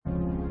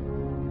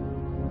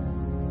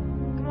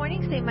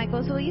morning. St.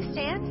 Michael's, will you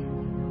stand?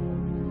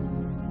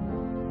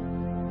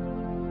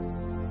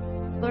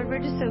 Lord, we're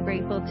just so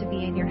grateful to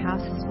be in your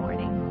house this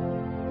morning.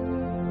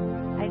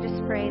 I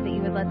just pray that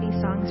you would let these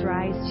songs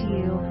rise to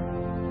you.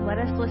 Let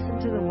us listen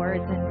to the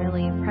words and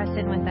really press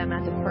in with them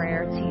as a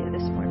prayer to you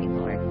this morning,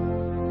 Lord.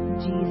 In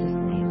Jesus'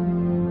 name.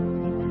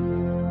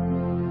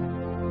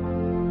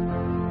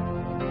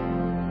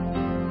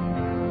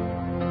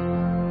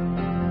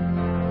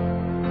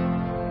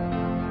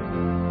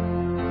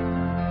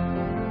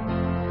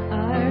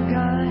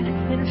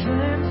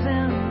 Firm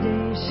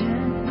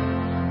foundation,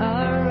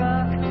 our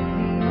rock, the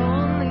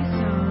only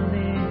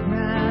solid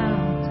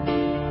ground.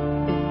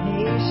 The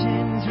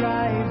nations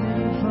rise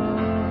and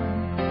fall.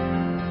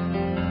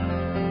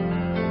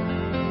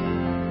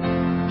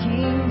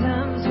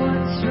 Kingdoms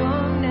once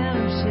strong, now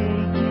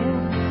shaken.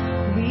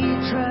 We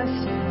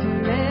trust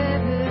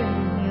forever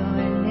in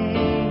your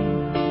name,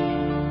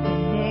 the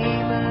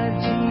name of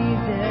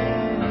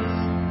Jesus.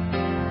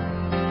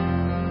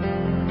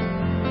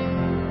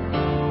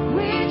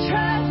 We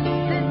trust.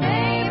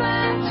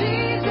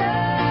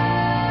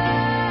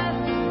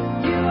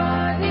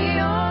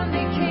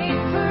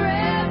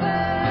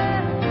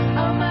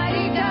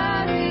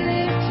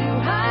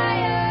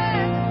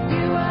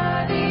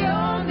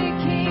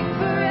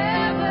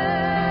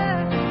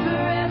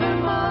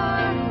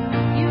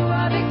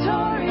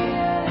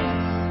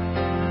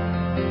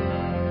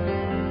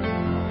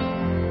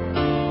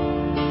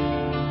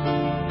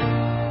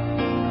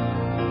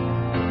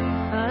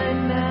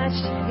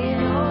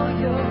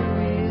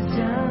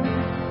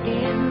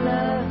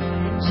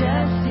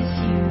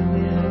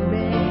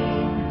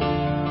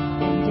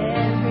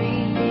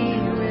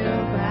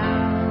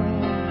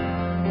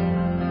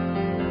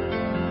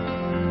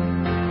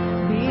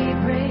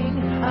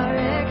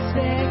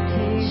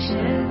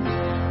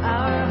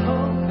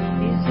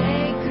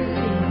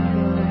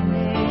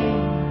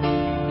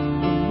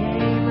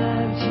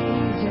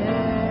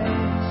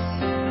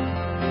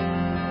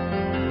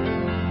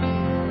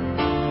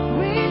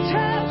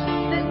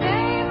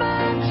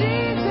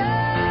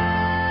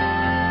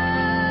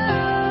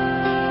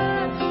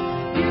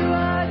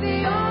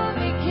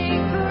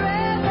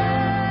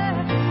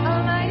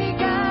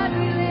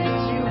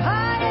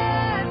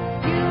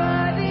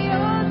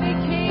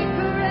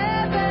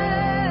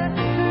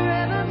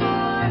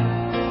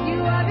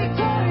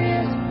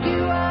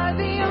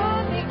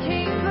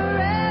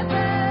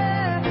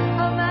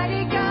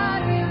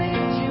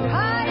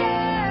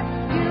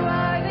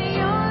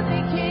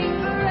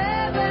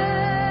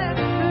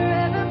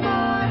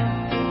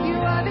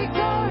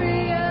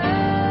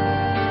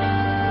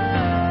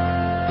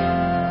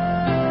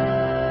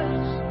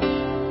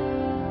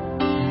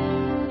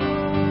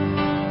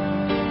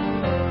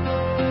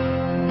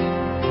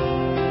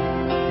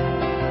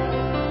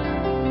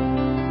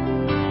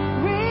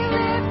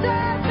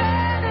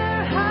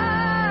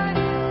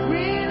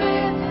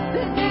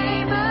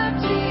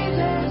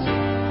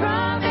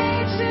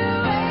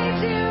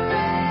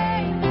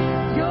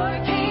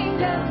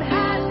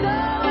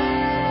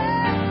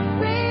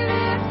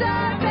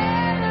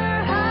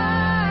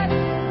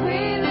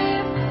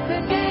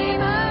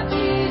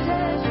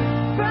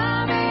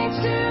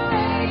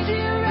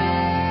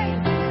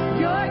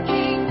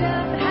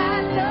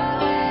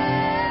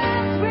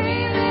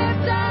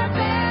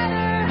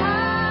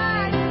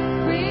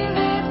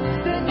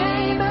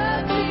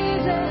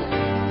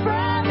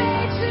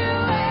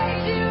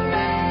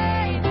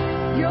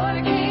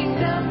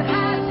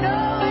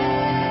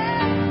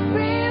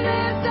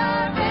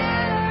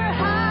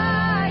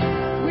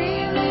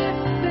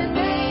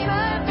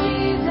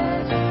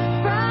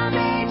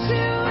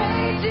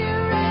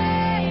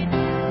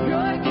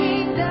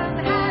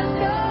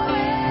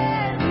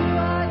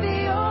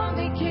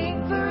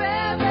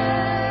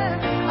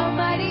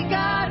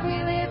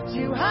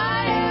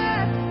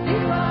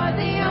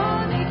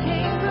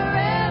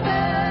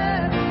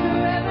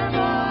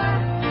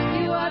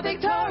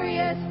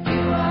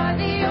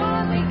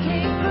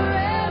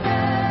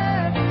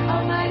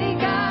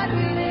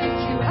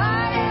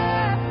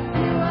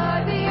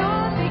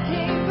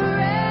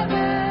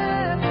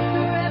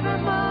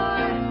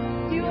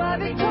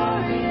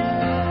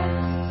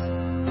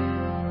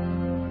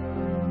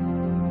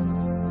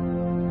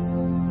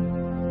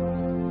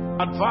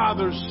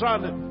 Father,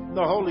 Son, and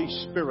the Holy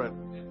Spirit.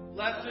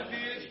 Blessed be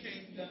his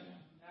kingdom,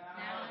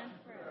 now and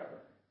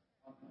forever.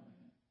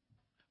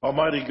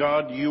 Almighty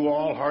God, you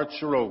all hearts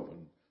are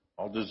open,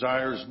 all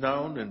desires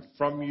known, and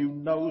from you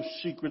no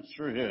secrets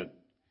are hid.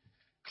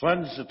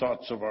 Cleanse the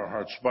thoughts of our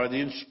hearts by the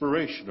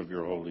inspiration of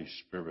your Holy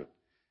Spirit,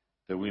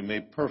 that we may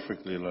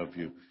perfectly love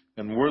you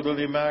and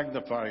worthily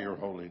magnify your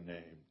holy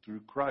name,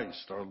 through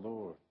Christ our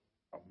Lord.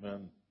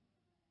 Amen.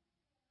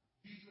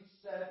 Jesus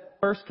said, the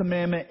first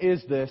commandment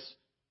is this: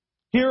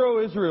 Hear,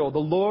 O Israel, the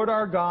Lord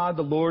our God,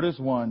 the Lord is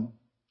one.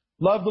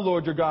 Love the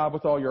Lord your God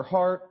with all your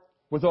heart,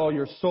 with all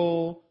your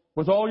soul,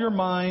 with all your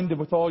mind, and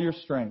with all your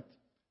strength.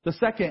 The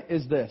second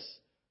is this: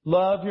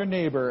 love your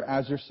neighbor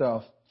as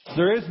yourself.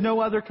 There is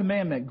no other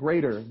commandment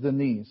greater than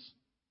these.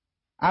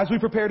 As we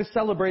prepare to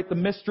celebrate the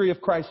mystery of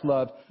Christ's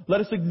love,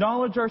 let us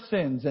acknowledge our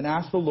sins and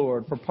ask the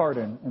Lord for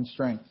pardon and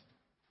strength.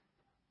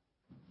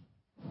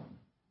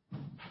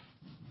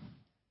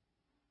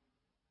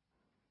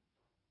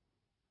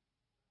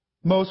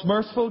 Most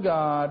merciful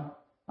God,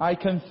 I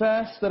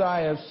confess that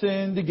I have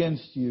sinned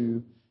against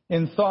you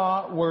in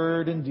thought,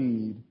 word, and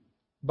deed,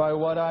 by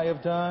what I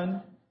have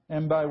done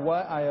and by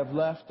what I have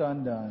left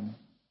undone.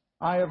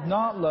 I have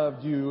not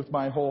loved you with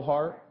my whole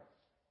heart.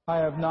 I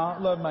have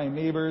not loved my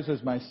neighbors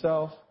as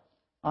myself.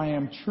 I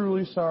am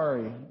truly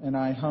sorry, and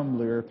I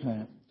humbly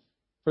repent.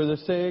 For the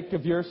sake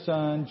of your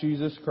Son,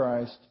 Jesus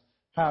Christ,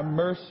 have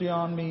mercy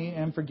on me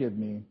and forgive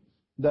me,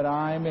 that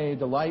I may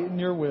delight in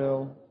your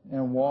will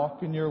and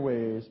walk in your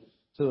ways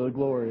to the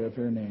glory of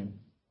your name.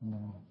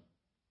 Amen.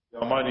 The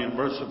Almighty and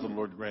merciful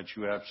Lord grant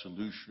you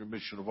absolution,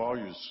 remission of all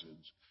your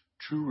sins,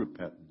 true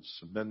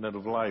repentance, amendment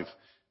of life,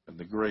 and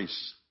the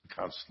grace and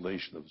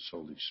consolation of the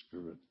Holy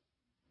Spirit.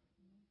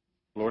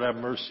 Lord, have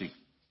mercy.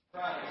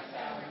 Christ,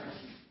 have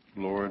mercy.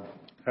 Lord,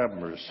 have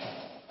mercy.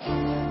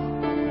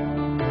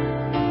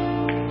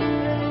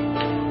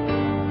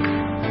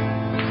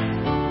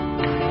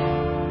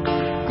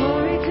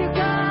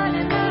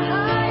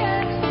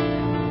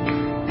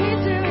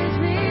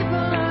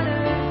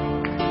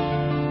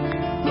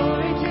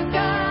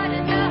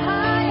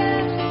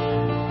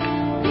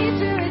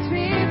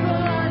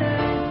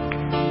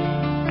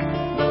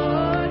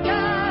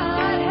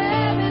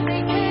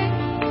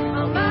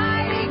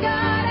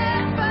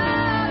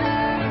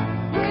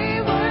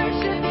 We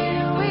worship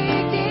you, we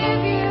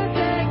give you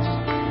thanks.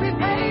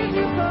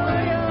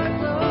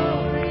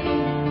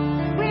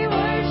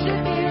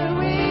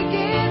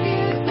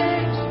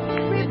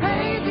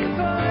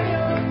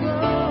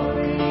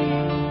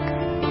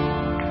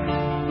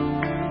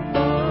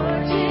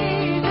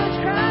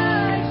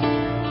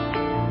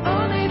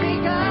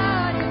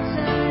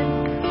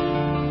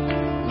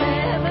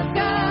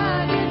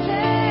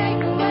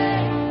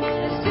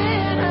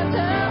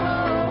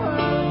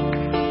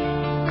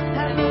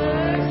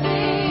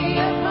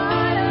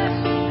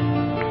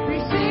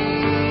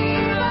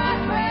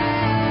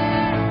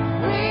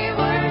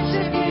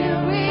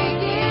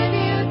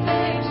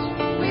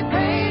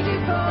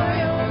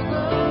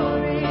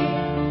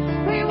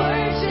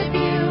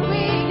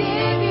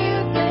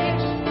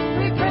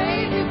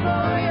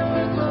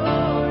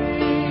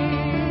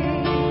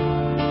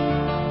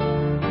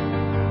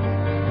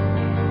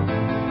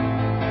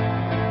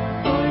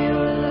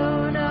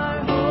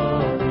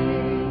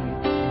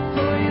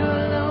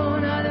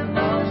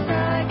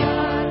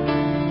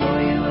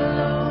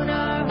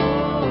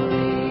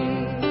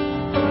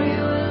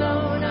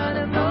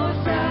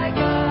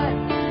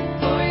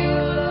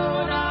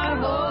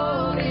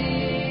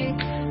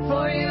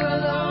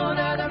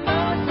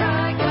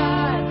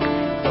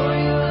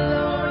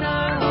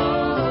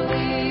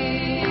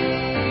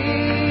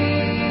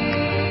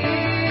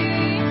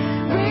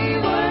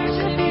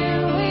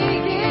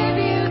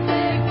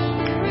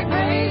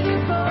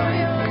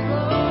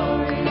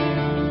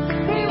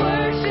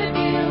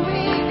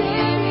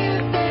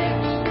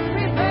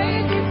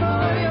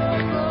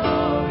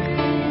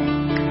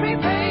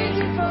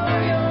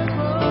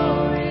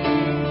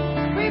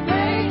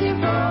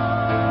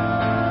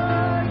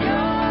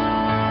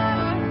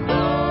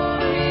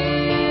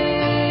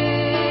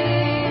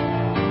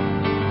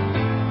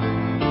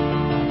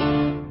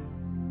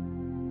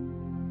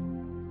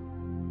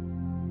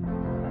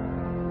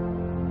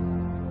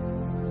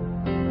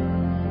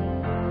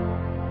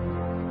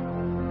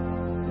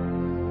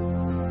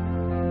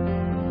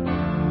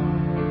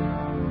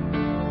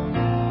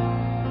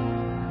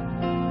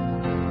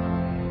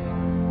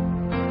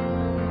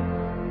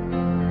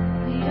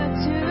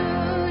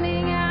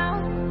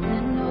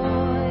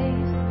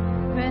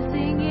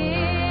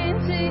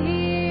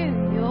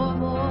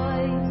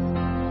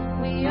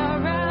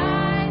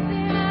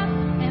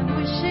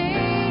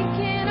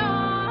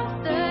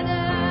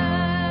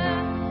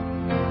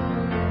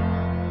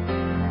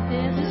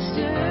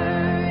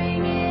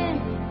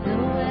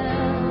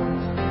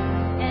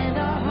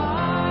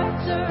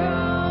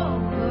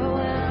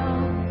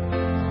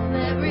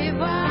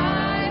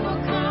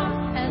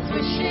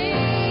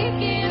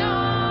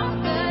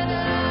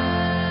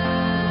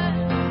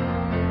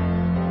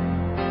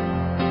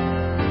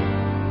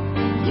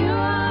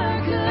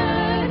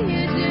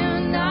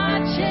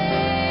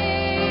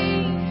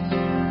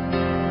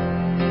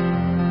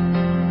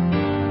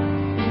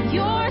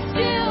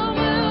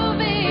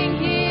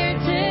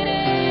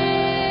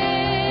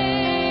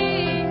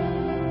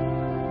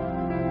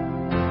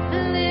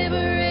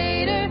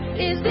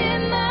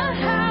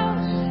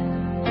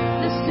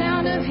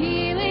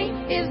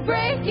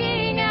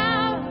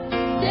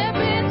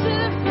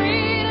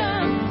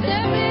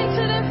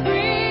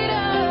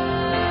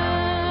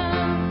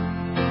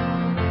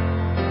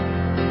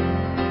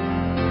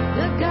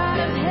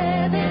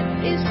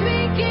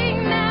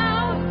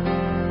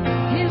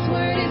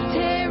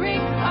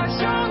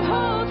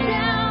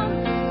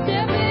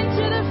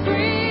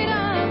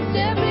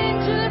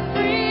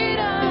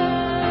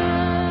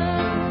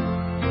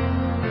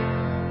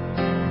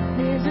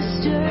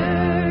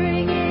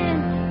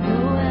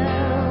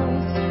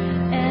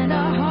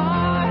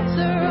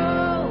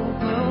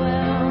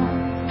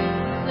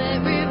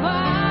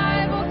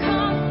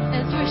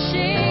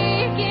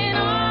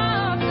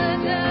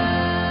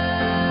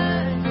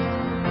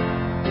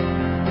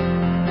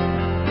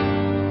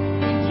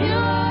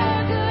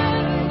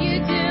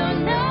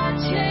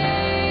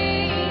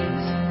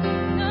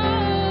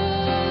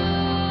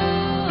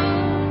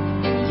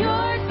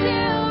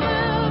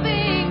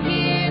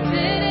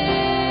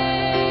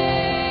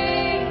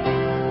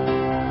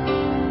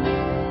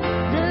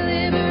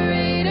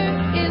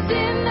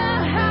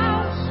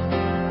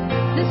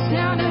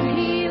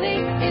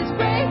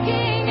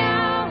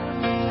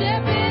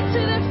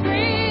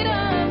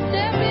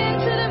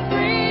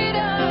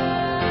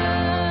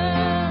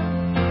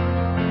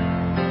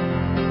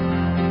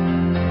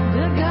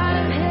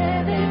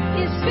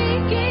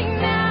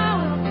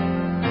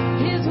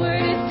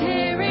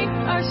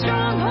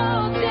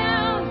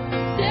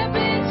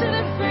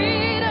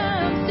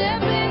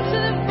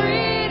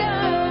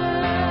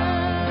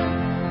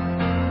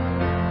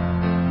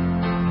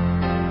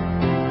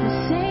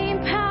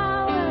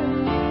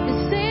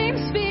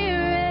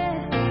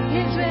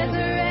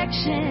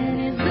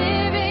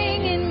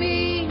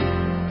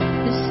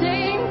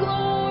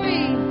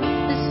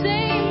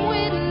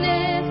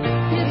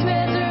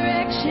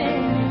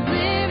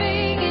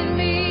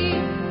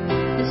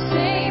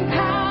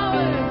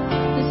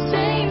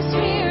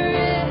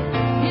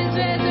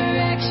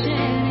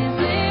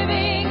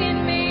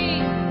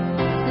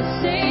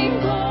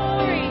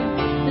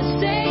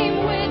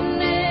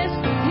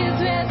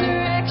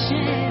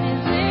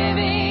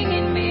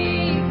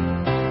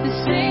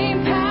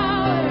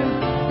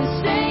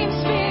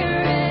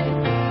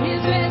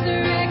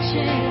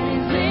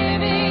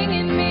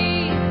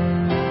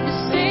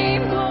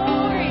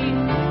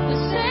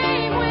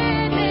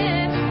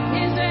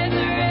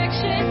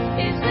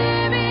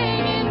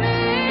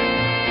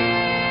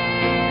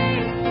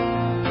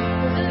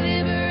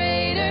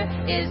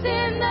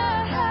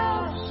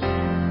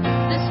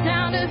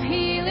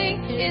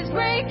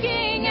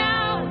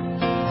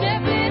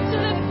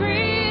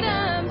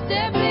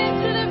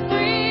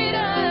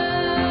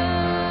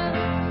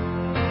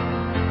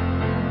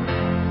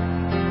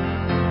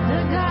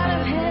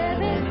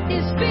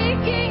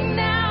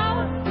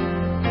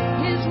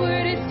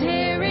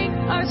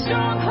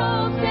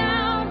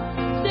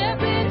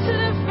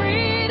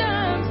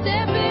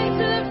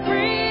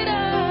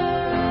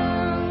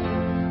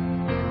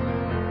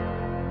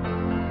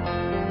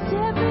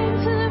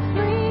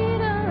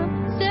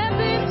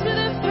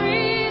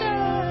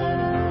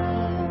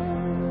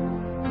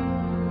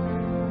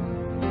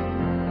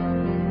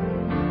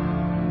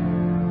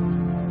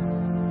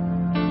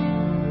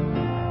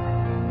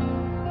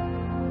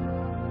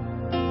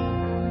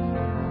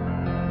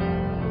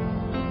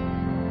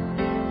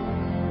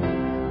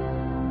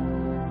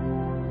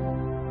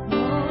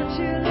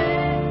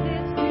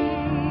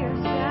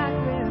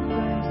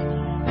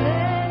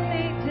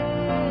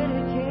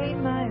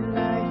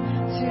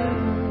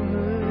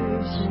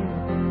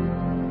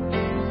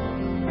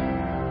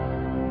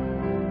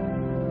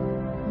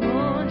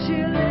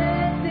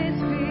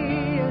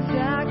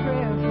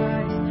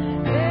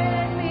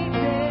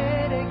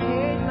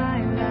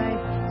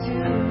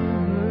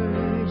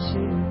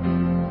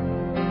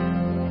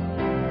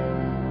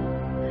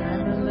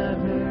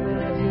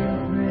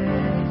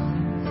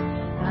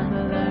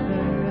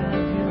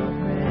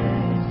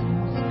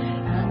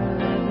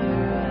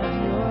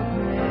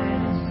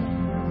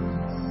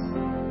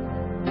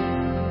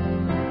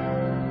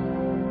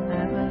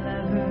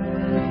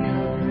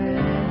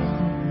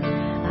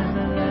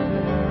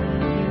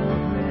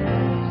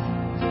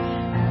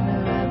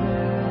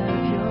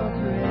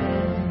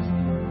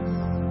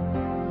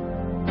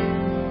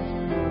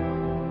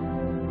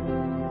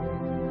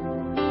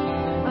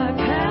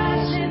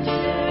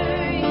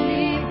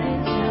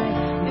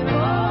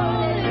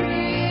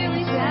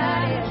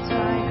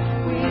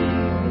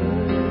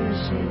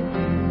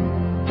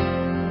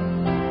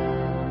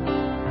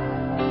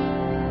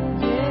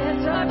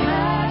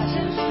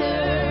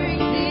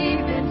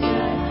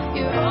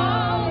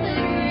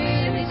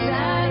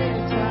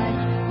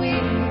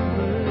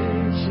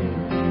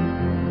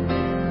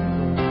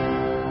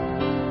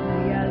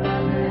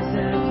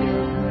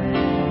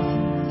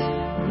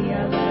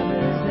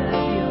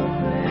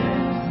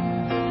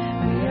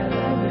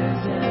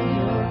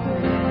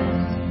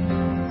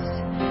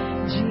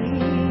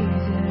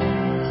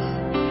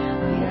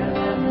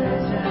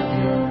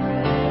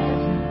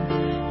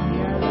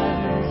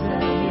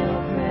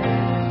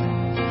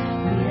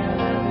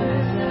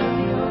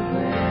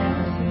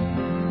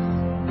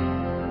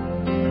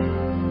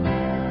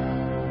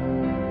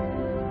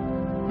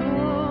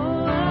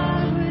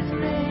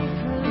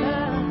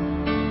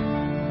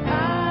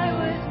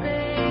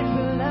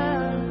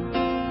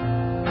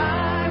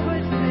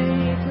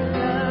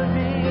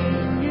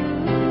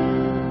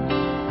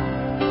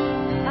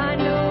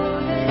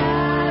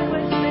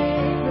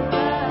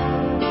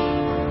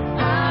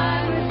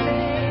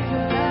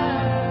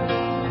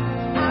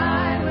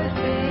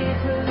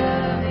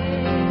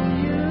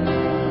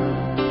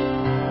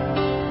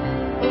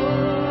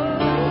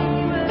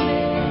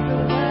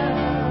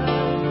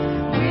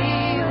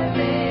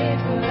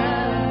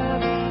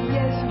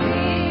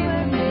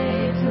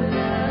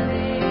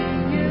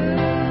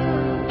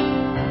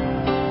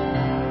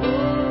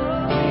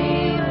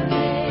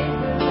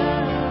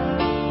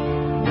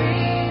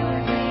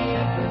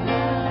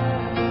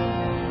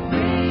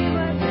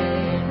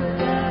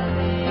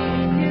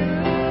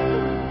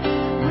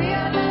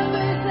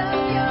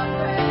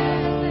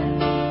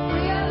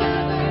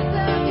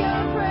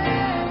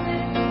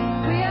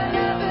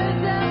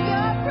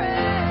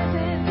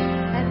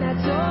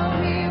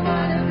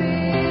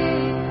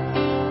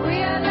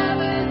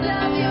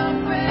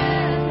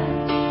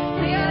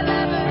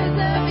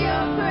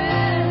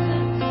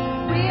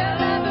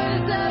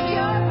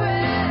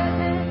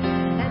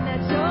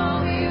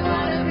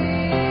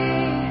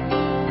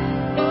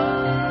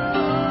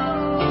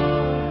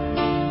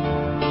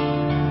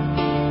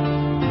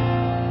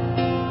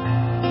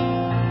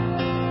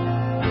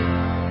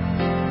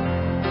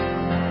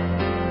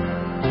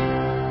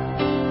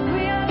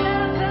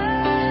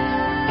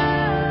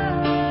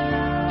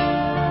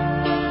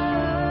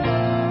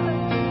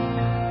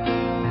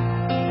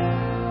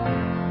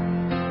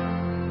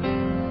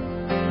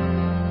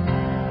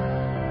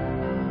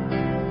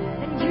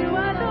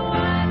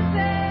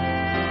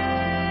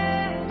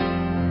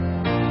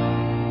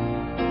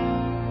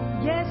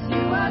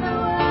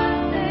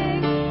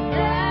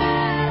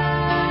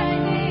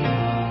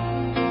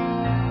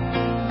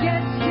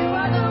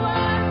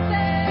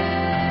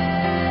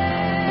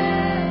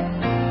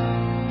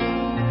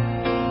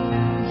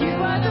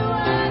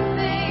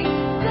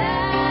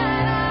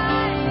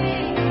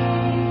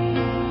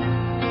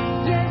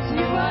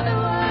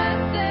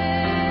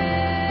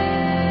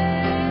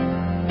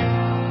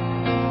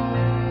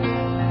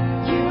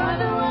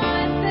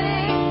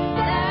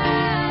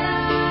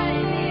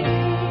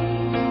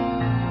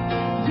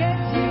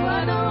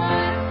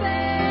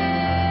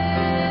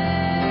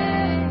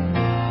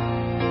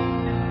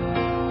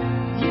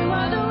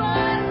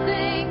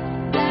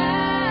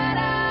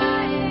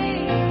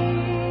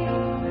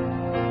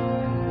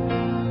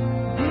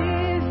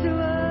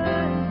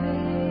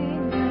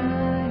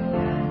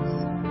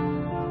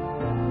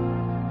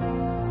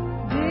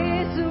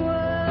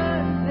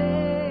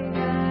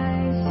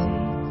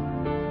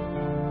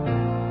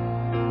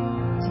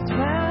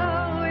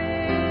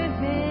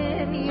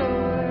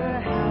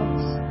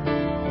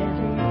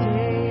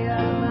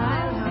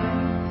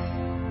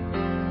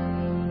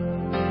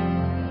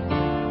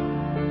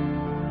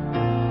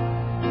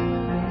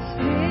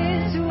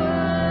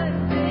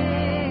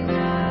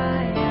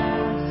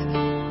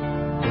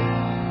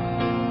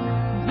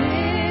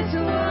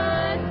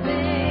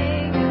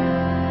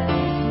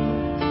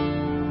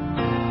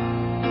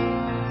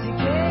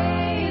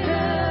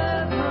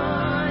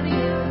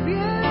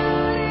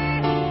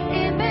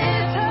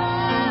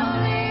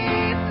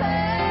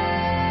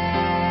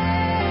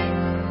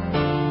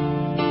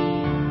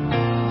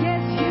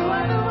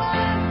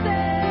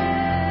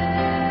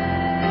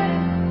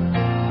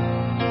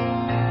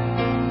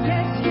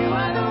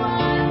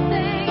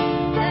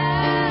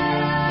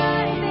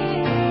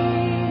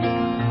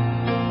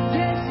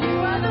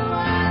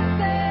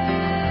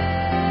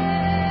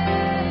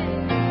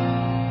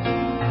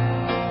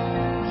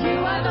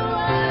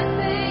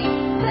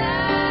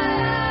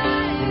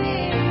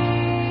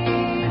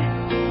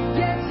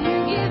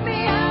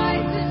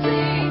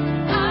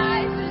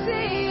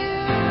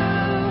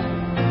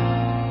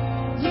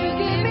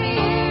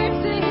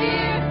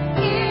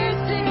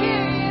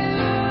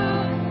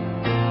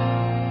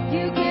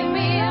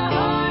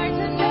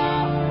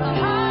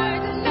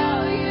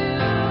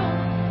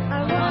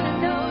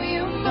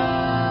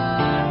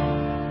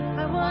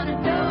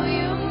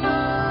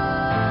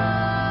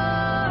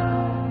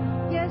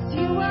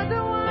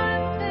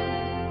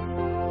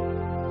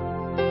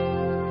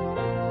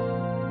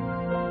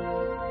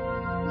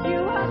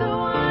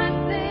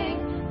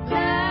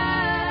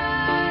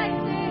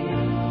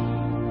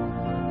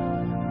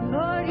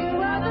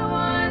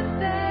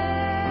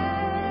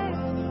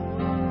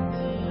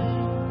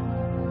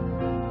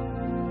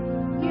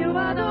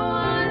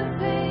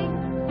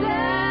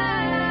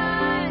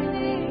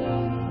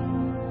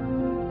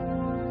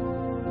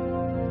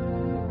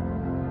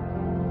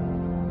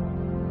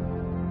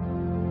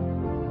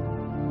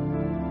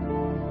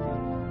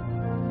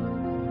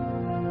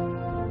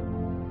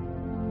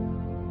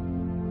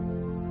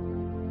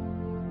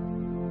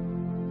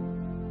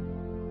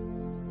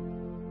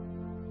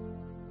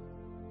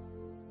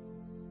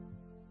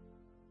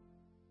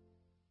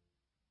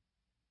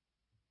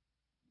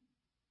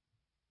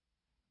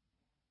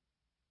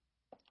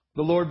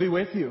 The Lord be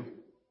with you.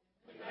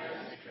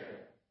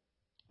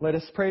 Let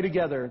us pray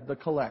together the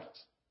collect.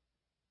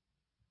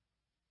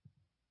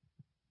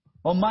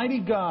 Almighty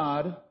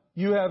God,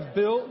 you have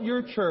built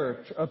your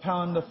church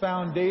upon the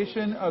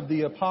foundation of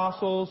the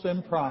apostles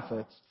and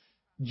prophets,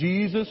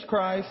 Jesus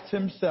Christ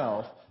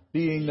himself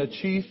being the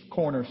chief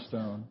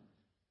cornerstone.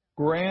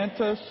 Grant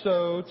us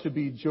so to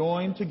be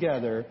joined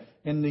together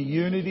in the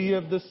unity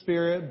of the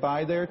Spirit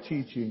by their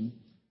teaching,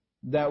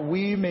 that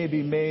we may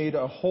be made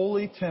a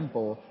holy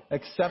temple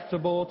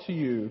acceptable to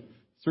you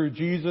through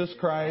Jesus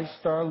Christ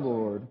our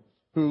Lord,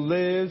 who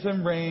lives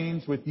and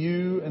reigns with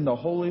you in the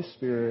Holy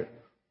Spirit,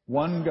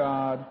 one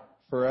God,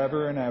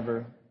 forever and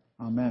ever.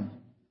 Amen.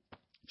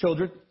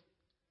 Children,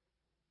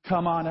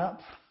 come on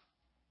up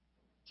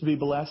to be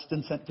blessed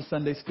and sent to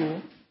Sunday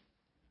school.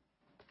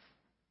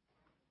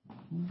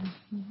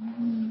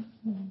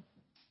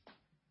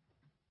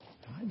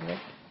 Hi, Bill.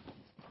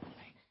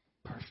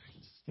 Perfect.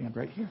 Stand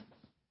right here.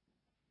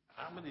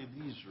 How many of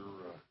these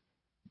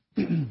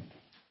are...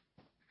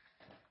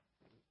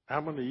 how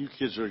many of you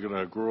kids are going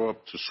to grow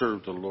up to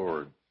serve the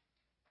Lord?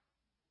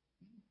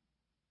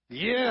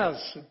 Yes,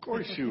 of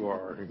course you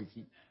are.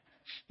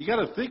 You got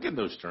to think in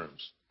those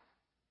terms.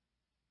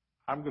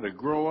 I'm going to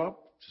grow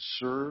up to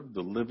serve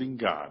the living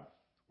God.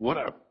 What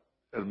an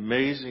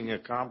amazing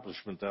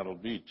accomplishment that'll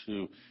be,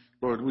 too.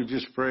 Lord, we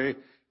just pray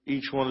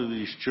each one of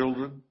these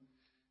children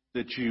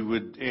that you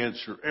would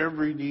answer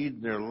every need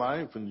in their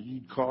life and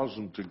you'd cause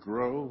them to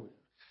grow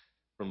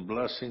from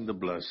blessing to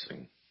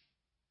blessing.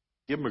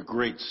 Give them a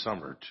great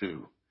summer,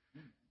 too.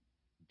 In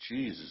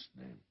Jesus'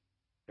 name.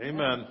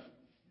 Amen.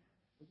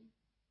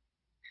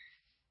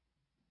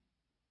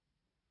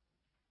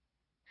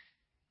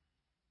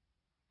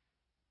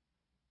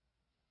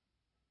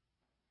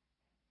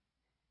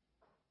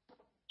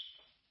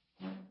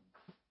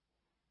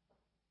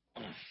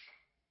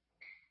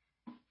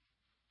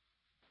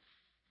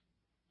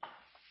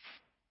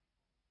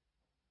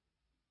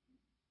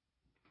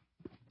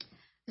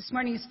 This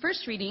morning's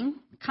first reading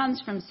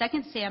comes from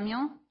 2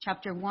 Samuel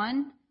chapter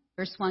 1,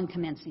 verse 1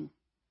 commencing.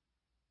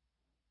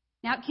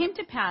 Now it came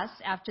to pass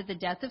after the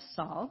death of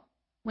Saul,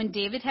 when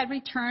David had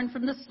returned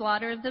from the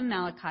slaughter of the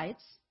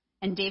Amalekites,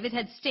 and David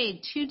had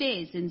stayed 2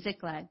 days in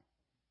Ziklag.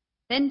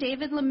 Then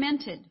David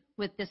lamented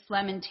with this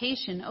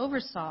lamentation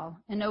over Saul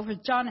and over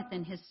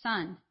Jonathan his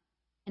son,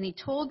 and he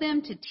told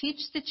them to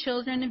teach the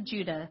children of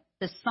Judah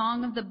the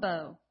song of the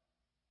bow.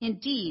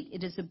 Indeed,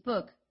 it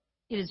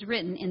is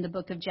written in the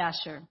book of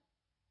Jasher.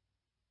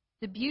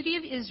 The beauty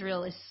of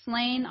Israel is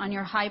slain on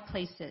your high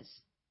places.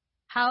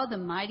 How the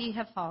mighty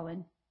have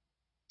fallen.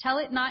 Tell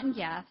it not in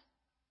Gath.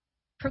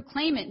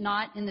 Proclaim it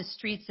not in the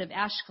streets of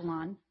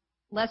Ashkelon,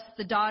 lest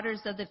the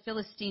daughters of the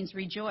Philistines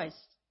rejoice,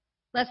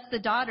 lest the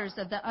daughters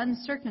of the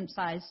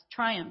uncircumcised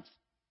triumph.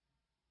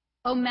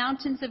 O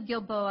mountains of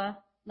Gilboa,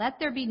 let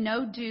there be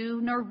no dew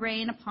nor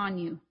rain upon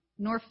you,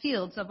 nor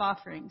fields of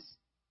offerings.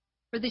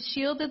 For the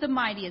shield of the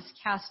mighty is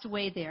cast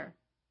away there,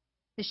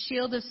 the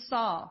shield of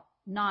Saul,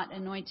 not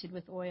anointed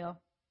with oil.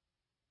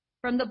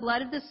 From the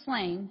blood of the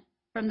slain,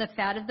 from the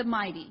fat of the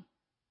mighty,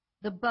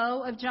 the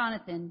bow of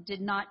Jonathan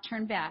did not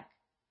turn back,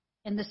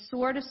 and the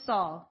sword of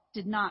Saul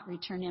did not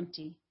return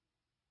empty.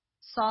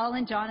 Saul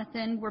and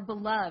Jonathan were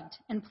beloved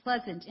and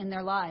pleasant in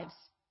their lives,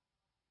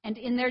 and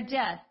in their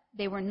death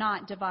they were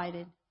not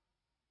divided.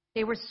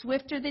 They were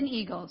swifter than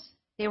eagles,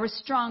 they were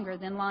stronger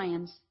than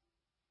lions.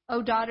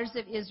 O daughters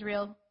of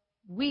Israel,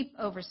 weep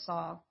over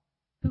Saul,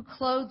 who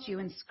clothed you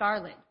in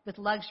scarlet with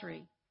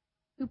luxury,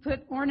 who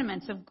put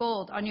ornaments of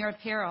gold on your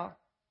apparel.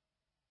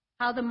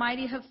 How the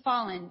mighty have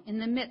fallen in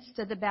the midst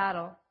of the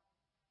battle.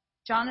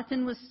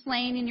 Jonathan was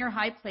slain in your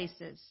high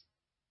places.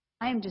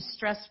 I am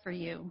distressed for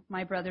you,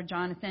 my brother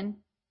Jonathan.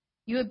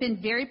 You have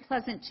been very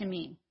pleasant to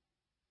me.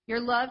 Your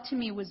love to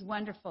me was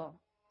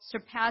wonderful,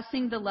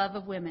 surpassing the love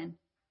of women.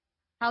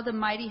 How the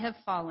mighty have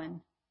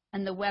fallen,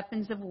 and the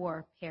weapons of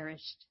war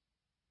perished.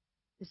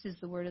 This is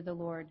the word of the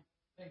Lord.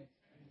 Thanks.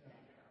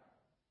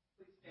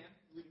 Please stand,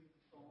 reading the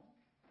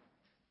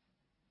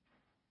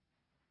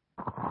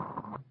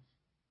psalm.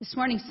 This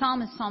morning's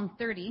psalm is Psalm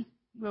 30.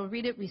 We'll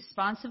read it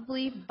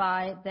responsively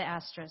by the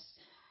asterisk.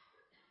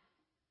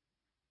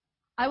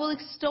 I will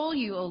extol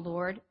you, O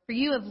Lord, for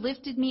you have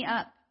lifted me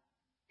up.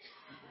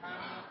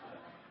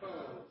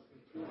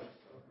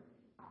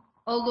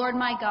 O Lord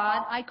my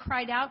God, I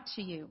cried out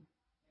to you.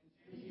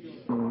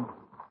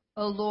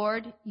 O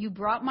Lord, you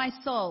brought my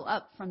soul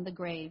up from the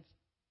grave.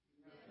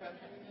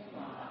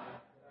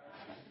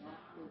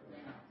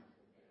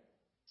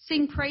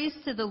 Sing praise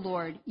to the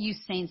Lord, you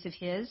saints of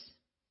his.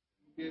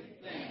 Give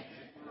thanks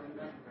for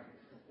remembrance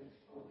of his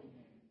holy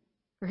name.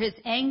 For his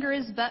anger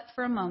is but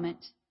for a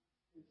moment.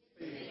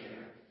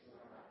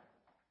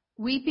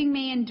 Weeping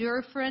may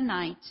endure for a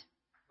night.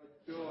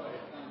 But joy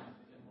comes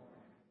in the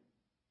morning.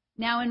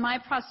 Now in my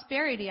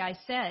prosperity I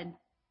said,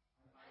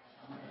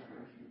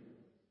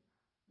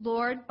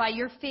 Lord, by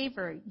your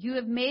favor, you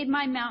have made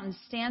my mountain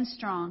stand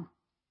strong.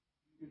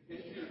 You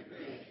hid your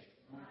face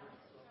from my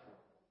soul.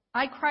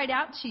 I cried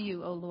out to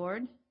you, O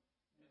Lord.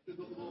 To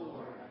the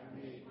Lord I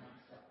made my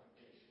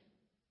supplication.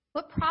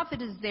 What What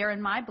profit is there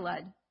in my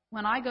blood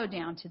when I go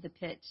down to the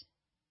pit?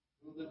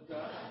 Will the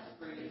dust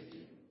praise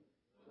you?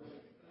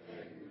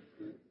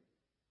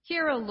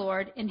 Hear, O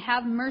Lord, and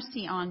have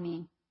mercy on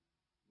me.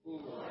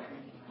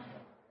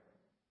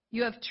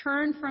 You have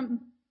turned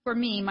for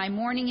me my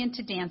mourning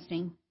into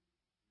dancing.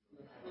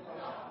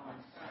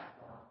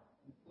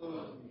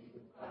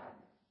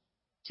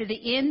 To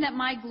the end that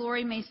my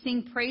glory may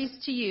sing praise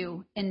to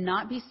you and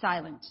not be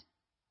silent.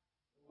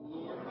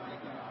 Lord my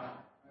God,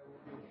 I will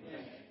give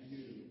thanks to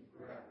you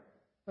forever.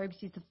 Glory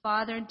be to the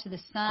Father, and to the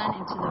Son,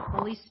 and to the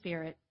Holy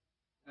Spirit.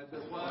 As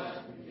it was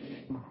in the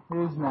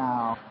beginning, Is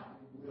now.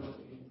 and will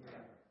be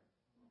forever.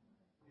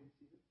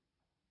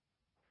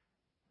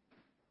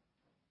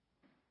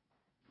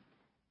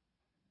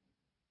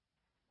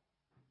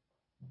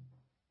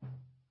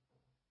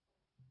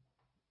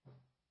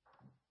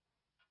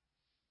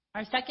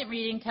 Our second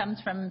reading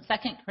comes from 2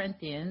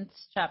 Corinthians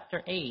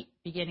chapter 8,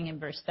 beginning in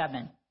verse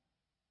 7.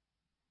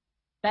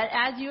 But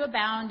as you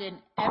abound in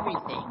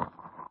everything,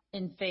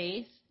 in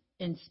faith,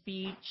 in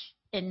speech,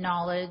 in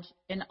knowledge,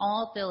 in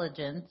all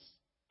diligence,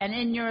 and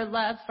in your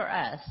love for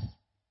us,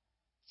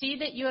 see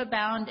that you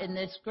abound in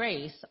this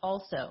grace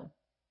also.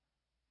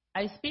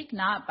 I speak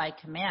not by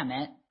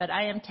commandment, but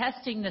I am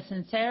testing the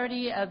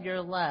sincerity of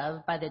your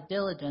love by the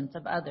diligence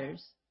of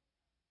others.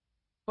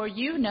 For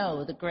you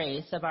know the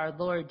grace of our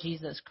Lord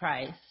Jesus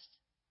Christ,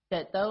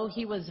 that though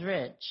he was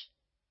rich,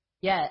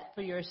 yet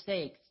for your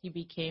sakes he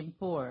became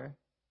poor,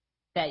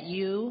 that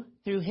you,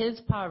 through his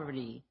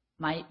poverty,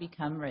 might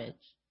become rich.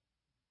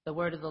 The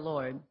word of the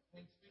Lord.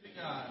 Thanks be to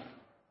God.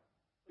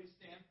 Please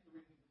stand for the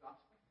reading of the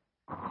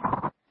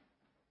gospel.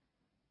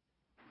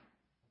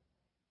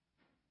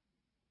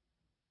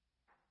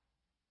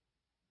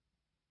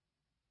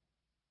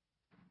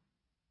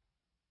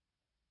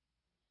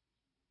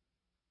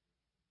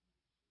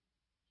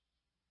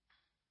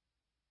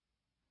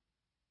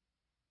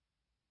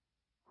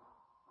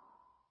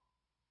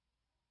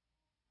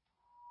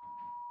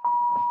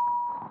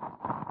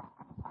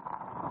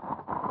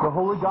 The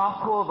Holy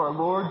Gospel of our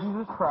Lord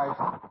Jesus Christ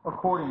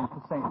according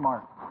to St.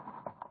 Mark.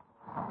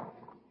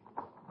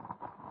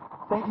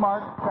 St.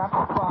 Mark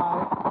chapter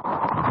 5,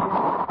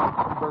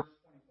 beginning in verse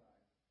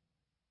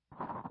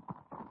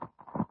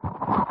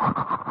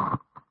 25.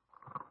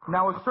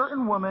 Now a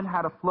certain woman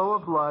had a flow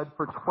of blood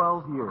for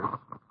 12 years,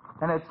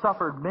 and had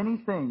suffered many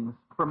things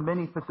from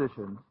many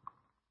physicians.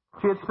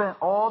 She had spent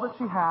all that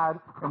she had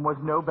and was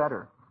no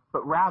better,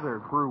 but rather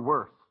grew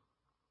worse.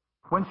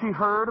 When she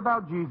heard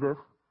about Jesus,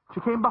 she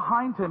came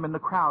behind him in the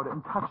crowd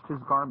and touched his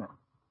garment.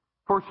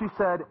 For she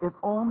said, "If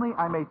only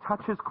I may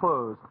touch his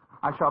clothes,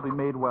 I shall be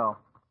made well."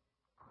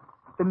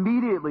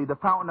 Immediately the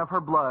fountain of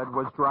her blood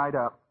was dried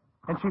up,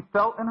 and she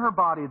felt in her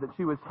body that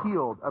she was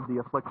healed of the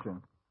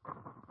affliction.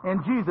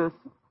 And Jesus,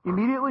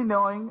 immediately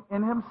knowing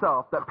in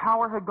himself that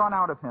power had gone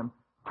out of him,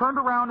 turned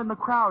around in the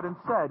crowd and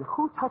said,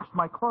 "Who touched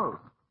my clothes?"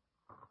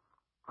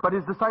 But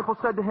his disciples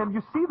said to him,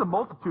 "You see the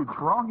multitude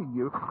thronging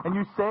you, and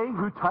you say,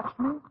 'Who touched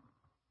me?'"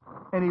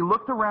 And he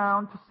looked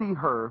around to see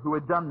her who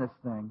had done this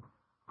thing.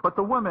 But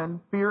the woman,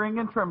 fearing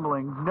and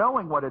trembling,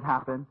 knowing what had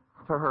happened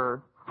to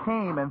her,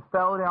 came and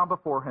fell down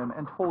before him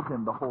and told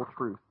him the whole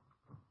truth.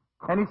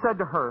 And he said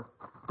to her,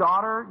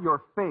 "Daughter, your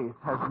faith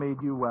has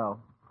made you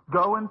well.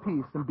 Go in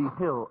peace and be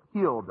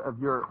healed of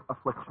your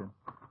affliction."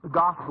 The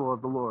Gospel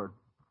of the Lord.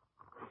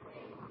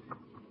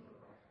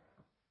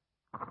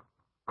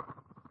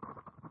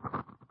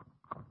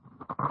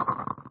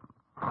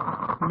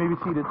 You may be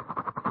seated.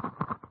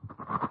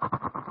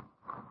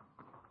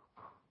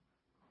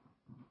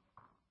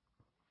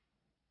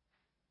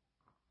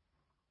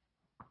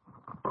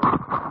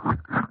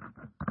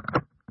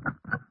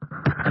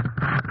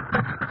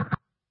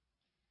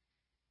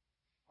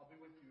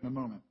 In a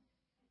moment.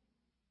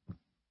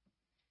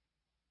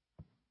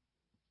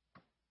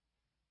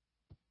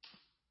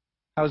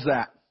 How's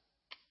that?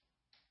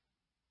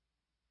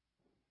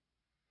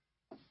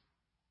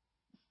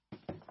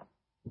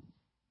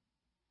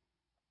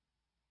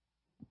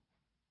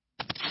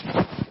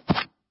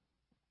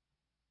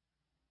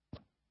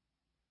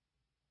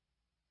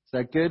 Is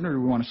that good, or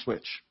do we want to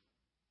switch?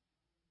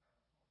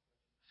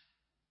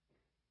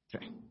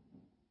 Okay.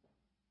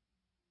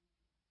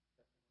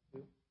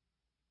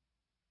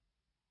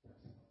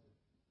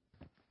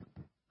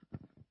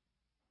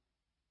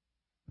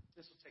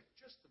 This will take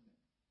just a minute.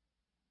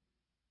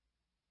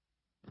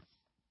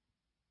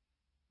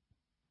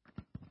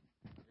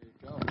 There you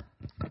go.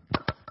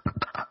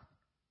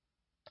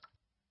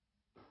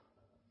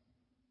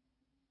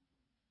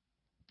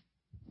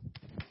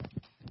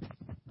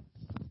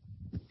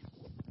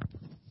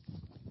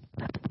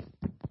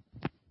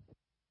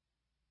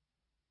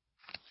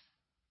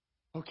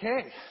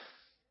 Okay.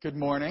 Good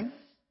morning.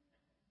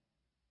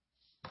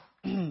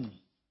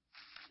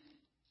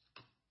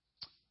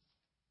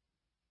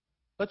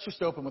 Let's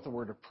just open with a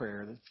word of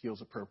prayer that feels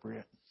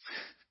appropriate.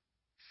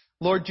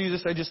 Lord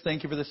Jesus, I just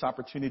thank you for this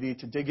opportunity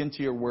to dig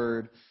into your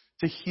word,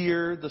 to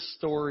hear the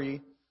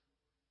story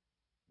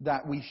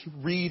that we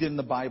read in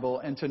the Bible,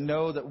 and to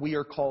know that we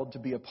are called to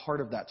be a part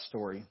of that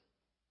story.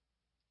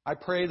 I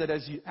pray that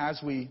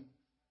as we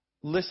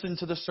listen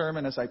to the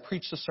sermon, as I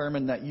preach the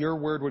sermon, that your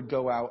word would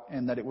go out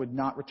and that it would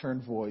not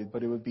return void,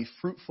 but it would be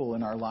fruitful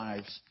in our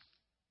lives,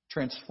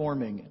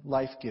 transforming,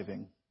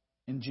 life-giving.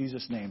 In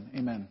Jesus' name,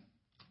 amen.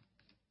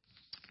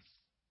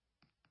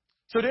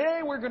 So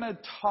today we're going to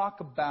talk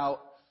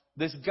about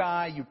this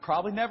guy. You've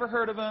probably never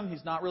heard of him.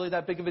 He's not really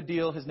that big of a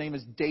deal. His name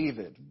is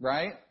David,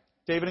 right?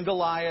 David and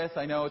Goliath.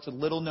 I know it's a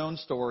little-known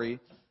story.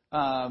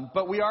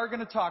 But we are going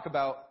to talk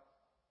about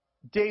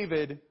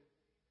David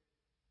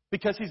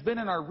because he's been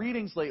in our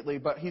readings lately,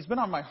 but he's been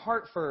on my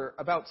heart for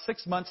about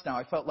 6 months now.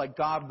 I felt like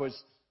God was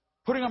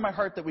putting on my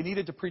heart that we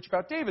needed to preach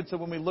about David. So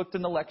when we looked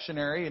in the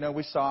lectionary,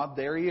 we saw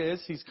there he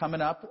is. He's coming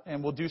up,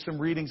 and we'll do some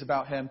readings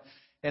about him.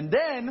 And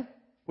then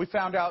we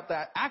found out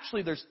that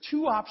actually there's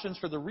 2 options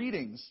for the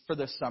readings for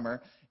this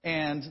summer,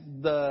 and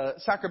the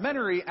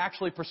sacramentary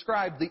actually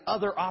prescribed the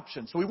other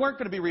option. So we weren't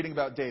going to be reading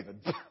about David.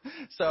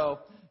 So,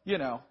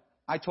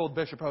 I told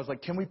Bishop, I was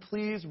like, can we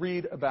please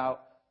read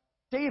about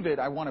David?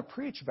 I want to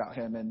preach about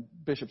him. And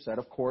Bishop said,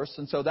 of course.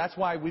 And so that's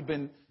why we've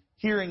been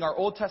hearing our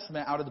Old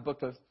Testament out of the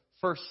book of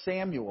 1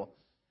 Samuel.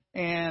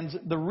 And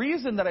the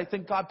reason that I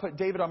think God put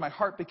David on my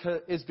heart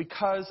is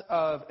because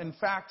of, in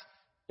fact,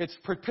 it's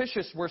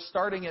propitious we're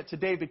starting it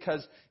today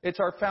because it's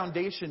our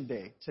foundation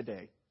day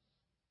today.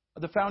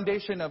 The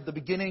foundation of the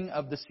beginning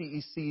of the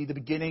CEC, the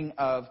beginning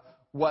of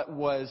what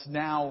was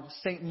now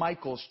St.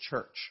 Michael's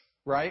Church,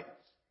 right?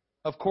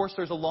 Of course,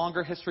 there's a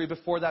longer history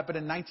before that, but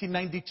in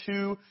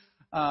 1992,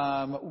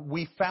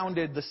 we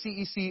founded the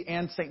CEC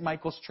and St.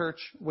 Michael's Church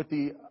with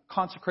the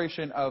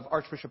consecration of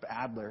Archbishop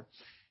Adler.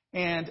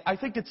 And I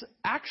think it's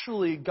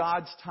actually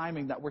God's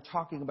timing that we're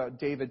talking about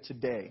David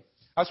today.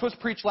 I was supposed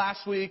to preach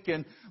last week,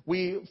 and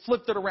we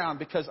flipped it around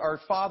because our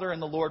Father in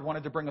the Lord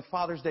wanted to bring a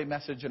Father's Day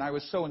message, and I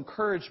was so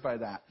encouraged by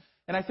that.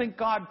 And I think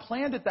God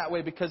planned it that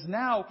way because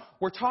now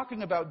we're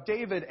talking about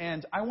David,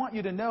 and I want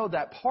you to know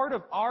that part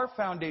of our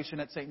foundation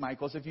at St.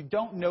 Michael's, if you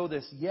don't know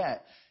this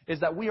yet, is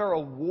that we are a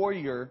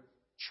warrior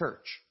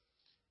church.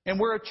 And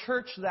we're a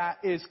church that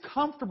is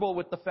comfortable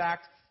with the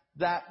fact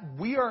that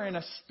we are in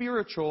a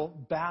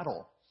spiritual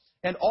battle.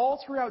 And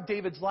all throughout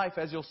David's life,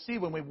 as you'll see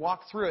when we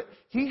walk through it,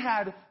 he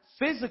had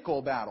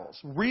physical battles,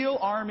 real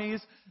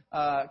armies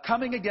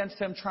coming against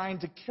him, trying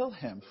to kill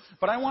him.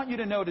 But I want you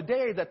to know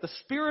today that the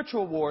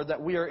spiritual war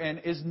that we are in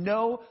is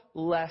no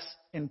less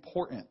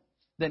important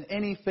than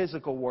any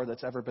physical war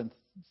that's ever been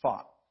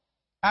fought.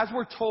 As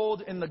we're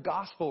told in the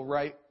gospel,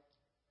 right,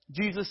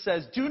 Jesus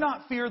says, do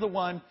not fear the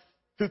one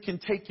who can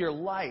take your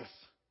life.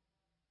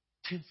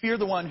 Fear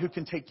the one who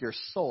can take your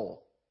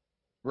soul,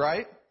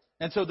 right?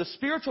 And so the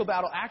spiritual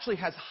battle actually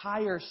has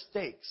higher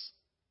stakes.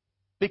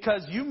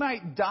 Because you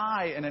might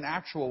die in an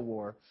actual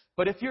war,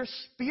 but if your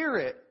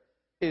spirit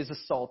is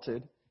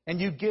assaulted and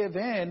you give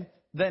in,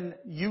 then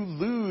you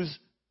lose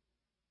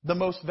the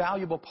most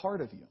valuable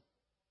part of you.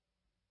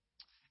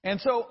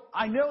 And so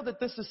I know that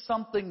this is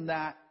something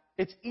that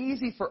it's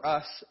easy for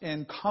us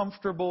in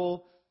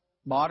comfortable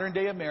modern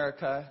day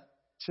America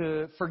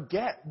to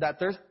forget that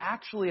there's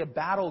actually a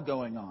battle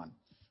going on.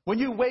 When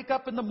you wake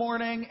up in the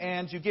morning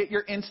and you get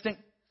your instant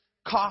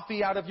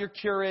coffee out of your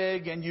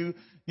Keurig and you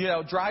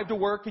drive to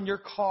work in your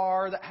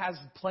car that has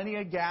plenty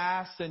of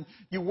gas, and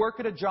you work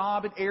at a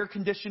job in air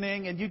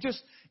conditioning, and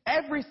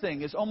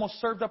everything is almost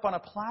served up on a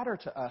platter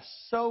to us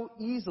so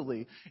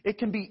easily. It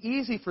can be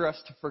easy for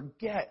us to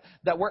forget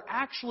that we're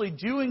actually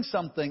doing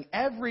something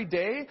every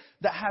day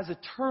that has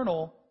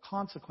eternal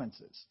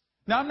consequences.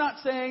 Now, I'm not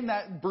saying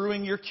that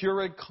brewing your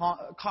Keurig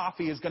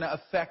coffee is going to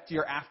affect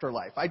your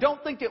afterlife. I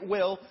don't think it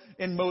will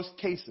in most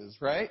cases,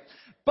 right?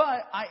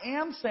 But I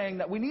am saying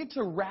that we need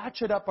to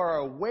ratchet up our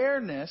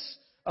awareness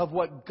of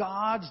what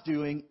God's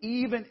doing,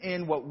 even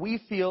in what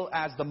we feel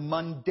as the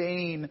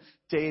mundane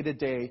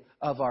day-to-day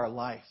of our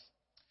life.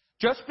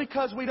 Just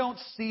because we don't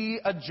see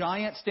a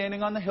giant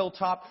standing on the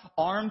hilltop,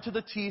 armed to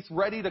the teeth,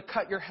 ready to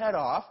cut your head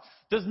off,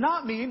 does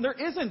not mean there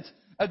isn't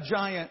a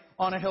giant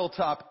on a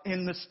hilltop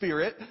in the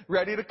spirit,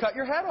 ready to cut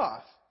your head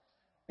off.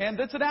 And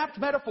that's an apt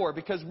metaphor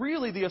because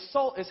really the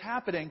assault is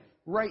happening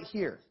right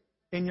here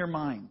in your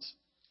minds.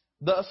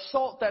 The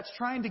assault that's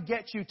trying to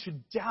get you to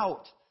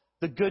doubt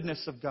the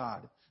goodness of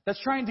God.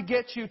 That's trying to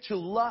get you to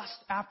lust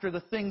after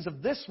the things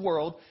of this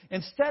world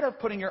instead of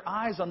putting your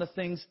eyes on the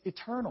things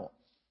eternal.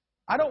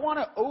 I don't want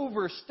to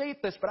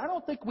overstate this, but I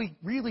don't think we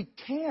really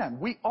can.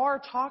 We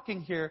are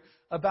talking here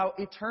about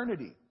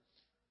eternity.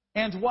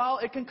 And while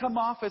it can come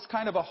off as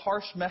kind of a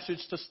harsh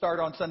message to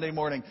start on Sunday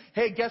morning,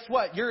 hey, guess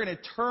what? You're in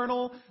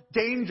eternal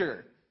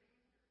danger.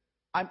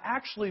 I'm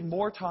actually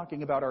more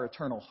talking about our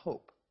eternal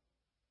hope.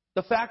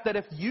 The fact that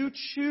if you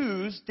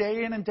choose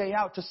day in and day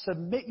out to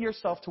submit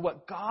yourself to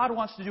what God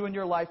wants to do in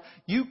your life,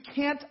 you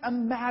can't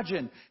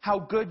imagine how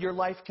good your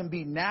life can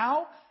be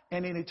now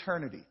and in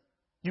eternity.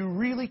 You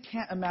really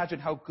can't imagine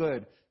how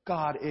good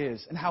God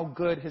is and how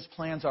good His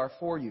plans are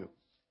for you.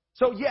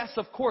 So yes,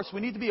 of course, we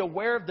need to be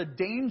aware of the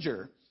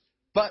danger,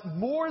 but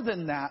more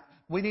than that,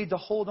 we need to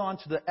hold on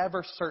to the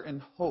ever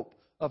certain hope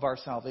of our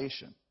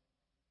salvation.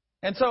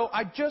 And so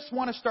I just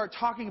want to start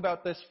talking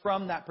about this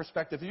from that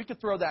perspective. If you could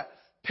throw that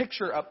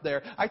picture up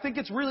there. I think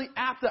it's really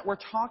apt that we're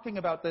talking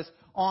about this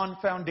on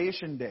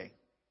Foundation Day.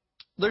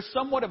 There's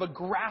somewhat of a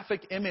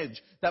graphic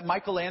image that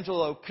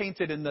Michelangelo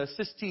painted in the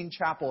Sistine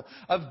Chapel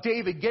of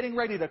David getting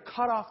ready to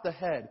cut off the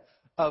head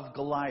of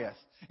Goliath.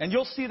 And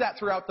you'll see that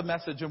throughout the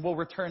message, and we'll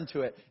return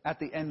to it at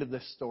the end of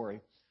this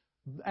story.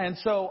 And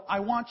so I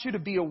want you to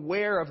be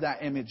aware of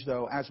that image,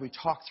 though, as we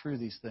talk through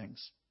these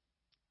things.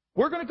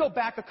 We're going to go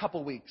back a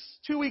couple weeks.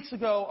 2 weeks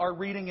ago, our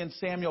reading in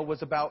Samuel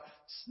was about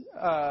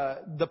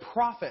the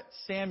prophet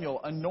Samuel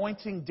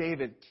anointing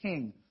David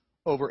king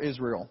over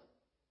Israel.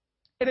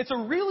 And it's a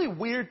really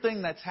weird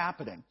thing that's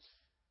happening.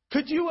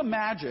 Could you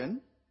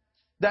imagine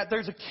that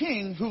there's a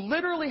king who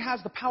literally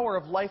has the power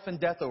of life and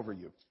death over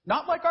you?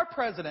 Not like our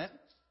president,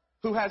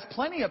 who has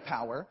plenty of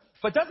power,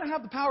 but doesn't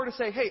have the power to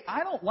say, hey,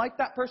 I don't like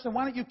that person,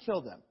 why don't you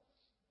kill them?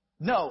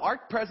 No, our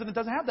president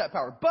doesn't have that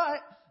power. But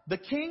the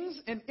kings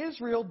in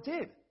Israel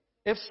did.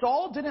 If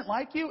Saul didn't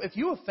like you, if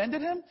you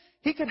offended him,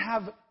 he could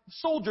have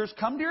soldiers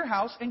come to your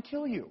house and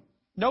kill you.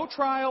 No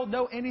trial,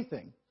 no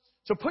anything.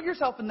 So put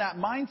yourself in that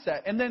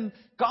mindset. And then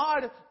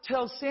God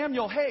tells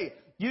Samuel, hey,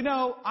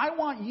 I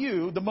want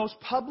you, the most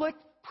public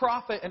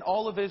prophet in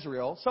all of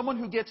Israel, someone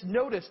who gets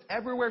noticed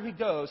everywhere he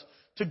goes,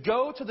 to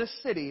go to this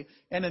city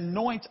and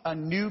anoint a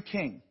new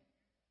king.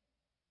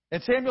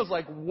 And Samuel's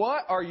like,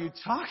 what are you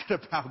talking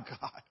about,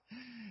 God?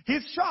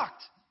 He's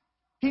shocked.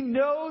 He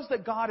knows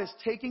that God is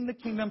taking the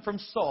kingdom from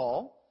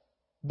Saul,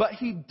 but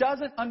he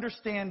doesn't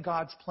understand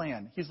God's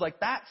plan. He's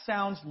like, that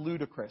sounds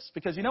ludicrous.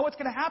 Because you know what's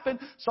going to happen?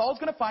 Saul's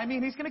going to find me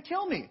and he's going to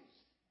kill me.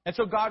 And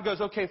so God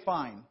goes, okay,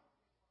 fine.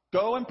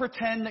 Go and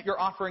pretend that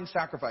you're offering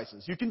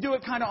sacrifices. You can do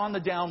it kind of on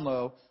the down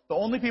low. The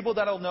only people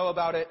that'll know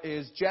about it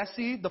is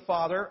Jesse, the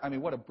father. I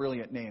mean, what a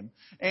brilliant name.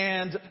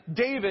 And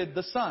David,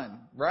 the son,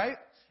 right?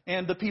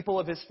 And the people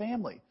of his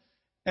family.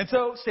 And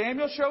so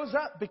Samuel shows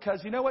up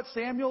because you know what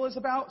Samuel is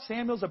about?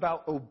 Samuel's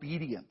about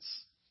obedience.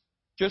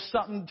 Just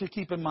something to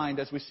keep in mind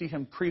as we see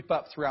him creep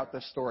up throughout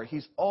this story.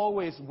 He's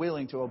always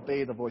willing to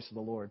obey the voice of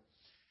the Lord.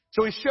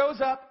 So he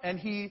shows up and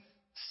he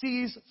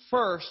sees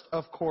first,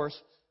 of course,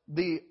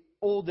 the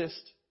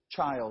oldest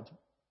child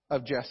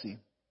of Jesse.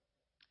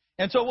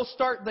 And so we'll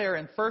start there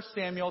in 1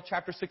 Samuel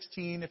chapter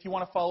 16. If you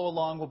want to follow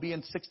along, we'll be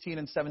in 16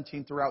 and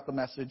 17 throughout the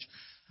message.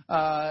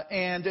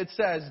 And it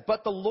says,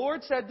 but the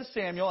Lord said to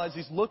Samuel, as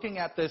he's looking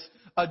at this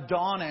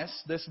Adonis,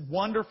 this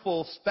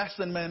wonderful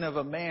specimen of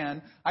a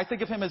man, I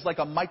think of him as like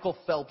a Michael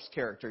Phelps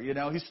character,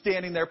 he's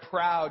standing there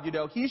proud,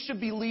 he should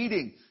be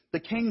leading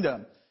the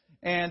kingdom.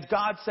 And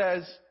God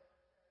says,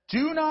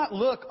 do not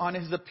look on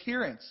his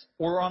appearance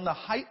or on the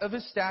height of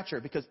his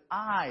stature, because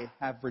I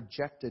have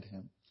rejected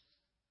him.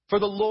 For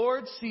the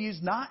Lord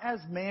sees not as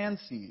man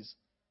sees.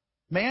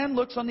 Man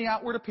looks on the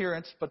outward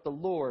appearance, but the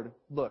Lord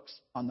looks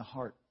on the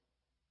heart.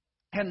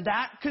 And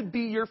that could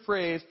be your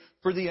phrase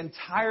for the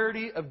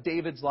entirety of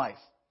David's life.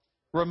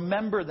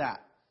 Remember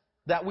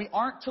that we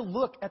aren't to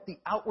look at the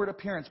outward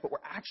appearance, but we're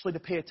actually to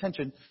pay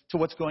attention to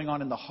what's going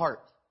on in the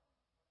heart.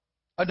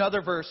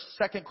 Another verse,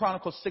 2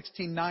 Chronicles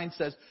 16:9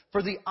 says,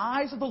 for the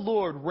eyes of the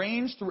Lord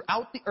range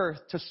throughout the earth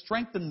to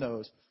strengthen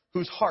those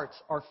whose hearts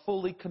are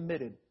fully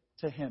committed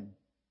to him.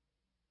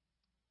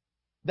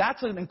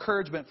 That's an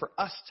encouragement for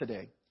us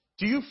today.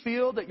 Do you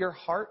feel that your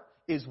heart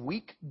is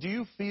weak? Do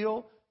you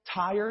feel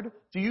tired?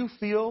 Do you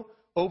feel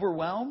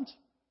overwhelmed?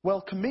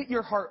 Well, commit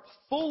your heart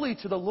fully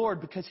to the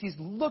Lord, because he's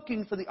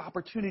looking for the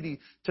opportunity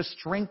to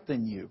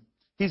strengthen you.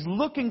 He's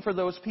looking for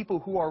those people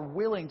who are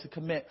willing to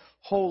commit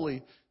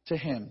wholly to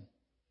him.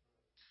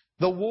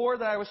 The war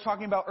that I was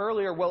talking about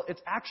earlier, well,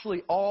 it's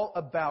actually all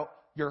about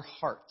your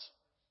heart.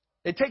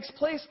 It takes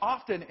place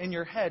often in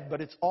your head,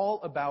 but it's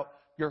all about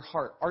your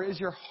heart. Or is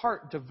your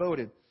heart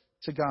devoted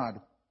to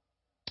God?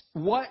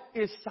 What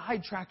is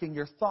sidetracking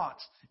your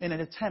thoughts in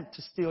an attempt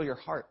to steal your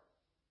heart?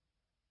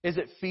 Is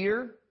it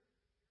fear?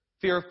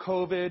 Fear of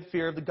COVID,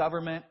 fear of the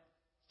government,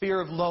 fear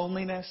of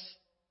loneliness,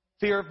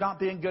 fear of not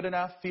being good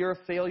enough, fear of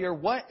failure?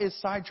 What is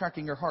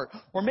sidetracking your heart?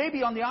 Or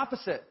maybe on the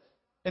opposite,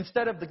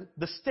 instead of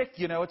the stick,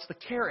 it's the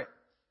carrot.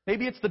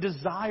 Maybe it's the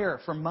desire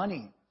for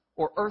money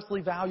or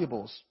earthly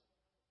valuables.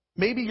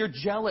 Maybe you're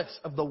jealous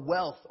of the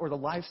wealth or the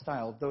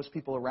lifestyle of those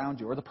people around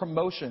you, or the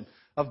promotion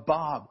of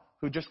Bob,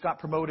 who just got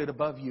promoted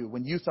above you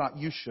when you thought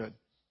you should.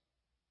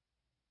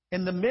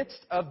 In the midst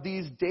of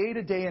these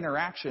day-to-day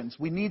interactions,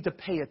 we need to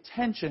pay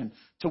attention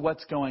to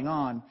what's going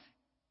on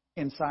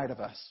inside of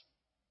us.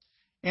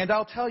 And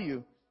I'll tell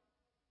you,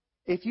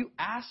 if you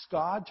ask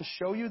God to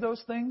show you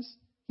those things,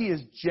 he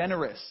is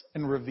generous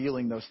in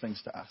revealing those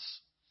things to us.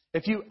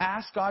 If you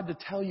ask God to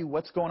tell you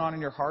what's going on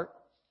in your heart,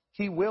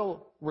 he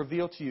will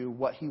reveal to you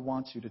what he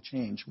wants you to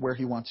change, where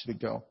he wants you to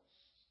go.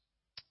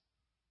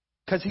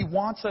 Because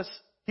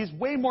he's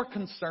way more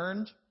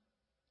concerned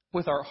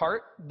with our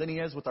heart than he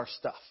is with our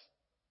stuff.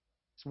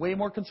 He's way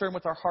more concerned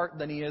with our heart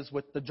than he is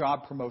with the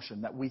job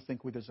promotion that we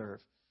think we deserve.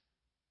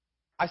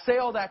 I say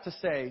all that to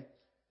say,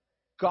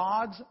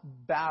 God's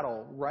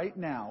battle right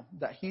now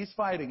that he's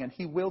fighting, and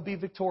he will be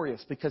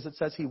victorious because it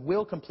says he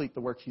will complete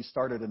the work he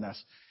started in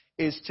us,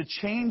 is to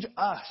change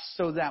us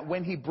so that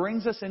when he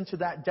brings us into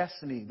that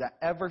destiny, that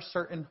ever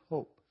certain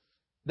hope,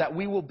 that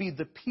we will be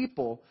the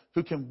people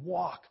who can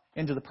walk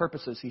into the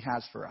purposes he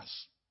has for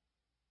us.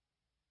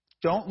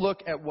 Don't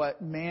look at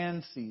what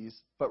man sees,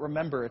 but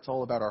remember it's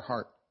all about our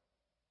heart.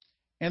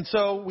 And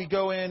so we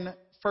go in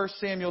 1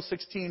 Samuel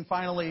 16.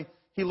 Finally,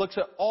 he looks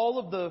at all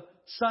of the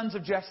sons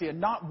of Jesse, and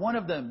not one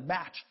of them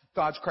match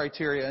God's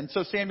criteria. And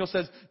so Samuel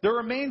says, there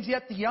remains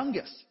yet the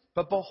youngest,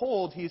 but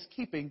behold, he is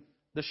keeping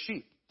the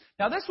sheep.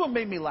 Now this one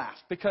made me laugh,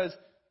 because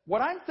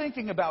what I'm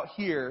thinking about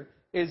here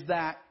is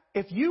that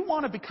if you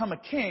want to become a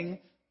king,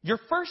 your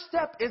first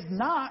step is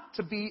not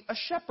to be a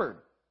shepherd.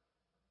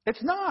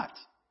 It's not.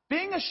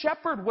 Being a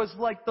shepherd was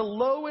like the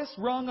lowest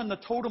rung on the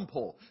totem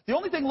pole. The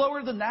only thing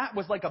lower than that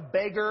was like a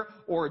beggar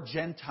or a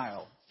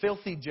Gentile.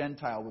 Filthy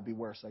Gentile would be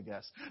worse, I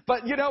guess.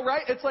 But,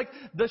 right? It's like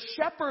the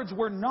shepherds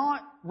were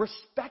not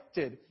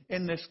respected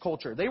in this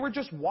culture. They were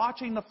just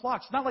watching the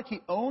flocks. It's not like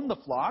he owned the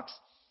flocks.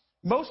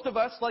 Most of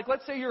us, like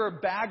let's say you're a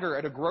bagger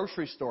at a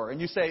grocery store and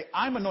you say,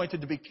 I'm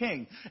anointed to be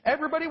king.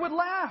 Everybody would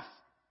laugh.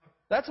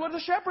 That's what a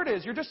shepherd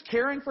is. You're just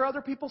caring for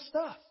other people's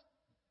stuff.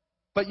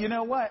 But you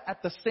know what?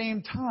 At the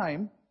same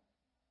time,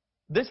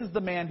 this is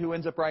the man who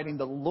ends up writing,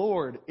 the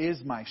Lord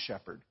is my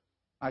shepherd.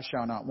 I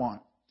shall not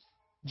want.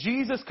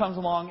 Jesus comes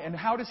along, and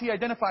how does he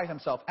identify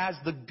himself? As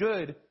the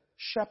good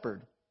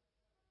shepherd.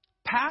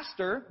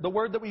 Pastor, the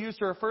word that we use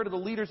to refer to the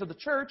leaders of the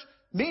church,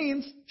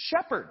 means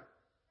shepherd.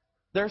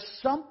 There's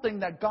something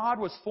that God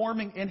was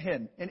forming in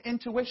him, an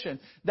intuition,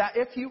 that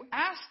if you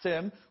asked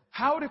him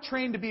how to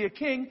train to be a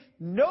king,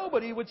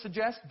 nobody would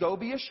suggest go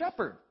be a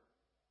shepherd.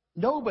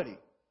 Nobody.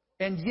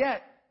 And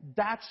yet,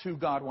 that's who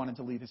God wanted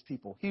to lead his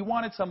people. He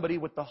wanted somebody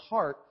with the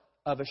heart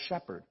of a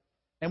shepherd.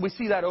 And we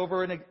see that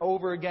over and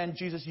over again.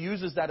 Jesus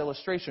uses that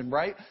illustration,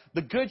 right?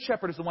 The good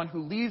shepherd is the one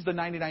who leaves the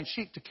 99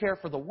 sheep to care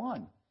for the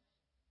one.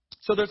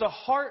 So there's a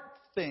heart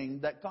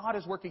thing that God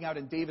is working out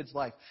in David's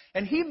life.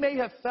 And he may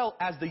have felt,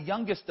 as the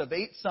youngest of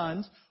 8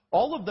 sons,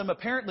 all of them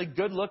apparently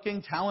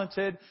good-looking,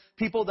 talented,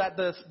 people that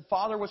the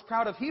father was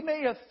proud of, he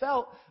may have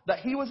felt that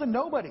he was a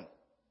nobody.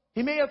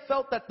 He may have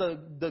felt that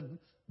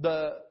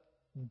the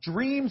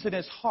dreams in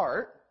his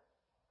heart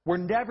were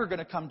never going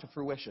to come to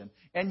fruition.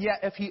 And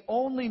yet, if he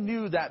only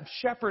knew that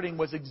shepherding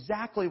was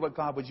exactly what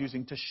God was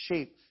using to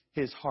shape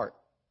his heart.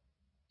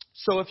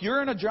 So if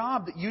you're in a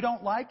job that you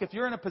don't like, if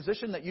you're in a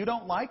position that you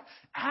don't like,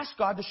 ask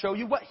God to show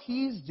you what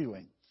he's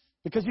doing.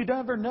 Because you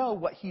never know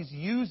what he's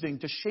using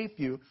to shape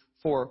you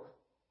for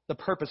the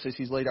purposes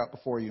he's laid out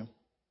before you.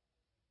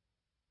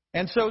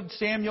 And so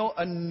Samuel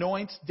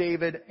anoints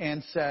David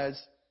and says,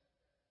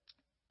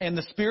 and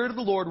the Spirit of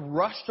the Lord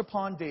rushed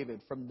upon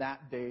David from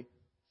that day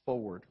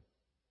forward.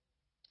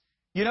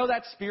 You know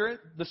that spirit,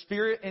 the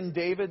spirit in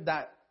David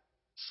that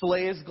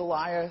slays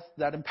Goliath,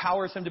 that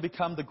empowers him to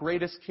become the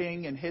greatest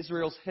king in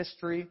Israel's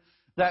history,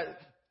 that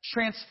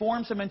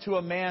transforms him into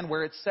a man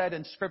where it's said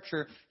in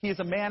Scripture, he is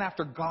a man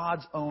after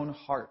God's own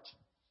heart.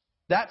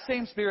 That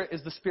same spirit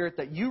is the spirit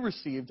that you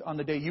received on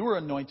the day you were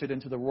anointed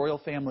into the royal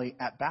family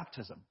at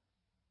baptism.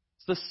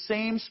 It's the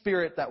same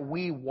spirit that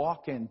we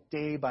walk in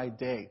day by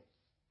day.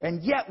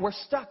 And yet we're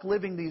stuck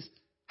living these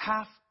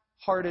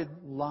half-hearted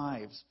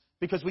lives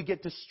because we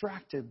get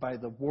distracted by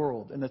the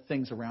world and the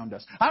things around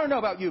us. I don't know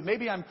about you.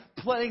 Maybe I'm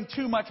playing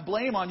too much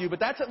blame on you, but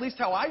that's at least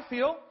how I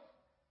feel.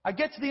 I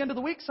get to the end of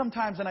the week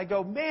sometimes and I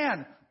go,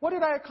 man, what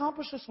did I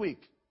accomplish this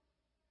week?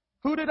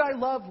 Who did I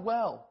love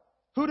well?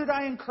 Who did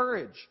I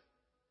encourage?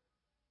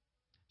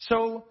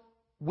 So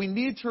we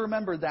need to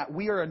remember that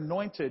we are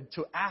anointed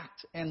to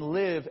act and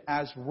live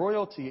as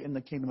royalty in the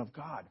kingdom of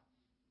God.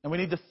 And we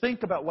need to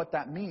think about what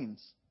that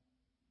means.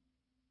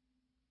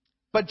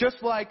 But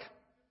just like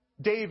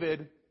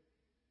David,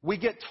 we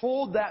get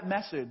told that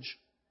message,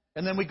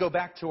 and then we go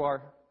back to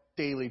our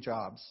daily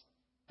jobs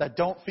that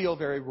don't feel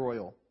very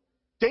royal.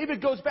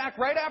 David goes back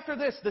right after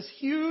this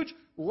huge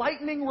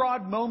lightning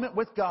rod moment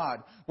with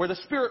God, where the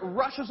Spirit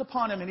rushes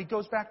upon him, and he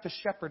goes back to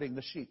shepherding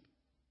the sheep.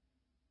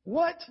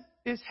 What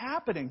is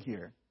happening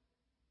here?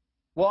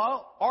 Well,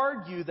 I'll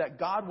argue that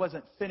God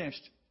wasn't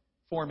finished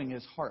forming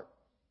his heart.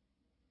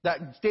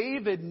 That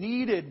David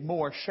needed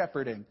more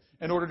shepherding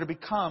in order to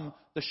become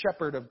the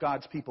shepherd of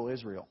God's people,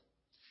 Israel.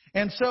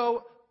 And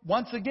so,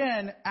 once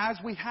again, as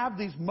we have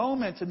these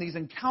moments and these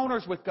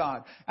encounters with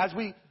God, as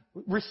we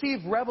receive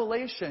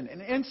revelation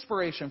and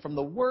inspiration from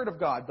the Word of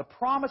God, the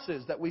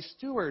promises that we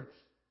steward,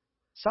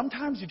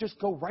 sometimes you just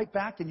go right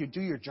back and you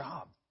do your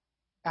job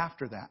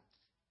after that.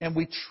 And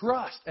we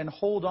trust and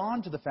hold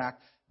on to the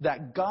fact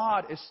that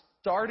God is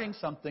starting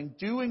something,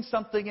 doing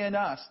something in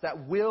us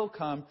that will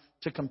come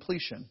to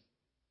completion.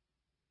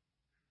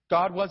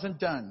 God wasn't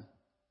done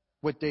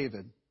with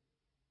David.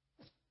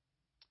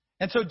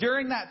 And so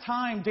during that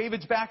time,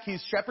 David's back,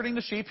 he's shepherding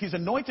the sheep, he's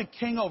anointed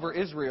king over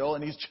Israel,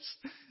 and he's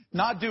just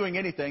not doing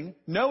anything,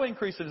 no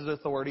increase in his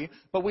authority,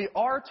 but we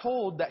are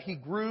told that he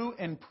grew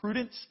in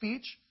prudent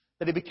speech,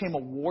 that he became a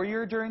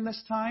warrior during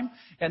this time,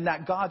 and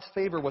that God's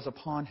favor was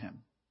upon him.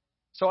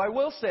 So I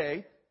will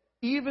say,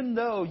 even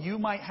though you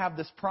might have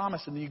this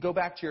promise and then you go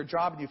back to your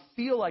job and you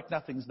feel like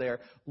nothing's there,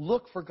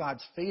 look for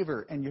God's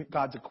favor and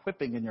God's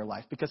equipping in your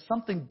life, because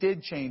something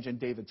did change in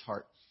David's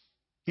heart.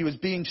 He was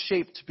being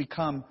shaped to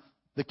become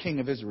the king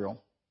of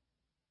Israel.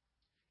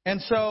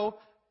 And so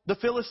the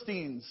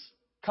Philistines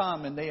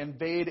come and they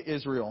invade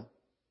Israel.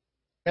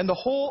 And the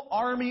whole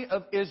army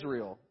of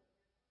Israel,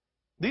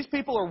 these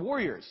people are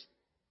warriors,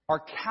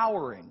 are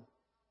cowering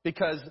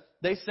because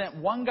they sent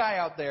one guy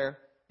out there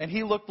and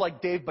he looked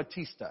like Dave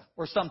Bautista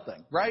or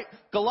something, right?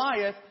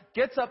 Goliath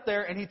gets up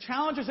there and he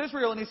challenges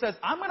Israel and he says,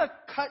 I'm going to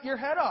cut your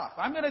head off.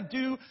 I'm going to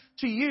do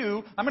to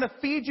you, I'm going to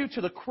feed you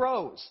to the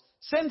crows.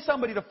 Send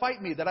somebody to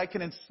fight me that I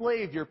can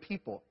enslave your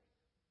people.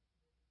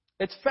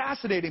 It's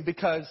fascinating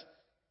because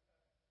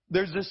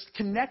there's this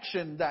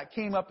connection that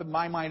came up in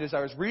my mind as I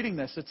was reading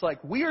this. It's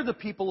like, we are the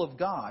people of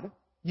God,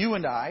 you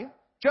and I,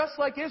 just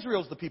like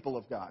Israel's the people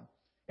of God.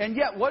 And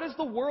yet, what is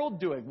the world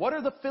doing? What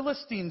are the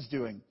Philistines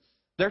doing?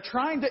 They're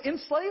trying to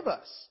enslave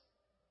us.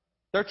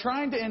 They're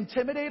trying to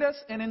intimidate us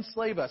and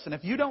enslave us. And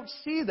if you don't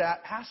see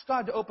that, ask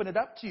God to open it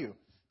up to you.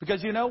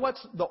 Because you know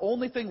what's the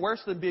only thing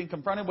worse than being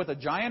confronted with a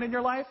giant in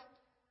your life?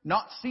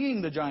 Not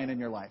seeing the giant in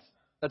your life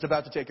that's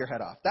about to take your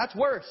head off. That's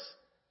worse,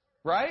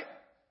 right?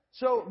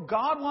 So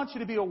God wants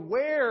you to be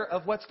aware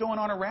of what's going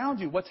on around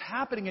you, what's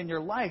happening in your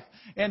life.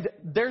 And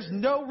there's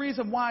no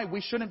reason why we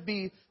shouldn't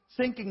be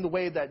thinking the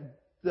way that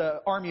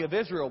the army of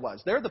Israel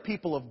was. They're the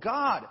people of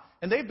God,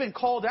 and they've been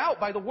called out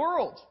by the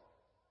world.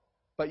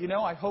 But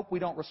I hope we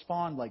don't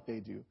respond like they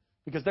do,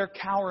 because they're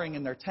cowering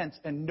in their tents,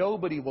 and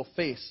nobody will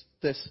face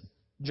this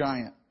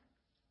giant.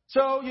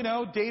 So,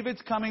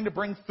 David's coming to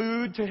bring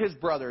food to his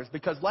brothers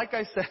because, like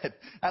I said,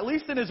 at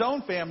least in his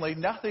own family,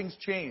 nothing's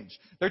changed.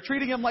 They're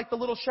treating him like the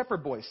little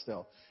shepherd boy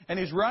still. And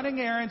he's running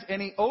errands,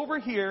 and he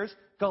overhears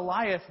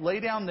Goliath lay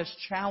down this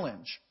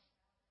challenge.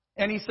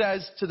 And he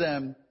says to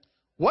them,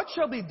 what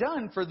shall be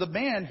done for the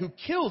man who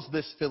kills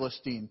this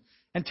Philistine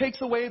and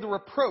takes away the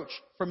reproach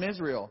from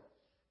Israel?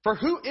 For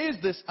who is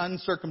this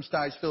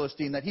uncircumcised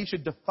Philistine that he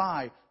should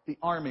defy the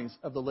armies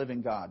of the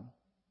living God?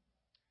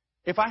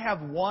 If I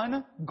have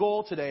one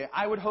goal today,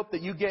 I would hope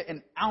that you get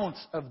an ounce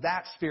of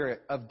that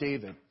spirit of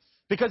David.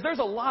 Because there's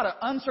a lot of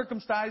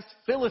uncircumcised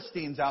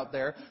Philistines out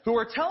there who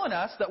are telling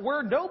us that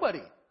we're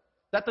nobody,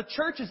 that the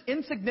church is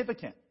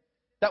insignificant,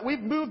 that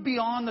we've moved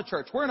beyond the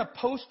church. We're in a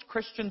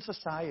post-Christian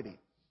society.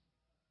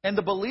 And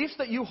the beliefs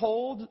that you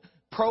hold,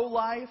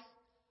 pro-life,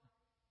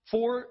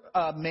 for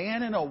a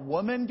man and a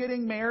woman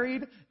getting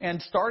married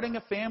and starting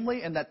a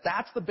family, and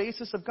that's the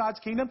basis of God's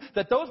kingdom,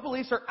 that those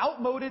beliefs are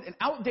outmoded and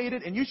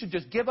outdated, and you should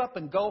just give up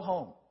and go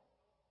home.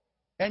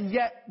 And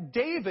yet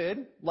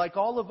David, like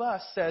all of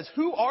us, says,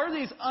 who are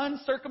these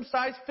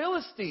uncircumcised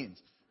Philistines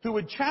who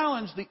would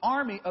challenge the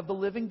army of the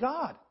living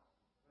God?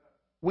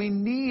 We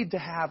need to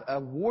have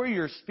a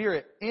warrior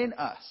spirit in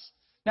us.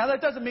 Now,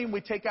 that doesn't mean we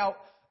take out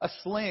a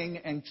sling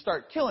and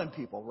start killing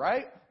people,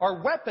 right?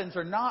 Our weapons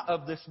are not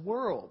of this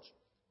world.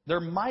 They're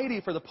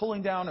mighty for the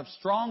pulling down of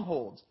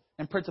strongholds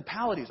and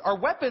principalities. Our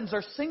weapons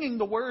are singing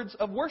the words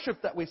of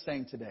worship that we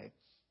sang today.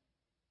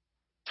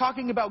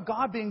 Talking about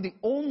God being the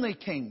only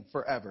king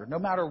forever, no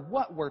matter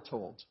what we're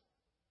told.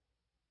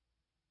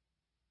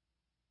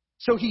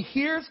 So he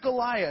hears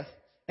Goliath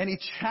and he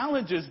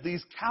challenges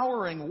these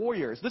cowering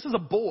warriors. This is a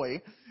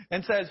boy,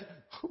 and says,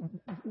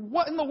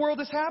 what in the world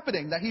is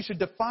happening that he should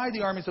defy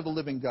the armies of the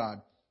living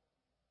God?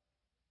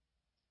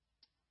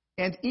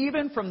 And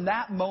even from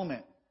that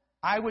moment,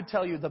 I would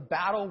tell you the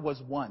battle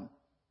was won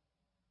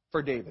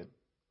for David.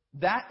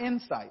 That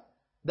insight,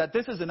 that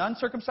this is an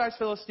uncircumcised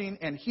Philistine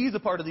and he's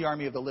a part of the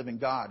army of the living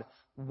God,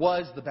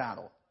 was the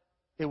battle.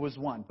 It was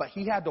won. But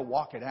he had to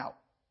walk it out.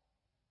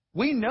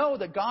 We know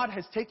that God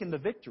has taken the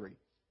victory.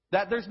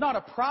 That there's not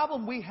a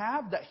problem we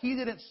have that he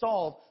didn't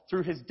solve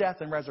through his death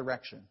and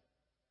resurrection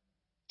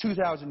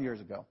 2,000 years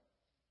ago.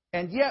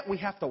 And yet we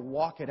have to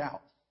walk it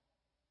out.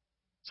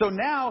 So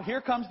now,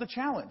 here comes the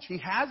challenge. He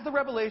has the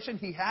revelation.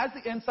 He has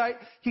the insight.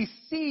 He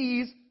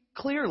sees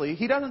clearly.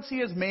 He doesn't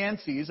see as man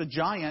sees, a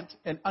giant,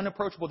 an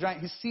unapproachable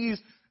giant. He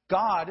sees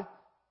God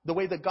the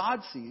way that God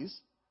sees,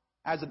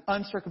 as an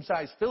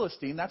uncircumcised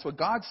Philistine. That's what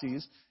God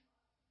sees.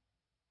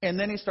 And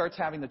then he starts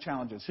having the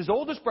challenges. His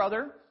oldest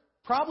brother,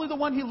 probably the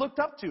one he looked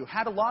up to,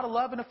 had a lot of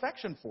love and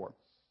affection for.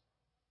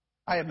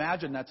 I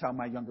imagine that's how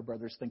my younger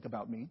brothers think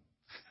about me.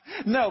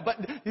 No, but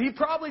he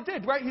probably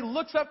did, right? He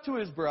looks up to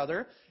his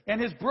brother,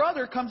 and his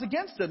brother comes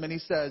against him, and he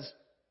says,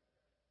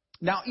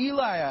 now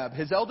Eliab,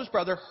 his eldest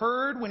brother,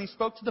 heard when he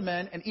spoke to the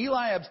men, and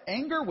Eliab's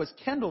anger was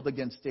kindled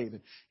against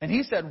David. And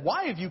he said,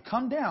 why have you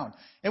come down?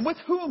 And with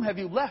whom have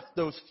you left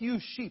those few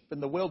sheep in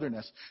the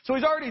wilderness? So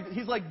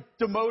he's like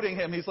demoting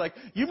him. He's like,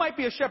 you might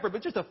be a shepherd,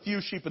 but just a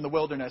few sheep in the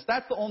wilderness.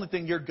 That's the only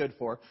thing you're good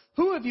for.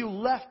 Who have you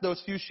left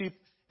those few sheep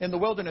in the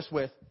wilderness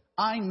with?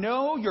 I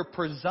know your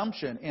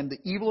presumption and the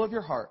evil of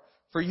your heart,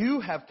 for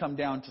you have come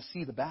down to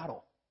see the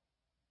battle.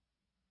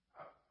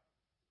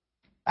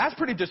 That's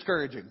pretty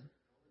discouraging.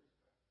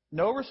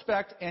 No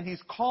respect, and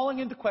he's calling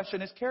into question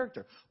his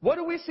character. What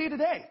do we see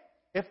today?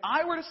 If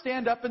I were to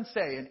stand up and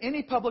say in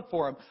any public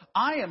forum,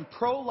 I am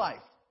pro-life,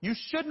 You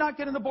should not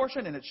get an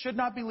abortion, and it should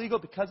not be legal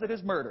because it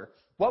is murder.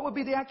 What would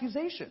be the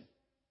accusation?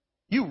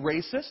 You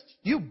racist?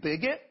 You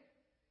bigot?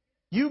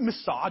 You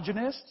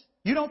misogynist?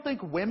 You don't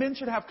think women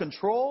should have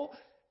control?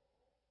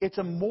 It's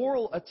a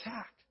moral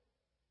attack.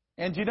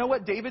 And do you know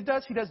what David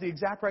does? He does the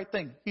exact right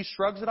thing. He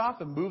shrugs it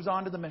off and moves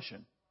on to the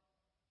mission.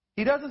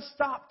 He doesn't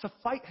stop to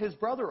fight his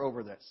brother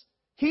over this.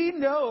 He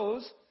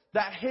knows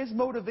that his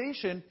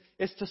motivation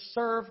is to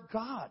serve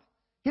God.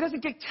 He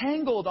doesn't get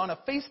tangled on a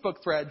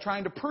Facebook thread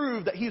trying to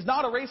prove that he's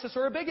not a racist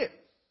or a bigot.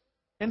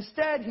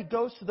 Instead, he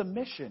goes to the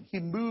mission. He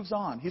moves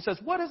on. He says,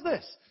 what is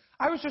this?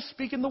 I was just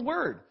speaking the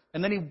word.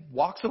 And then he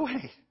walks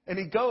away and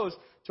he goes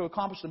to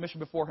accomplish the mission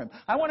before him.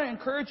 I want to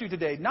encourage you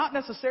today, not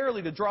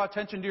necessarily to draw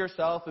attention to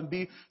yourself and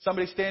be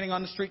somebody standing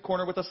on the street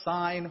corner with a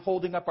sign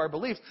holding up our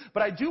beliefs.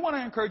 But I do want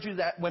to encourage you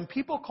that when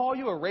people call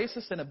you a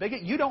racist and a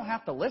bigot, you don't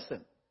have to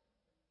listen.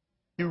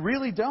 You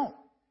really don't.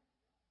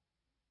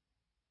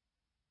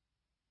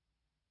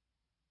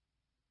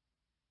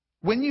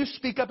 When you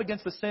speak up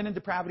against the sin and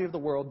depravity of the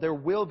world, there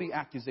will be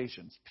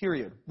accusations,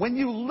 period. When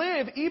you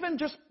live, even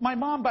just my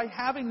mom, by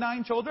having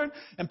 9 children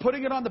and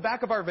putting it on the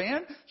back of our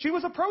van, she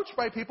was approached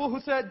by people who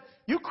said,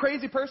 you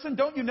crazy person,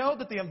 don't you know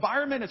that the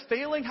environment is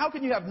failing? How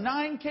can you have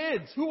 9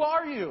 kids? Who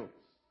are you?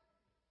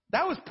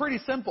 That was pretty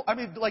simple. I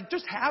mean, like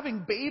just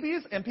having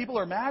babies and people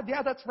are mad?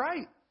 Yeah, that's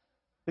right.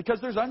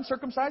 Because there's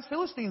uncircumcised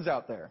Philistines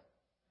out there.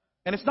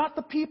 And it's not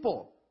the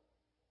people.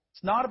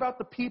 It's not about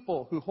the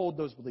people who hold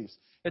those beliefs.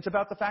 It's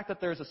about the fact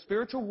that there's a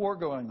spiritual war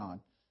going on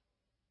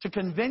to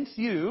convince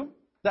you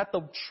that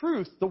the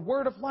truth, the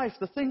word of life,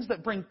 the things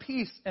that bring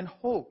peace and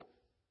hope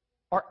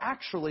are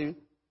actually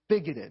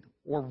bigoted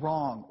or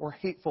wrong or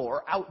hateful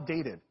or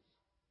outdated.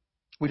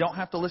 We don't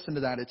have to listen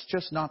to that. It's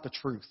just not the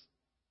truth.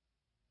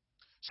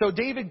 So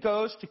David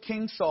goes to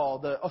King Saul,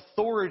 the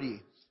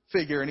authority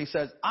figure, and he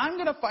says, I'm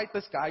going to fight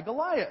this guy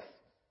Goliath.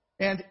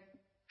 And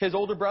his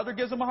older brother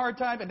gives him a hard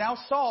time, and now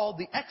Saul,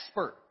 the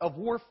expert of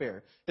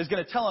warfare, is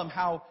going to tell him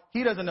how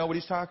he doesn't know what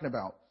he's talking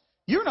about.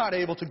 You're not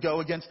able to go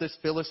against this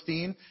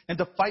Philistine and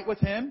to fight with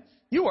him.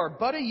 You are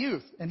but a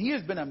youth, and he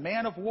has been a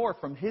man of war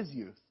from his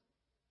youth.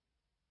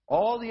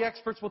 All the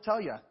experts will tell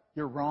you,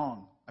 you're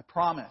wrong. I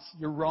promise,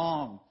 you're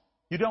wrong.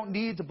 You don't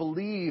need to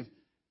believe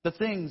the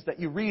things that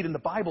you read in the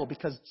Bible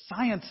because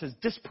science has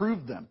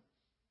disproved them.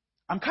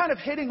 I'm kind of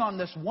hitting on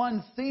this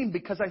one theme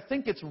because I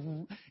think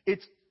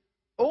it's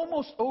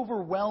almost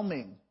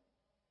overwhelming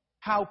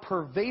how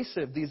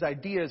pervasive these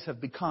ideas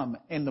have become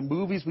in the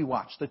movies we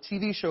watch, the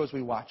TV shows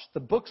we watch, the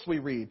books we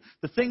read,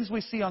 the things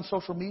we see on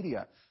social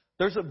media.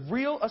 There's a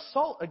real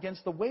assault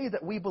against the way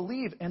that we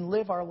believe and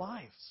live our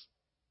lives.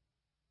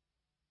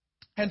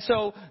 And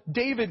so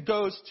David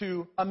goes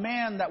to a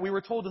man that we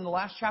were told in the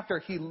last chapter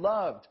he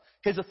loved,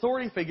 his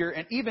authority figure,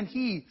 and even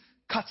he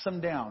cuts him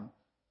down.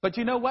 But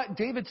you know what?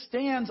 David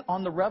stands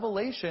on the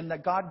revelation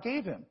that God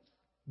gave him.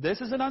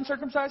 This is an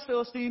uncircumcised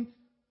Philistine.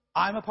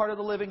 I'm a part of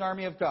the living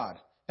army of God.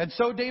 And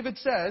so David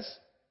says,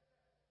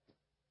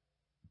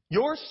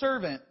 your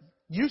servant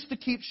used to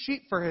keep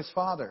sheep for his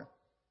father.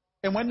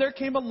 And when there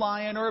came a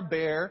lion or a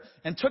bear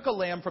and took a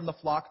lamb from the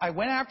flock, I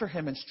went after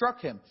him and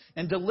struck him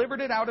and delivered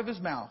it out of his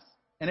mouth.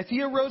 And if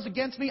he arose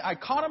against me, I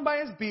caught him by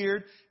his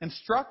beard and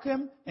struck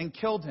him and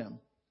killed him.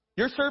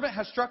 Your servant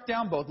has struck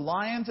down both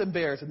lions and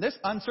bears, and this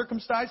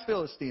uncircumcised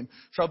Philistine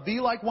shall be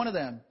like one of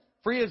them,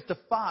 for he has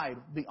defied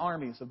the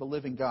armies of the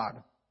living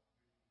God.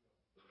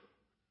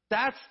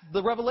 That's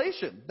the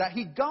revelation that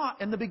he got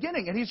in the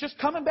beginning. And he's just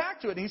coming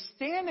back to it. And he's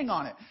standing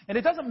on it. And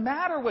it doesn't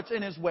matter what's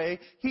in his way.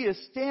 He is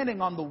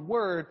standing on the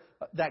word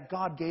that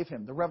God gave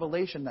him, the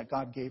revelation that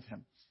God gave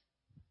him.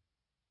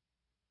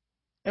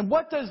 And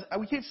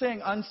we keep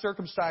saying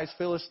uncircumcised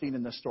Philistine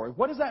in this story.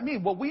 What does that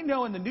mean? Well, we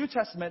know in the New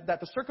Testament that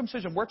the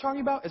circumcision we're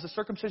talking about is a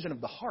circumcision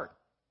of the heart.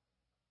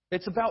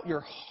 It's about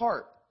your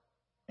heart.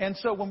 And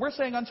so when we're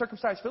saying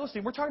uncircumcised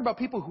Philistine, we're talking about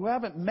people who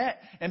haven't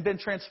met and been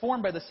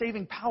transformed by the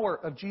saving power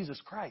of Jesus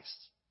Christ.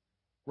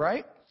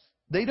 Right?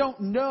 They don't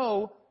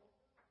know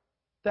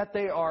that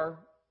they are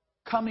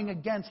coming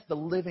against the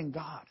living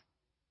God.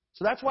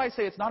 So that's why I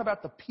say it's not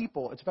about the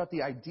people, it's about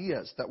the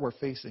ideas that we're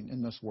facing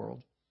in this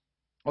world.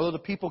 Although the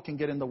people can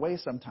get in the way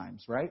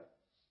sometimes, right?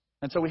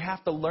 And so we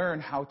have to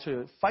learn how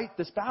to fight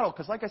this battle.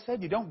 Because like I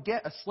said, you don't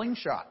get a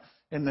slingshot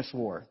in this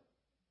war.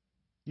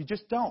 You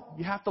just don't.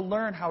 You have to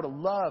learn how to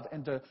love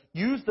and to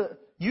use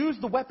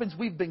the weapons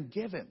we've been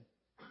given.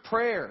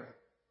 Prayer,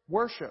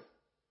 worship,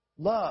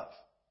 love.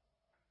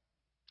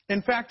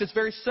 In fact, it's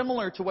very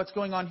similar to what's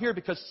going on here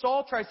because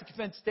Saul tries to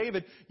convince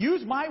David,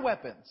 use my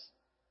weapons.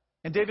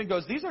 And David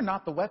goes, these are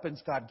not the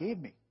weapons God gave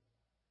me.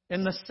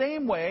 In the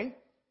same way,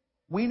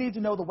 we need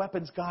to know the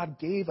weapons God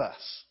gave us.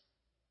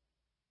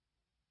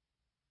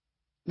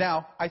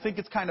 Now, I think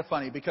it's kind of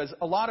funny because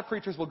a lot of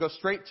preachers will go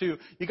straight to,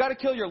 you got to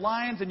kill your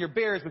lions and your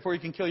bears before you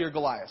can kill your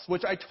Goliaths,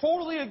 which I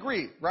totally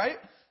agree, right?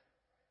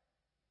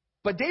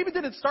 But David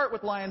didn't start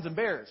with lions and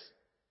bears.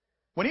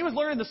 When he was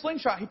learning the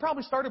slingshot, he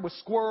probably started with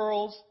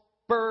squirrels,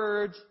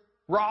 birds,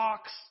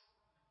 rocks,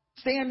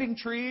 standing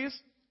trees.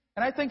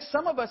 And I think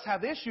some of us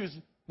have issues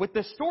with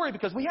this story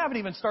because we haven't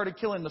even started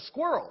killing the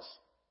squirrels.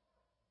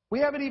 We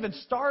haven't even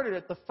started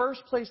at the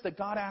first place that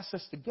God asks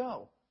us to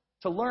go,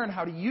 to learn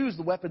how to use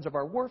the weapons of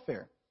our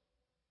warfare.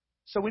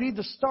 So we need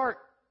to start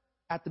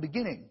at the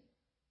beginning.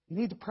 You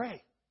need to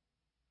pray.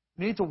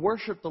 You need to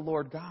worship the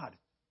Lord God.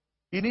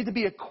 You need to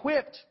be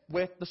equipped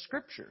with the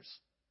Scriptures.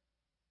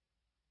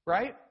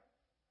 Right?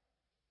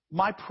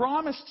 My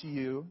promise to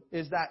you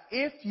is that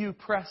if you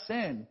press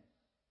in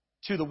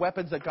to the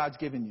weapons that God's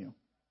given you,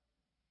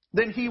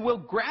 then He will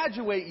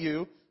graduate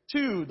you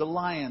to the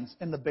lions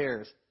and the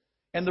bears.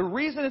 And the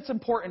reason it's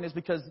important is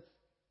because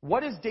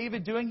what is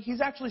David doing?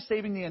 He's actually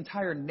saving the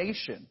entire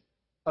nation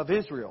of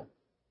Israel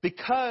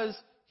because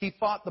he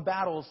fought the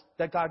battles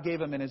that God gave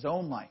him in his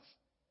own life.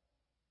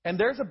 And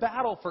there's a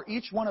battle for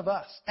each one of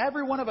us.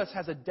 Every one of us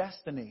has a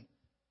destiny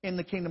in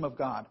the kingdom of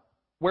God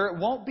where it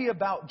won't be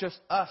about just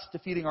us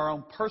defeating our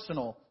own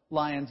personal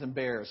lions and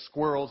bears,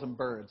 squirrels and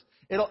birds.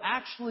 It'll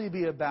actually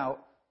be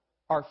about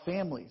our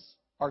families,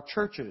 our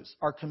churches,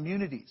 our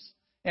communities,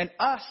 and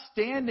us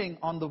standing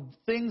on the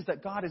things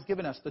that God has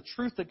given us, the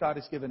truth that God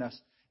has given us,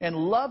 and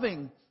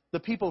loving the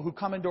people who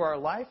come into our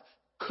life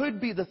could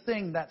be the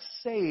thing that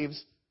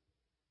saves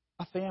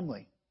a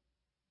family,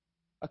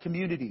 a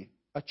community,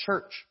 a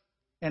church,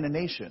 and a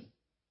nation.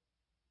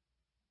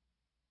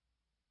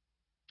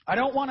 I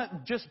don't want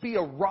to just be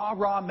a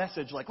rah-rah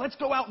message like, let's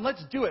go out and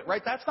let's do it,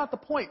 right? That's not the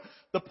point.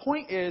 The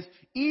point is,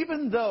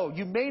 even though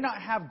you may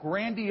not have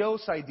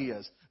grandiose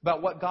ideas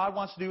about what God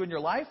wants to do in your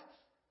life,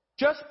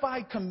 just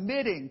by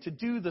committing to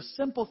do the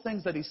simple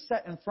things that He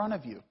set in front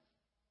of you,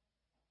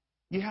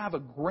 you have a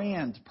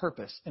grand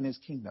purpose in His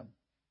kingdom.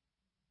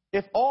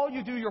 If all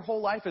you do your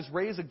whole life is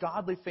raise a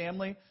godly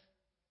family,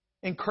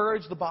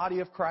 encourage the body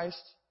of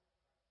Christ,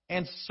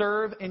 and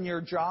serve in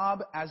your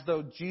job as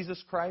though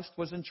Jesus Christ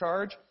was in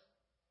charge,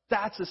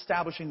 that's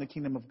establishing the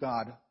kingdom of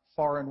God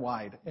far and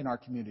wide in our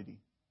community.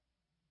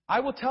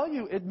 I will tell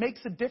you, it makes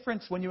a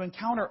difference when you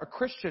encounter a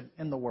Christian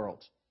in the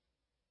world.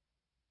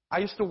 I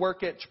used to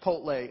work at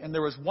Chipotle, and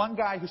there was one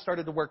guy who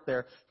started to work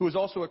there who was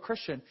also a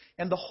Christian,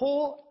 and the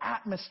whole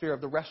atmosphere of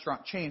the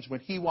restaurant changed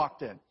when he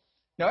walked in.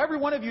 Now, every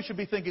one of you should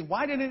be thinking,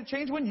 why didn't it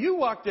change when you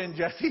walked in,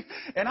 Jesse?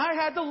 And I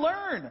had to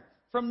learn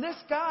from this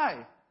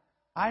guy.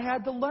 I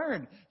had to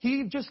learn.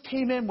 He just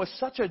came in with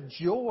such a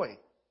joy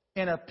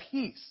and a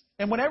peace.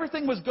 And when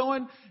everything was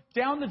going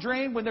down the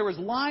drain, when there was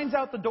lines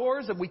out the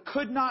doors and we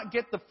could not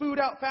get the food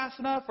out fast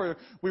enough, or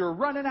we were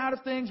running out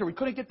of things, or we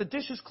couldn't get the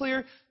dishes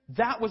clear,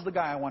 that was the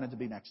guy I wanted to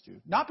be next to.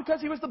 Not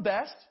because he was the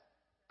best,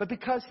 but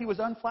because he was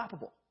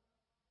unflappable.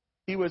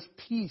 He was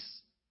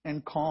peace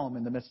and calm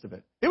in the midst of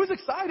it. It was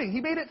exciting.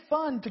 He made it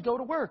fun to go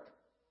to work.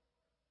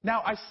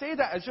 Now, I say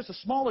that as just a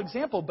small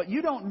example, but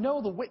you don't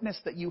know the witness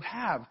that you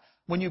have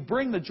when you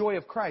bring the joy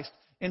of Christ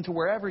into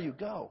wherever you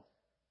go.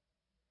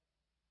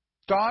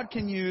 God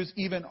can use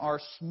even our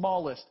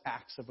smallest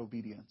acts of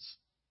obedience.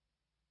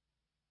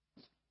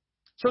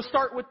 So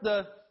start with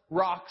the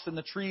rocks and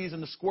the trees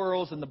and the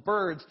squirrels and the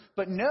birds,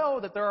 but know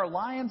that there are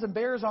lions and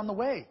bears on the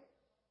way,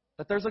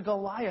 that there's a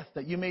Goliath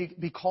that you may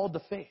be called to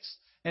face,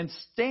 and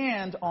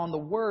stand on the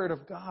word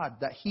of God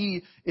that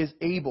He is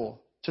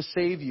able to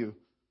save you.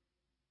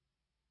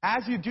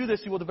 As you do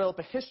this, you will develop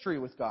a history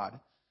with God.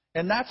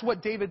 And that's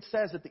what David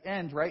says at the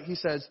end, right? He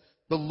says,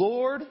 the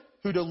Lord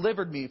who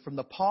delivered me from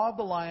the paw of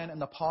the lion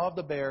and the paw of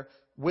the bear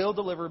will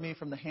deliver me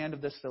from the hand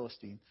of this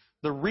Philistine.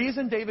 The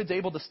reason David's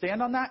able to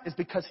stand on that is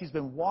because he's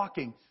been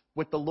walking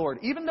with the Lord.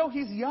 Even though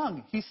he's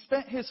young, he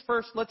spent his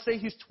first, let's say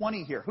he's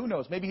 20 here. Who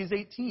knows? Maybe he's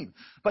 18.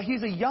 But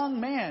he's a young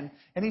man,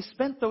 and he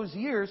spent those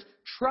years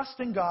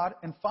trusting God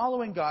and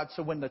following God.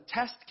 So when the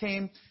test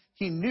came,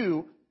 he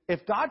knew,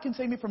 if God can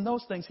save me from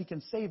those things, He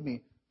can save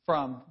me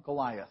from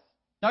Goliath.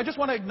 Now, I just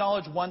want to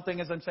acknowledge one thing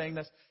as I'm saying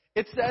this.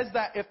 It says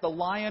that if the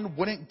lion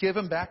wouldn't give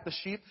him back the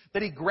sheep,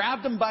 that he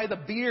grabbed him by the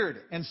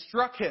beard and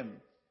struck him.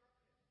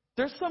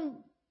 There's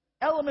some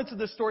elements of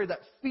this story that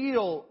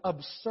feel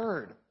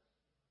absurd.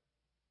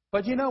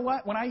 But you know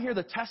what? When I hear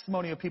the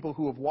testimony of people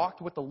who have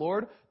walked with the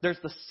Lord, there's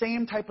the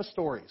same type of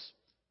stories.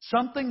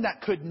 Something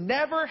that could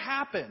never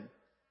happen,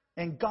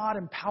 and God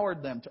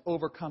empowered them to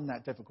overcome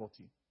that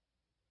difficulty.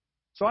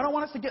 So I don't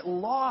want us to get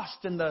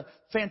lost in the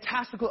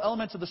fantastical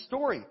elements of the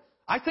story.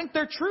 I think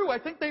they're true. I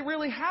think they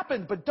really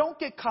happened, but don't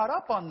get caught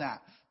up on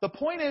that. The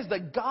point is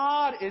that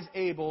God is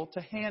able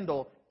to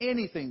handle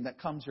anything that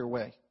comes your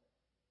way.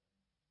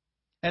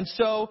 And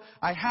so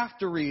I have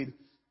to read,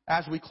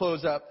 as we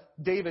close up,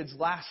 David's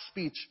last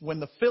speech when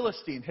the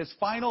Philistine, his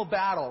final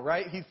battle,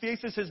 right? He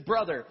faces his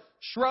brother,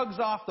 shrugs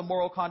off the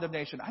moral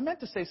condemnation. I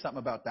meant to say something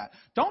about that.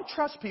 Don't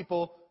trust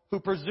people who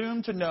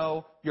presume to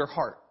know your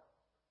heart.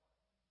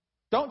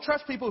 Don't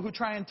trust people who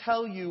try and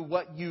tell you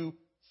what you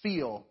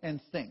feel and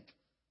think.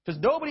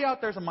 Because nobody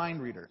out there is a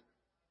mind reader.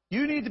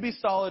 You need to be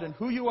solid in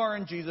who you are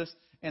in Jesus.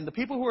 And the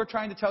people who are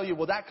trying to tell you,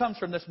 well, that comes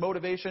from this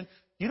motivation,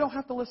 you don't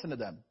have to listen to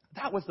them.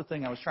 That was the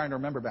thing I was trying to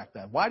remember back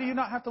then. Why do you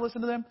not have to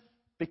listen to them?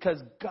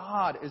 Because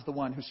God is the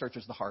one who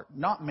searches the heart,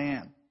 not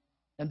man.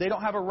 And they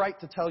don't have a right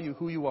to tell you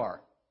who you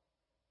are.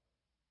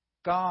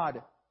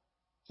 God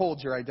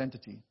holds your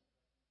identity.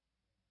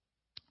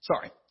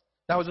 Sorry.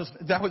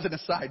 That was an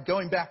aside,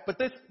 going back. But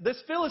this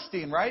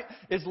Philistine, right,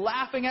 is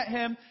laughing at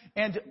him.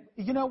 And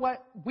you know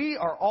what? We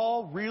are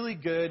all really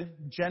good,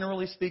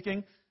 generally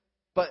speaking.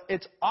 But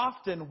it's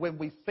often when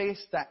we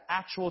face that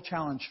actual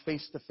challenge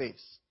face to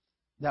face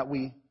that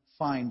we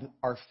find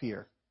our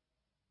fear.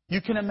 You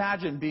can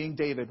imagine being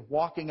David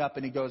walking up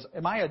and he goes,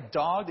 am I a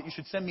dog that you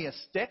should send me a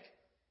stick?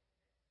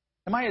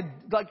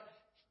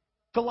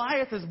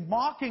 Goliath is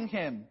mocking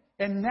him.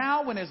 And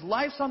now when his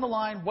life's on the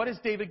line, what is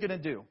David going to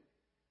do?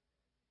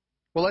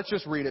 Well, let's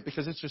just read it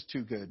because it's just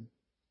too good.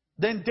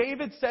 Then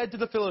David said to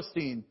the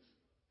Philistine,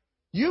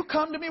 you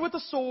come to me with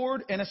a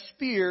sword and a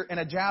spear and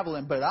a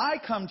javelin, but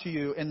I come to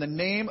you in the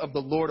name of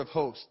the Lord of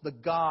hosts, the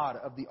God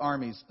of the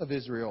armies of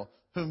Israel,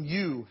 whom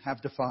you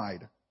have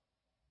defied.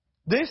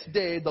 This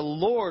day the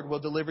Lord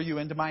will deliver you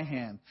into my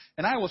hand,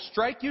 and I will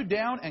strike you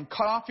down and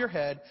cut off your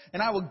head,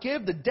 and I will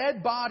give the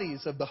dead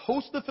bodies of the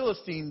host of the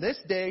Philistine this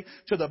day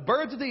to the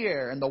birds of the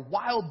air and the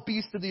wild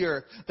beasts of the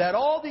earth, that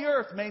all the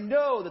earth may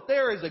know that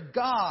there is a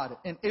God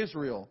in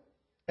Israel,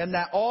 and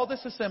that all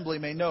this assembly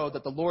may know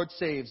that the Lord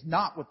saves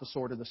not with the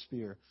sword or the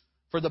spear.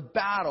 For the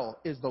battle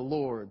is the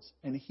Lord's,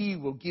 and he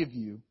will give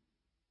you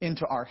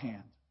into our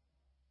hand.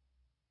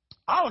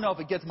 I don't know if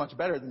it gets much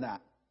better than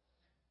that.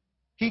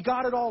 He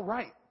got it all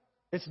right.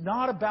 It's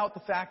not about the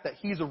fact that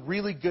he's a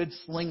really good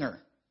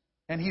slinger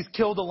and he's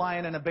killed a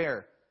lion and a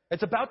bear.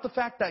 It's about the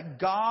fact that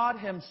God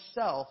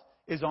himself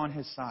is on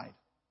his side.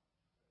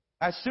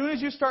 As soon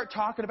as you start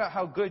talking about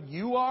how good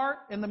you are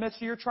in the midst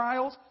of your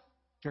trials,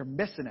 you're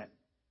missing it.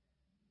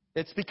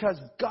 It's because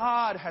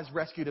God has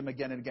rescued him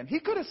again and again. He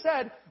could have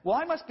said, well,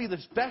 I must be the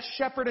best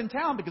shepherd in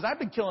town because I've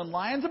been killing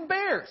lions and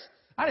bears.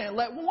 I didn't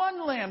let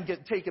one lamb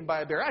get taken by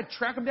a bear. I'd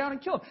track him down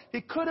and kill him.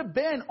 It could have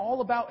been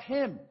all about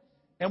him.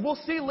 And we'll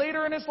see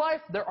later in his life,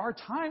 there are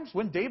times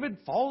when David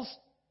falls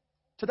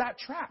to that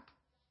trap.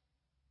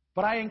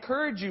 But I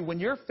encourage you, when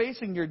you're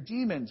facing your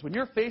demons, when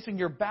you're facing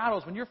your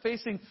battles, when you're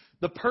facing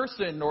the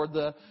person or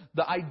the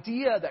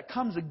idea that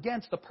comes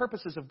against the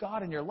purposes of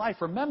God in your life,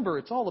 remember,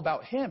 it's all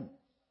about him.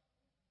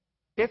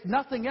 If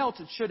nothing else,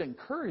 it should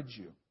encourage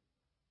you.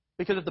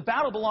 Because if the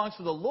battle belongs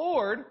to the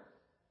Lord,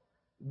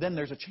 then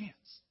there's a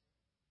chance.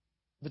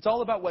 If it's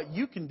all about what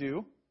you can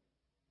do,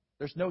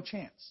 there's no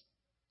chance.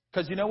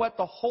 Because you know what?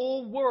 The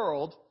whole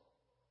world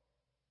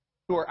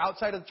who are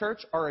outside of the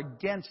church are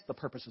against the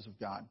purposes of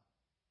God.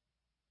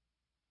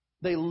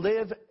 They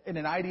live in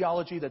an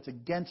ideology that's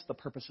against the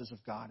purposes of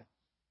God.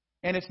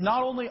 And it's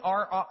not only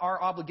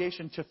our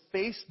obligation to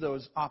face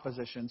those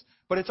oppositions,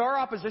 but it's our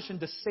opposition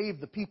to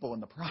save the people in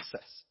the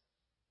process.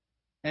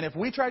 And if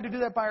we tried to do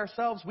that by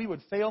ourselves, we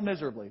would fail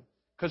miserably.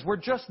 Because we're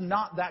just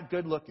not that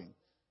good looking.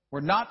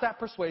 We're not that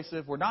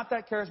persuasive. We're not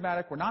that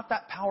charismatic. We're not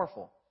that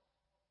powerful.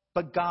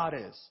 But God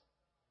is.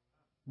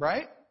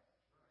 Right?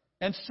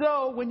 And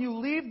so, when you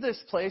leave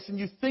this place and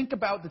you think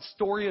about the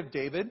story of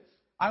David,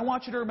 I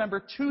want you to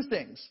remember two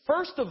things.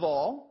 First of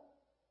all,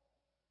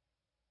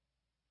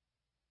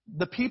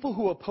 the people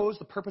who oppose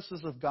the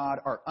purposes of God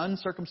are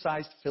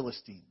uncircumcised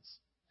Philistines.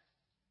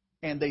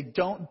 And they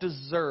don't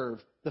deserve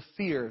the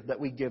fear that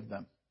we give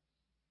them.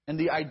 And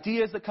the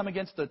ideas that come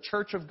against the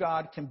church of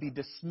God can be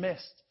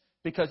dismissed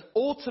because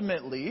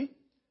ultimately,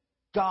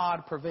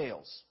 God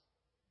prevails.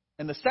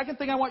 And the second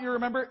thing I want you to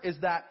remember is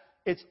that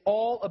it's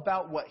all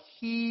about what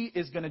he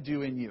is going to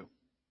do in you.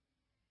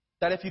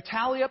 That if you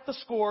tally up the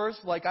scores,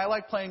 like I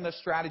like playing the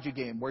strategy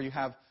game where you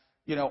have,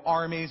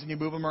 armies and you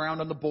move them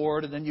around on the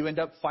board and then you end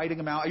up fighting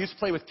them out. I used to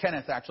play with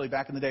Kenneth actually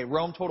back in the day.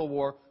 Rome Total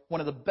War,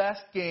 one of the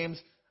best games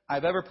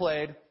I've ever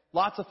played.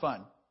 Lots of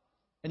fun.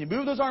 And you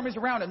move those armies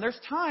around and there's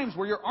times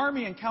where your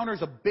army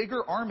encounters a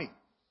bigger army.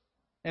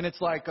 And it's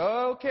like,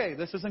 okay,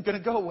 this isn't going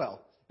to go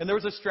well. And there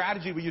was a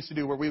strategy we used to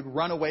do where we would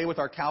run away with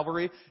our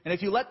cavalry. And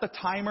if you let the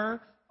timer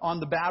on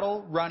the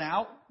battle run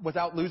out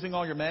without losing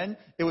all your men,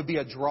 it would be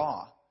a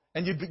draw.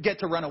 And you'd get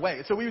to run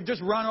away. So we would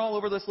just run all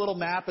over this little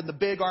map and the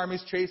big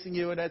armies chasing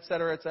you and et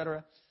cetera, et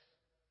cetera.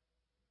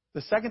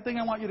 The second thing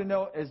I want you to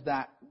know is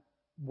that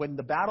when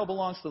the battle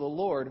belongs to the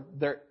Lord,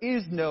 there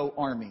is no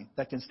army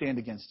that can stand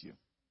against you.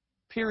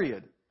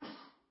 Period.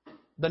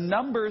 The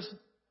numbers,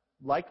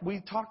 like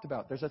we talked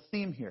about, there's a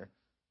theme here.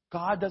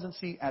 God doesn't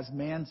see as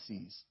man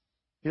sees.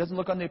 He doesn't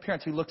look on the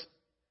appearance. He looks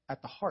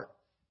at the heart.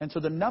 And so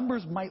the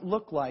numbers might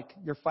look like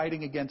you're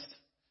fighting against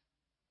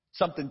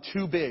something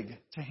too big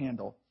to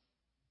handle.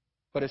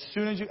 But as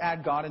soon as you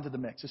add God into the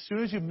mix, as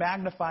soon as you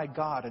magnify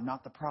God and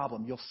not the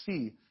problem, you'll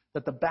see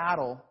that the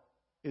battle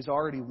is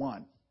already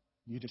won.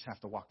 You just have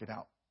to walk it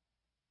out.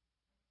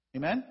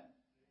 Amen?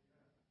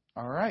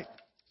 All right.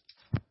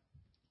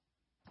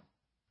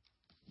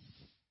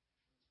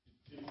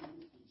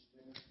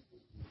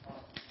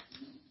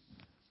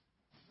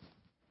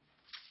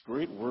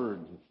 Great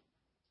word.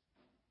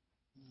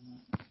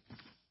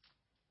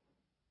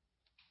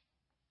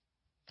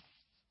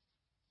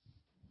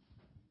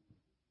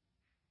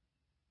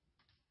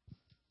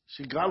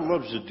 See, God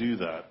loves to do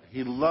that.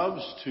 He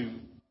loves to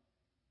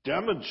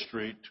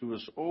demonstrate to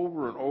us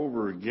over and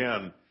over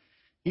again.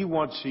 He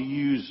wants to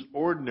use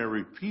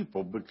ordinary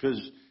people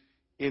because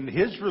in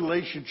his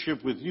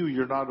relationship with you,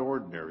 you're not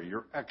ordinary.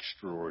 You're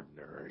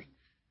extraordinary.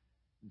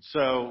 And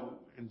so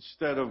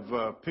instead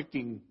of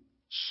picking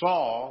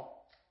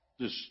Saul,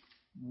 this,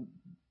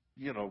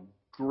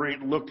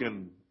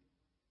 great-looking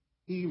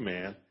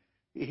he-man,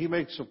 he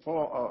makes a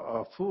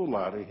fool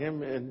out of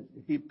him, and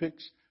he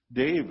picks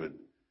David,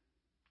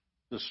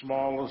 the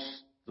smallest,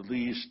 the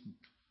least.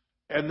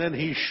 And then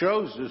he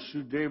shows us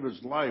through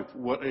David's life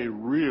what a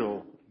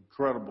real,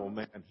 incredible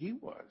man he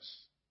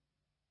was.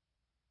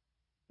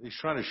 He's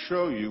trying to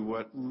show you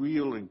what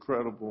real,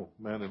 incredible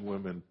men and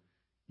women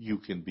you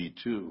can be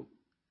too.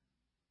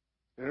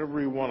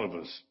 Every one of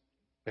us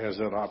has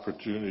that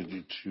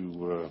opportunity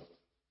to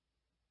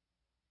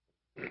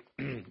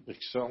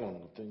excel in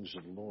the things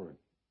of the Lord.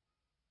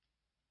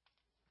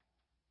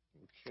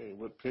 Okay,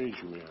 what page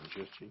are we on,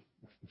 Jesse?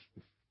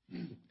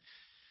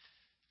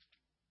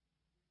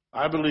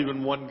 I believe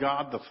in one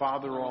God, the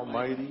Father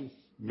Almighty,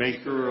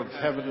 maker of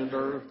heaven and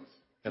earth,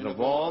 and of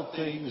all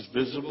things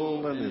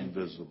visible and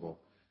invisible,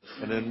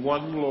 and in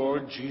one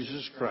Lord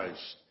Jesus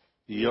Christ,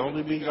 the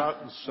only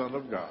begotten Son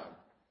of God,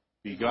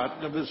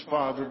 begotten of his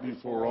Father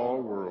before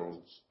all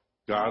worlds,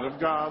 God of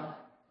God,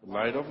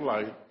 light of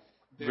light,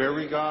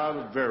 very God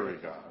of very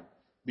God,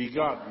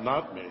 begotten,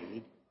 not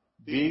made,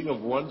 being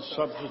of one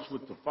substance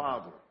with the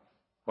Father,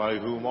 by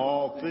whom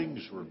all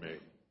things were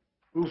made,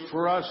 who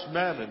for us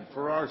men and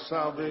for our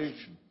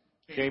salvation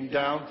came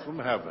down from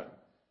heaven,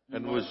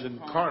 and was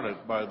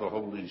incarnate by the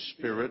Holy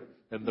Spirit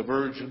and the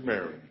Virgin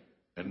Mary,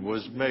 and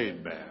was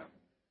made man,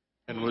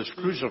 and was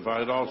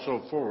crucified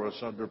also for us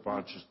under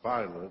Pontius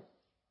Pilate.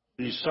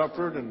 He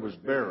suffered and was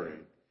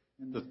buried.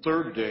 The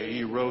third day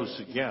he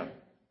rose again,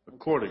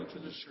 according to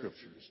the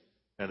Scriptures,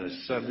 and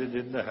ascended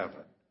into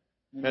heaven,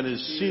 and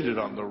is seated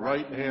on the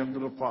right hand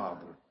of the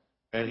Father.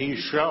 And he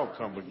shall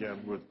come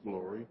again with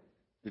glory,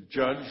 to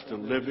judge the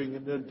living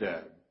and the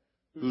dead,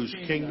 whose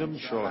kingdom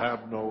shall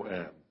have no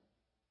end.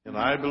 And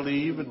I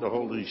believe in the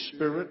Holy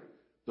Spirit,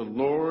 the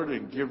Lord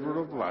and giver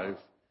of life,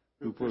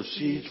 who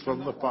proceeds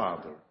from the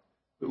Father,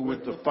 who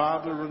with the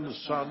Father and the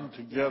Son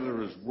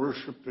together is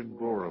worshipped and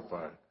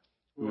glorified,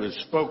 who has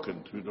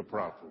spoken through the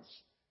prophets.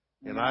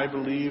 And I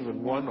believe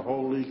in one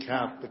holy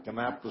Catholic and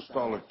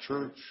Apostolic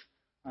Church.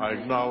 I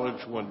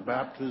acknowledge one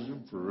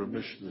baptism for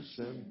remission of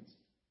sins,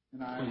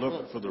 and I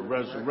look for the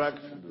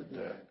resurrection of the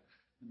dead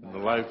and the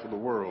life of the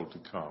world to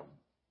come.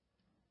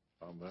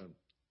 Amen.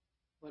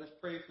 Let us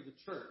pray for the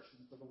church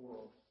and for the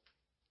world.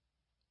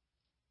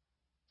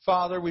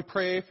 Father, we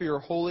pray for your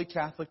holy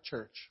Catholic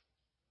Church,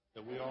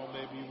 that we all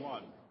may be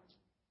one.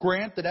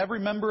 Grant that every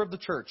member of the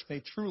church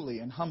may truly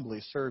and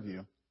humbly serve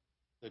you,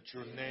 that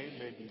your name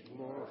may be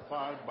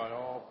glorified by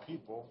all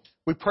people.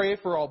 We pray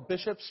for all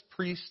bishops,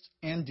 priests,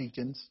 and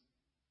deacons,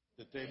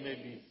 that they may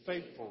be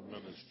faithful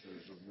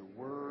ministers of your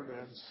word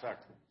and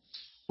sacraments.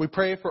 We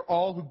pray for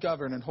all who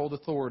govern and hold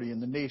authority in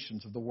the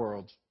nations of the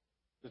world,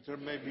 that there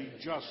may be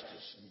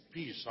justice and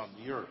peace on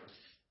the earth.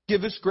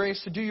 Give us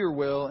grace to do your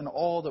will in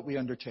all that we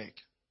undertake,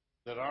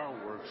 that our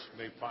works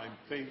may find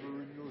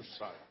favor in your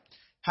sight.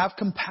 Have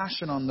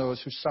compassion on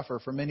those who suffer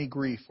from any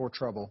grief or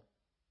trouble,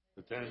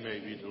 that they may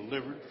be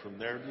delivered from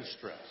their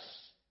distress.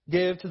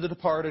 Give to the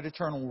departed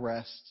eternal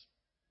rest.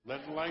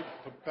 Let light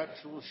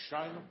perpetual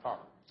shine upon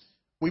them.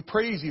 We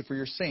praise you for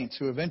your saints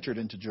who have entered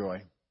into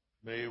joy.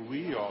 May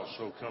we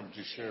also come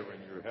to share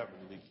in your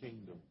heavenly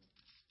kingdom.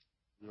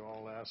 We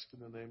all ask in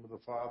the name of the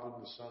Father,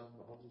 and the Son, and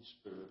the Holy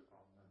Spirit.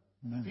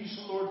 Amen. Peace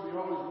of the Lord be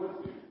always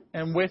with you.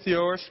 And with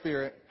your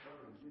spirit.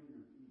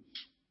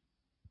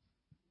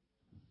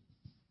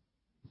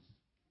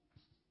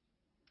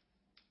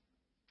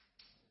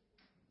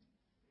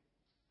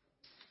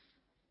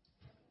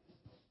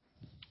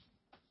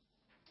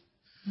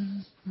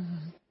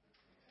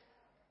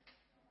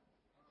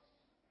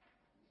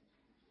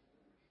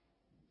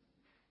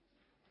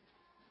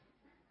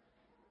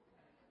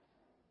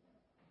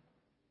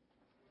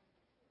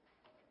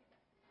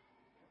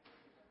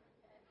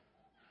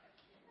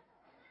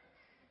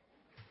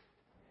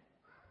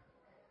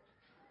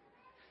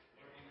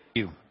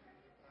 You.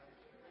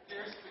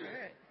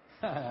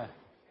 The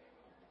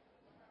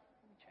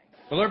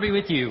Lord be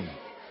with you.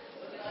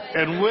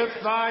 And with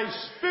thy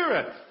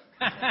spirit.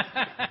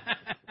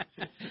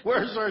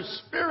 Where's our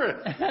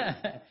spirit?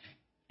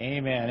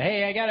 Amen.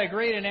 Hey, I got a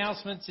great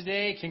announcement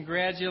today.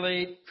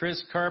 Congratulate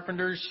Chris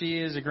Carpenter. She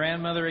is a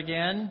grandmother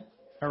again.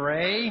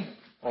 Hooray.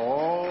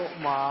 Oh,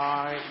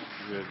 my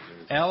goodness.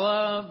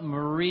 Ella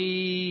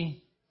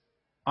Marie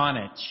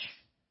Onich.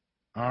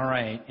 All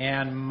right.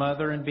 And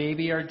mother and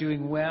baby are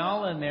doing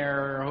well, and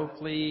they're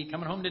hopefully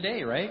coming home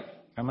today, right?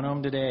 Coming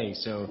home today.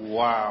 So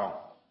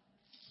wow.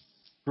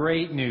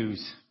 Great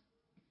news.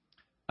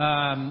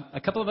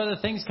 A couple of other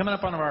things coming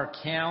up on our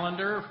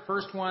calendar.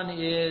 First one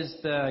is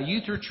the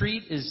youth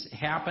retreat is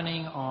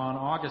happening on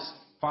August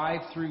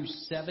 5 through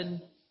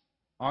 7.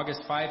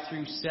 August 5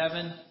 through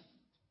 7.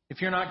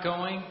 If you're not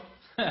going,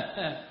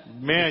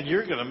 man,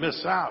 you're going to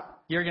miss out.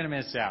 You're going to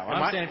miss out.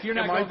 I'm saying if you're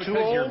not going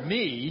because you're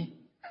me,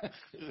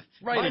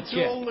 write a check. Am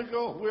I too old to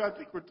go? I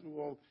think we're too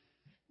old.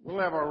 We'll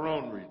have our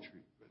own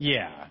retreat.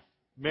 Yeah.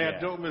 Man, Yeah.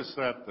 don't miss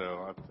that,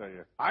 though, I'll tell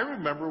you. I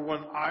remember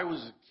when I was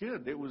a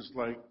kid, it was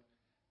like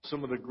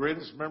some of the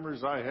greatest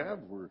memories I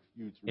have were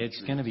youth retreats.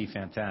 It's going to be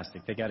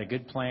fantastic. They got a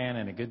good plan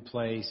and a good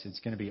place. It's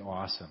going to be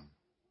awesome.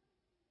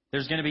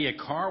 There's going to be a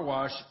car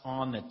wash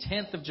on the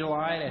 10th of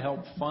July to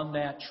help fund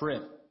that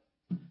trip.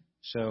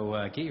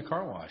 So get your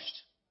car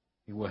washed.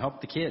 It will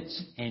help the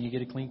kids, and you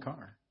get a clean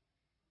car.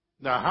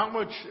 Now, how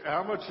much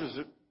does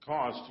it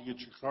cost to get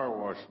your car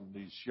washed from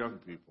these young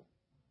people?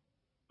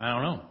 I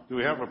don't know. Do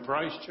we have a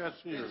price, Jesse?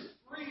 It's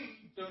free.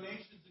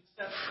 Donations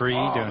accepted. Free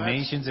Oh,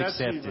 donations that's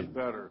accepted. even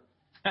better.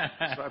 So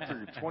I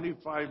figured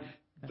 $25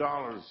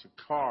 a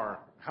car.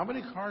 How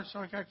many cars do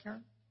I got,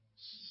 Karen?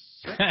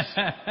 6?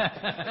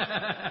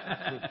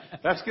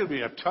 That's going to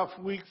be a tough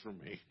week for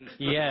me.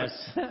 Yes.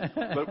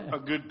 But a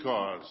good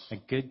cause. A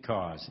good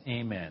cause.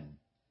 Amen.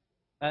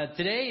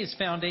 Today is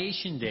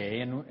Foundation Day,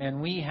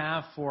 and we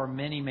have for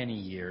many, many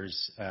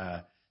years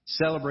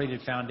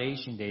celebrated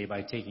Foundation Day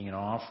by taking an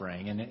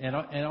offering. And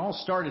it all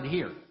started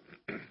here.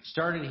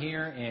 Started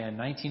here in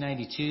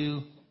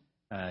 1992,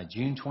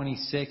 June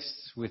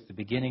 26th, with the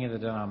beginning of the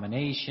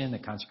denomination, the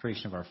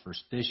consecration of our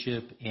first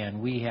bishop.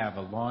 And we have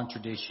a long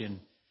tradition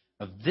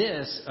of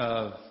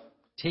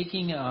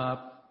taking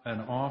up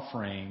an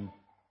offering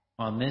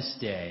on this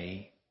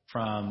day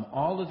from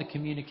all of the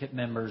communicant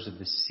members of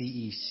the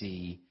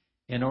CEC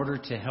in order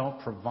to help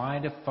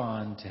provide a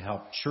fund to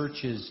help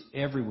churches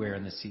everywhere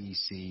in the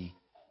CEC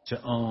to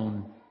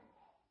own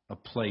a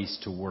place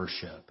to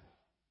worship.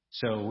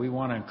 So we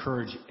want to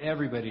encourage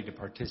everybody to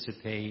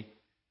participate.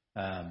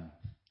 I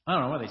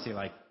don't know what they say,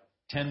 like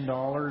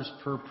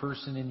 $10 per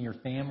person in your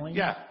family?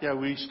 Yeah.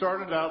 We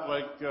started out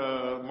like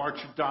March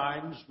of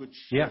Dimes, which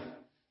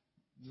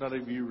none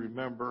of you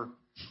remember.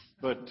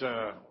 But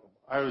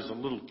I was a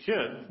little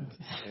kid,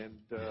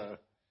 and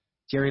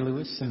Jerry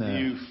Lewis and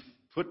you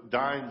put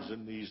dimes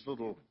in these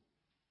little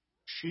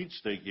sheets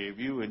they gave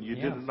you, and you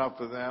did enough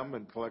of them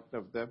and collect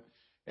enough of them,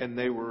 and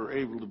they were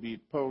able to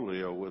beat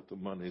polio with the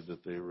money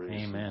that they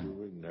raised Amen. from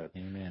doing that.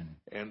 Amen.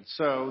 And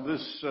so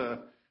this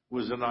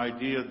was an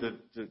idea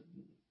that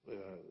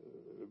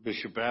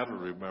Bishop Adler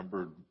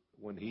remembered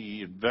when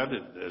he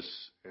invented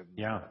this. And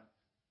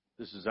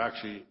this is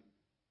actually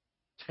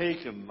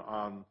taken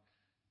on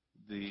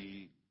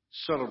the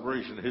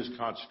celebration of his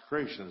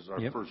consecration as our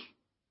first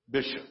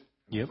bishop,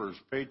 first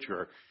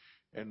patriarch.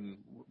 And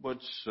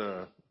what's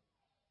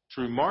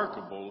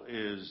remarkable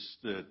is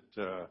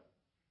that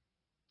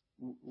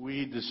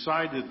we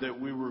decided that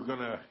we were going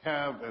to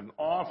have an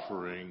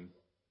offering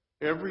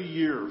every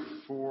year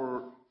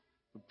for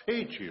the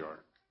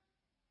patriarch,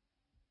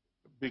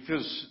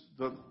 because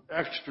the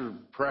extra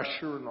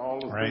pressure and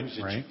all the things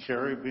that you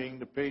carry being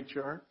the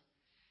patriarch.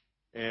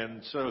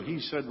 And so he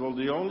said, well,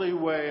 the only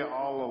way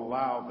I'll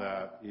allow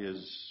that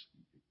is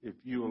if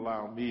you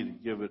allow me to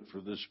give it for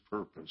this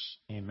purpose.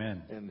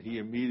 Amen. And he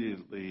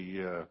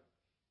immediately,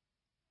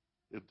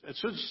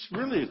 it's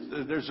really,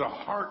 there's a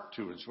heart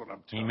to it, is what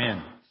I'm telling you.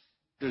 Amen.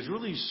 There's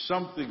really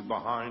something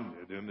behind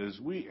it. And as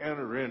we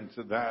enter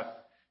into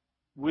that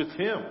with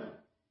him,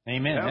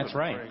 Amen. That's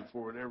right. Praying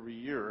for it every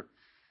year,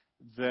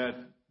 that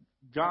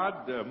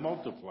God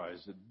multiplies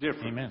it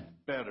differently,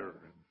 better,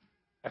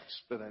 and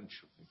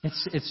exponentially.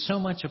 It's so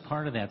much a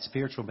part of that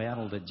spiritual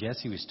battle that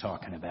Jesse was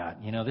talking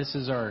about. You know, this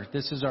is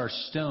our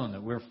stone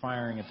that we're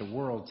firing at the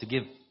world to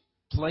give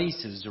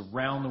places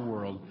around the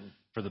world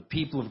for the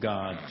people of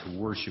God to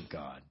worship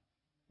God,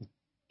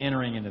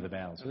 entering into the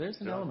battle. So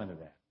there's an element of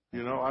that.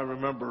 You know, I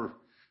remember,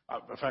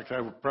 in fact, I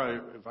would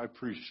probably, if I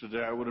preached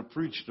today, I would have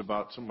preached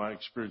about some of my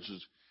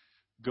experiences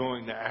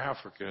going to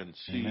Africa and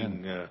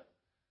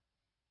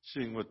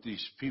seeing what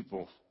these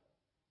people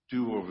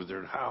do over there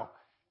and how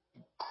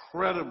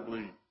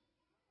incredibly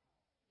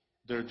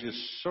they're just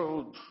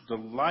so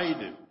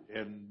delighted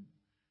and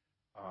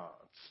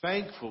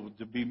thankful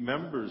to be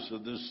members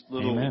of this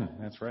little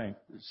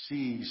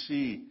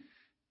CEC.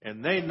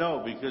 And they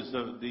know, because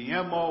the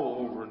MO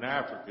over in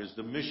Africa is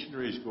the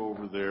missionaries go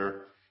over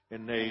there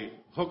and they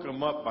hook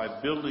them up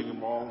by building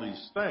them all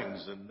these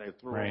things, and they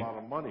throw a lot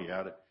of money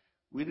at it.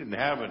 We didn't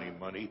have any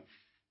money.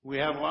 We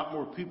had a lot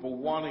more people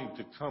wanting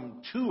to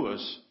come to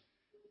us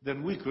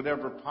than we could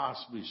ever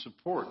possibly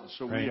support. And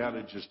so we had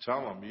to just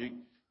tell them,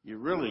 you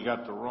really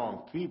got the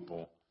wrong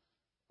people.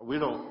 We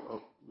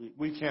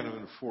can't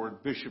even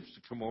afford bishops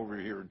to come over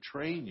here and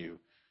train you.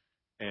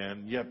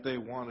 And yet they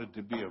wanted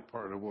to be a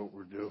part of what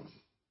we're doing.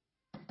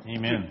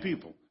 Amen.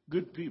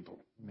 Good people.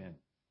 Amen.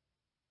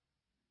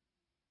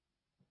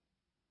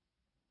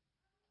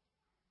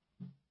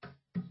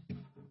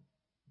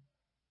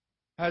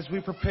 As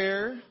we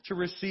prepare to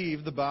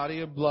receive the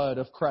body and blood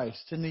of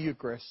Christ in the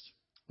Eucharist,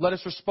 let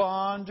us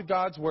respond to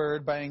God's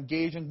word by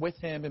engaging with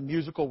Him in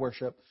musical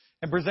worship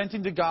and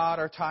presenting to God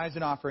our tithes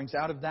and offerings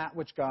out of that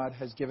which God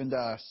has given to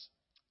us.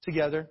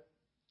 Together,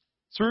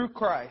 through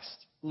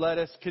Christ, let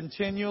us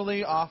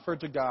continually offer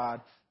to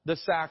God the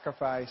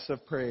sacrifice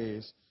of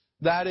praise.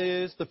 That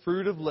is the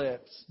fruit of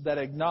lips that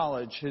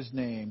acknowledge His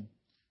name.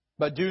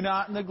 But do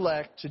not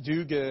neglect to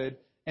do good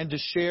and to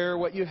share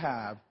what you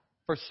have,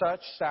 for such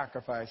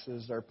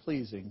sacrifices are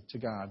pleasing to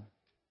God.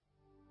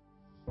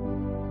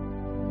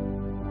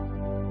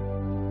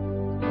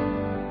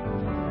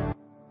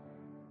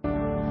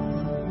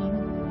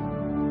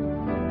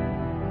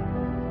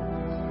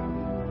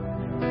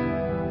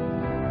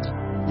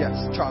 Yes,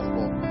 Charles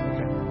Bull.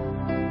 Okay.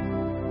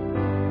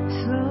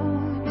 Slow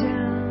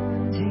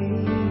down,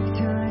 take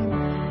time,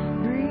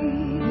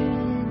 breathe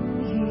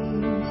in, he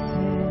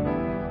said.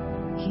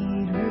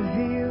 He'd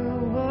reveal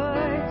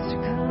what's to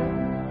come.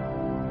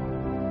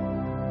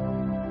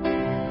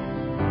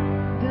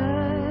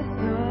 The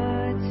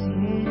thoughts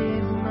in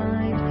his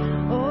mind,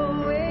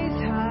 always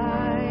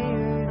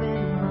higher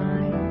than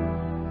mine,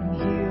 and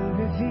he'll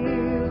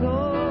reveal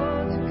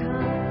all to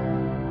come.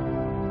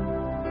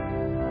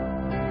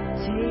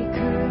 Take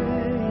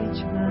courage,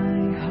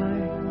 my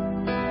heart,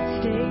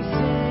 stay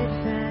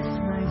steadfast,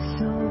 my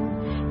soul.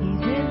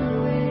 He's in the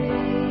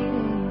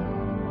waiting,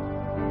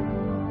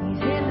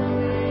 he's in the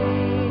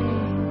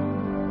waiting.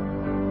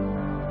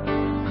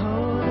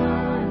 Hold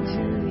on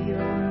to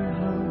your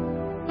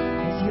hope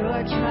as your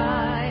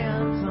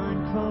triumph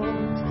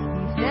unfolds.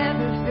 He's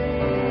never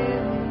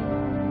failing,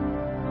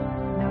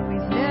 no,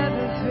 he's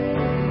never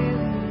failing.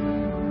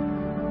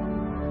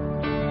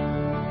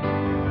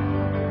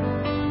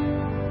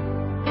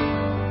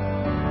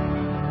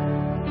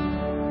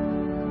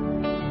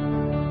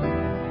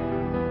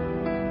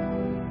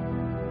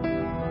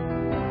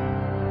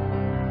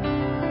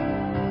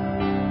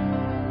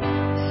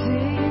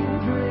 Sing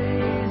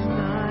praise,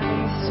 my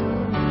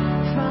soul,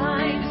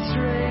 find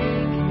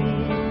strength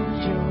in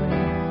joy.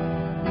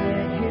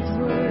 Let his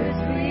words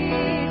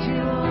lead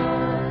you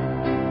on.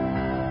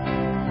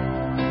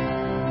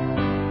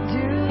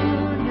 Do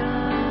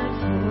not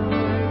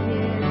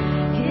forget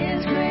his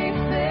great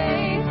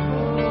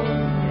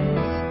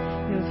faithfulness.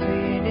 He'll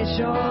finish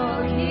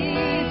all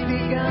he's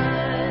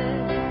begun.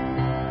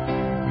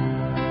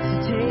 So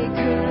take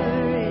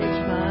courage,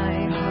 my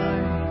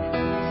heart.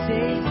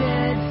 Stay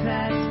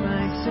steadfast,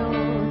 my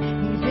soul.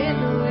 He's in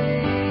the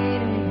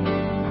waiting.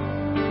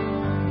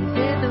 He's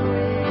in the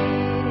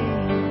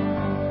waiting.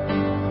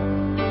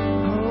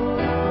 Hold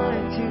on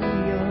to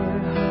your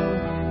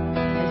hope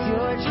as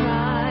your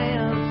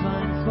triumph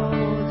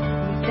unfolds.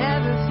 He's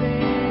never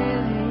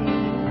failing.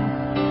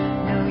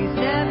 No, he's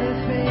never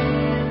failing.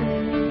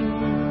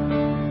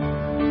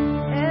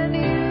 And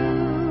you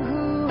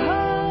who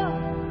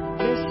hold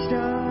the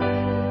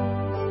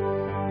stars,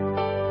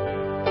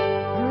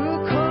 who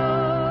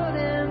call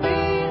them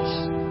each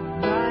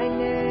by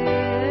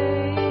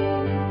name,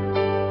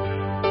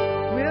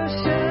 will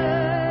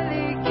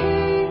surely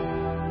keep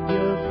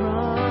your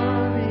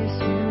promise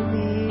to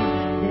me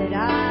that I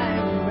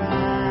will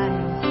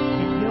rise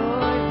in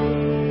your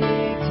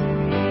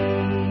victory.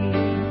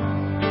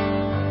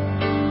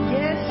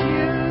 Yes,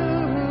 you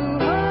who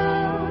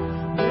hold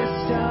the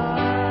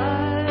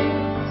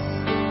stars,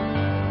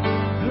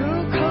 who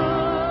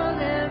call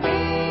them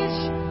each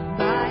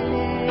by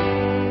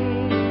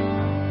name,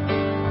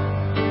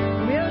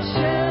 will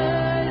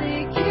surely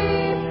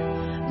keep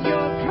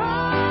your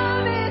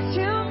promise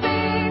to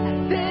me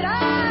that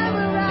I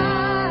will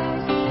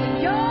rise in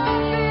your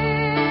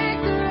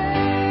victory.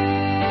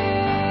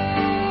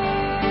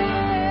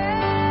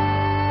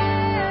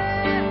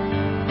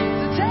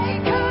 So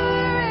take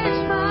courage,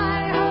 my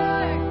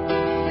heart,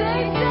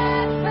 stay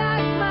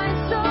steadfast, my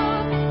soul.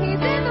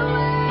 He's in the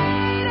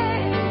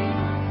waiting.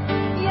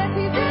 Yes,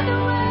 he's in the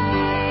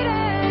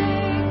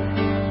waiting.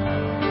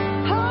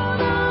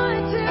 Hold on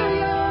to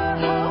your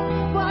hope.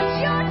 Watch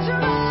your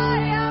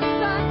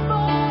triumphs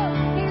unfold.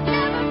 He's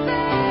never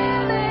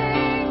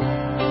failing.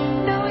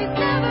 No, he's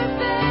never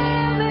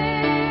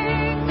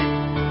failing.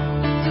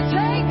 So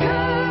take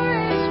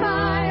courage,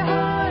 my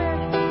heart.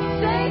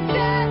 Stay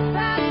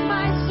steadfast,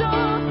 my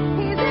soul.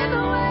 He's in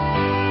the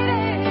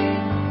waiting.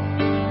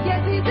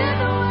 Yes, he's in the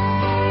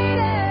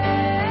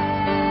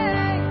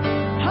waiting.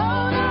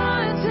 Hold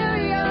on to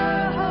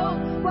your hope.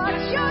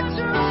 Watch your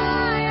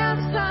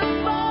triumphs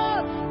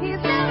unfold.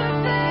 He's never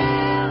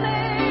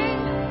failing.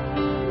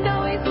 No,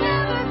 he's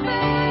never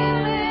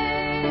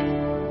failing.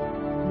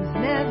 He's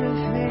never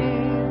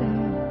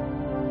failing.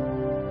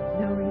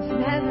 No, he's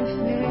never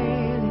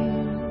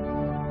failing.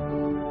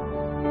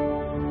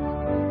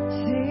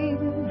 Sing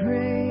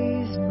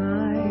praise,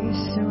 my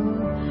soul.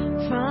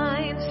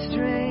 Find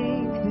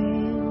strength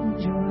in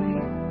joy.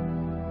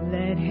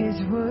 Let his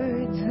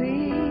words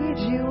lead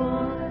you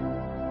on.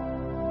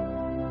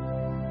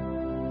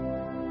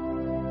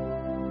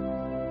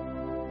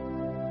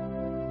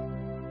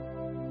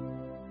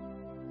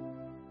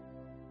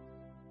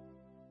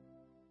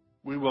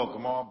 We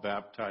welcome all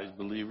baptized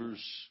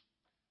believers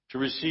to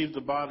receive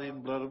the body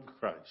and blood of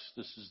Christ.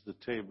 This is the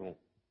table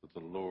of the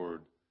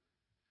Lord.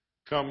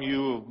 Come,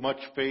 you of much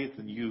faith,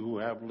 and you who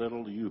have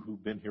little, you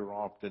who've been here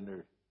often,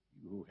 or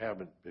you who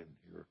haven't been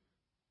here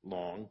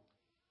long,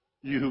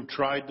 you who've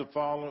tried to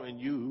follow, and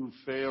you who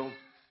failed.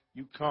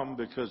 You come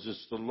because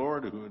it's the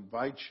Lord who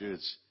invites you.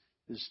 It's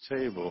his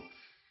table,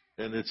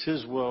 and it's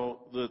his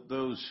will that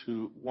those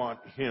who want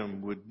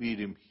him would meet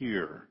him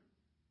here.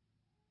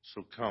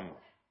 So come.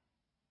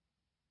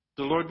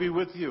 The Lord be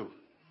with you.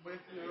 With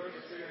your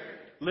spirit.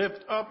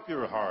 Lift up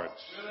your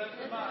hearts. We lift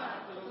them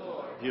up to the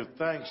Lord. Give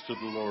thanks to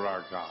the Lord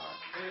our God.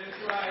 It is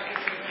right to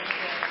give him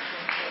thanks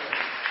and praise.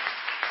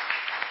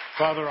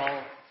 Father,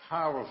 all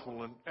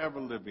powerful and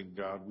ever-living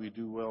God, we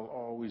do well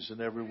always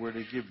and everywhere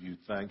to give you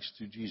thanks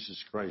through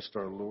Jesus Christ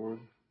our Lord.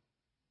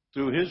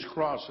 Through his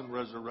cross and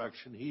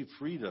resurrection, he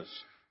freed us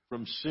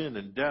from sin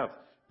and death.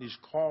 He's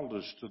called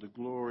us to the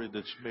glory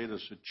that's made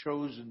us a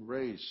chosen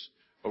race,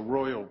 a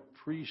royal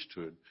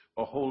priesthood,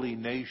 a holy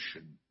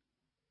nation,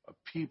 a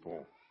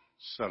people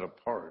set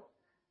apart.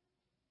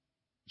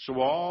 So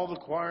all the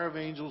choir of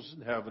angels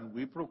in heaven,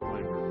 we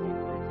proclaim your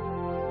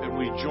glory, and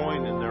we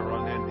join in their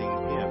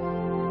unending hymn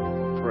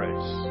of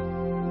praise.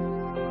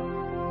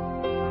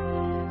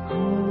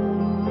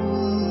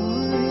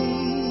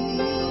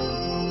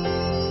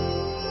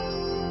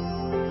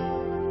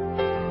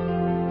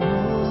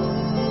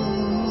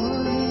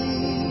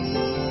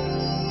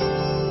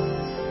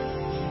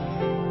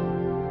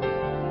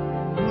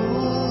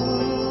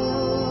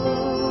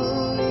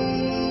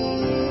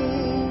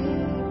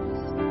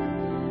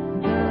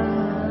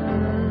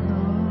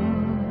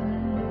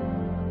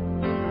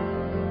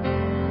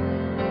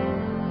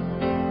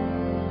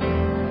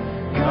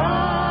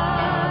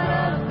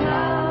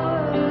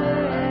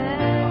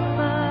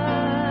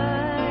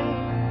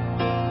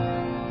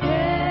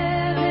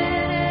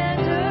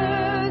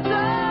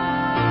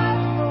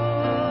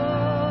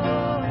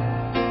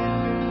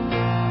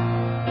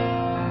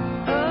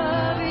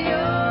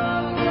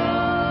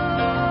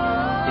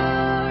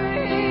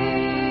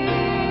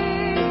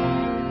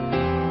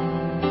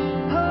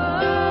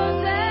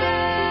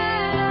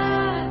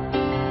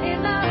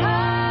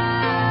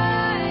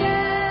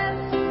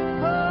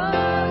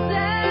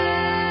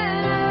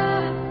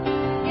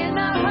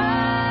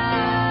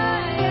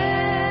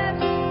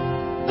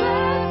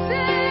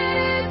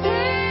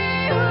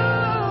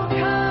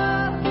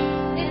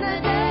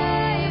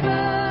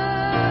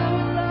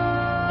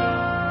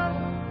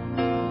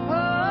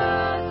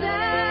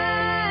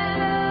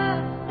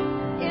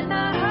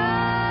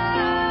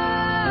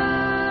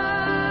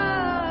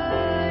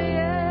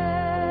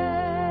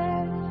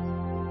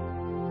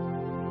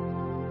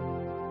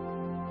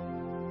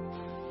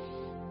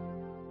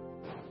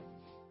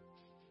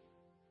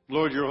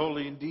 Lord, you're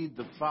holy indeed,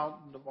 the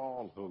fountain of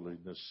all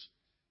holiness.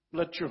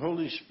 Let your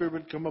Holy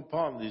Spirit come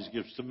upon these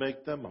gifts to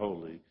make them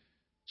holy,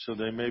 so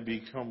they may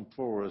become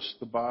for us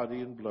the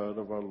body and blood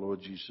of our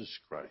Lord Jesus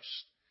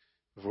Christ.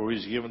 Before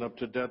he's given up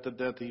to death, the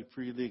death he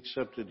freely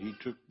accepted, he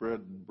took bread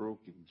and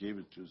broke it and gave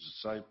it to his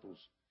disciples.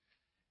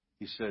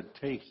 He said,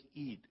 "Take,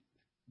 eat.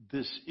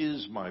 This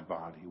is my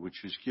body,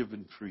 which is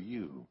given for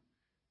you.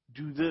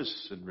 Do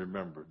this in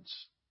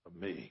remembrance of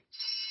me."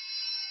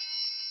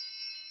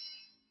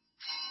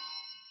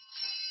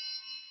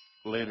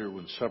 Later,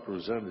 when supper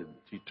was ended,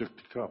 he took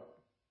the cup.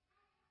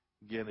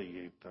 Again, he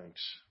gave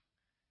thanks.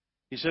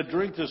 He said,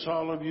 "Drink this,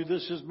 all of you.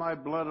 This is my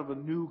blood of a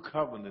new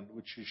covenant,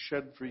 which is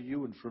shed for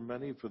you and for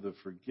many for the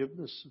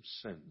forgiveness of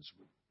sins.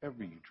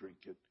 Whenever you drink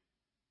it,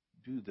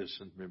 do this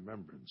in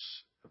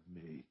remembrance of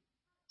me."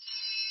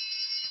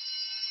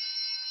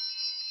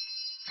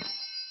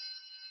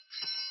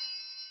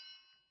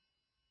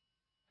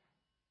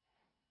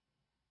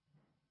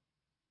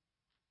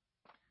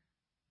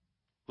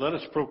 Let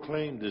us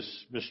proclaim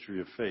this mystery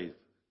of faith.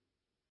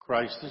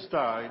 Christ has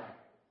died.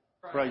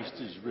 Christ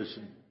is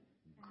risen.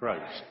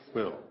 Christ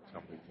will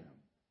come again.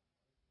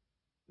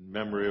 In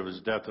memory of his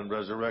death and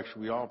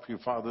resurrection, we offer you,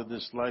 Father,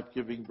 this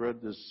life-giving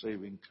bread, this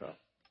saving cup.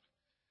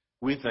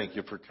 We thank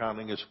you for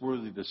counting us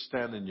worthy to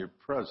stand in your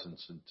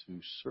presence and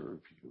to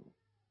serve you.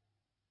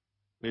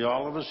 May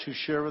all of us who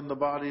share in the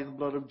body and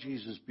blood of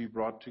Jesus be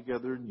brought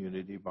together in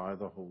unity by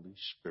the Holy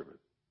Spirit.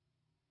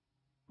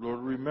 Lord,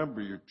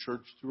 remember your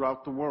church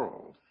throughout the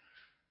world.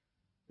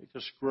 Make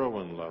us grow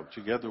in love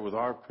together with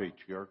our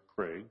patriarch,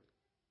 Craig,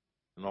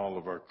 and all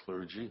of our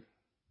clergy.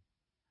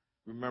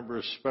 Remember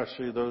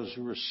especially those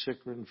who are sick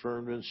or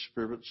infirm in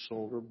spirit,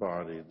 soul, or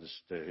body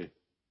this day.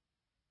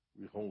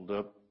 We hold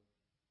up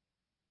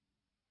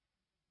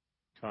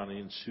Connie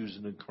and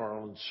Susan and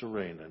Carl and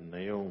Serena and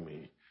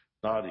Naomi,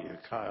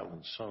 Nadia, Kyle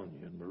and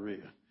Sonia and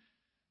Maria,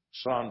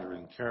 Sandra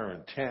and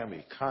Karen,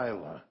 Tammy,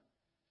 Kyla,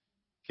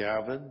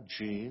 Gavin,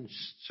 Jean,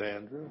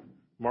 Sandra,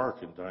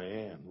 Mark and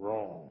Diane,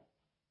 Ron,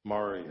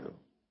 Mario,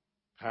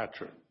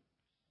 Patrick,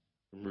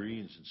 the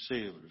Marines and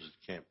sailors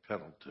at Camp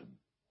Pendleton,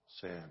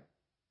 Sam.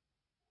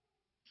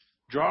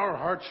 Draw our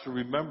hearts to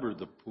remember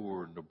the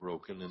poor and the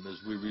broken, and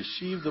as we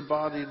receive the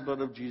body and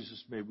blood of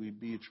Jesus, may we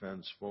be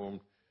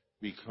transformed,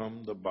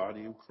 become the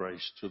body of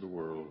Christ to the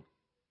world.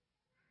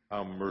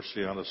 Have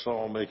mercy on us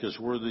all. Make us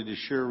worthy to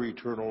share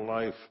eternal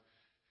life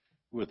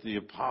with the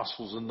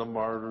apostles and the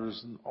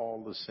martyrs and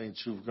all the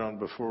saints who've gone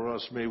before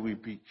us. May we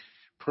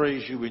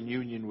praise you in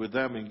union with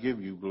them and give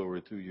you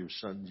glory through your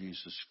Son,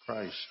 Jesus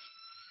Christ.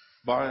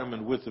 By him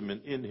and with him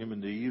and in him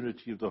in the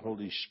unity of the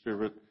Holy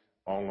Spirit,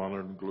 all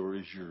honor and glory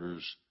is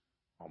yours,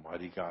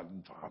 Almighty God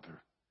and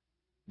Father,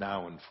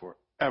 now and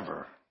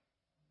forever.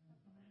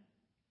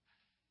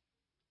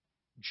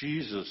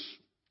 Jesus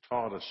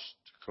taught us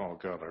to call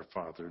God our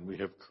Father, and we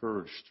have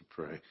courage to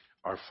pray.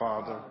 Our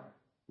Father,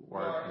 who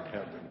art in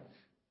heaven,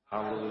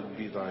 hallowed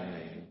be thy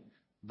name.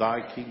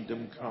 Thy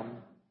kingdom come,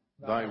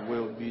 thy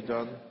will be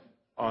done,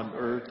 on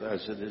earth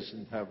as it is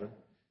in heaven.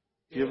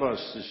 Give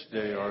us this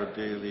day our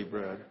daily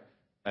bread,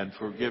 and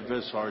forgive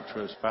us our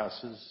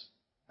trespasses,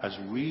 as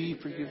we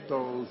forgive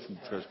those who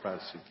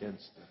trespass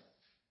against us.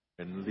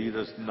 And lead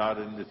us not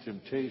into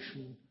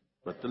temptation,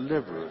 but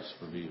deliver us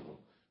from evil.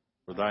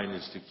 For thine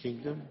is the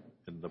kingdom,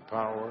 and the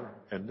power,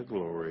 and the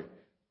glory,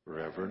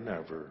 forever and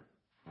ever.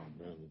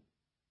 Amen.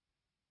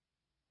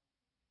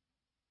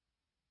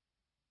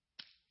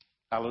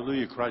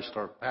 Hallelujah, Christ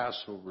our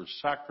Passover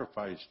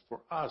sacrificed for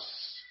us.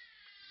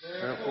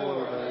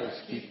 Therefore let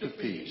us keep the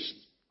feast.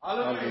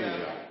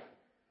 Hallelujah.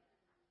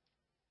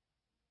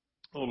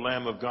 O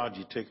Lamb of God,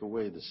 you take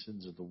away the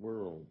sins of the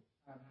world.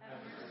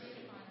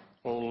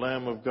 O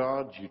Lamb of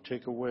God, you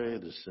take away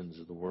the sins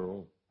of the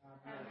world.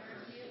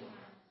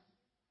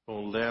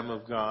 O Lamb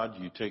of God,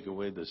 you take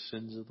away the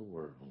sins of the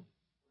world.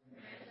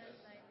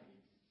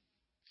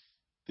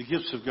 The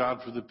gifts of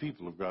God for the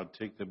people of God,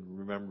 take them in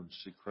remembrance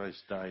that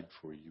Christ died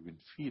for you, and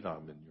feed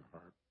on them in your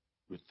heart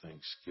with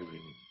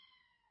thanksgiving.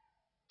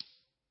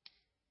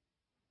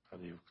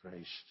 Body of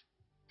Christ,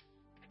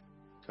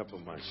 cup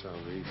of my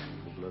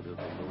salvation, the blood of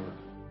the Lord.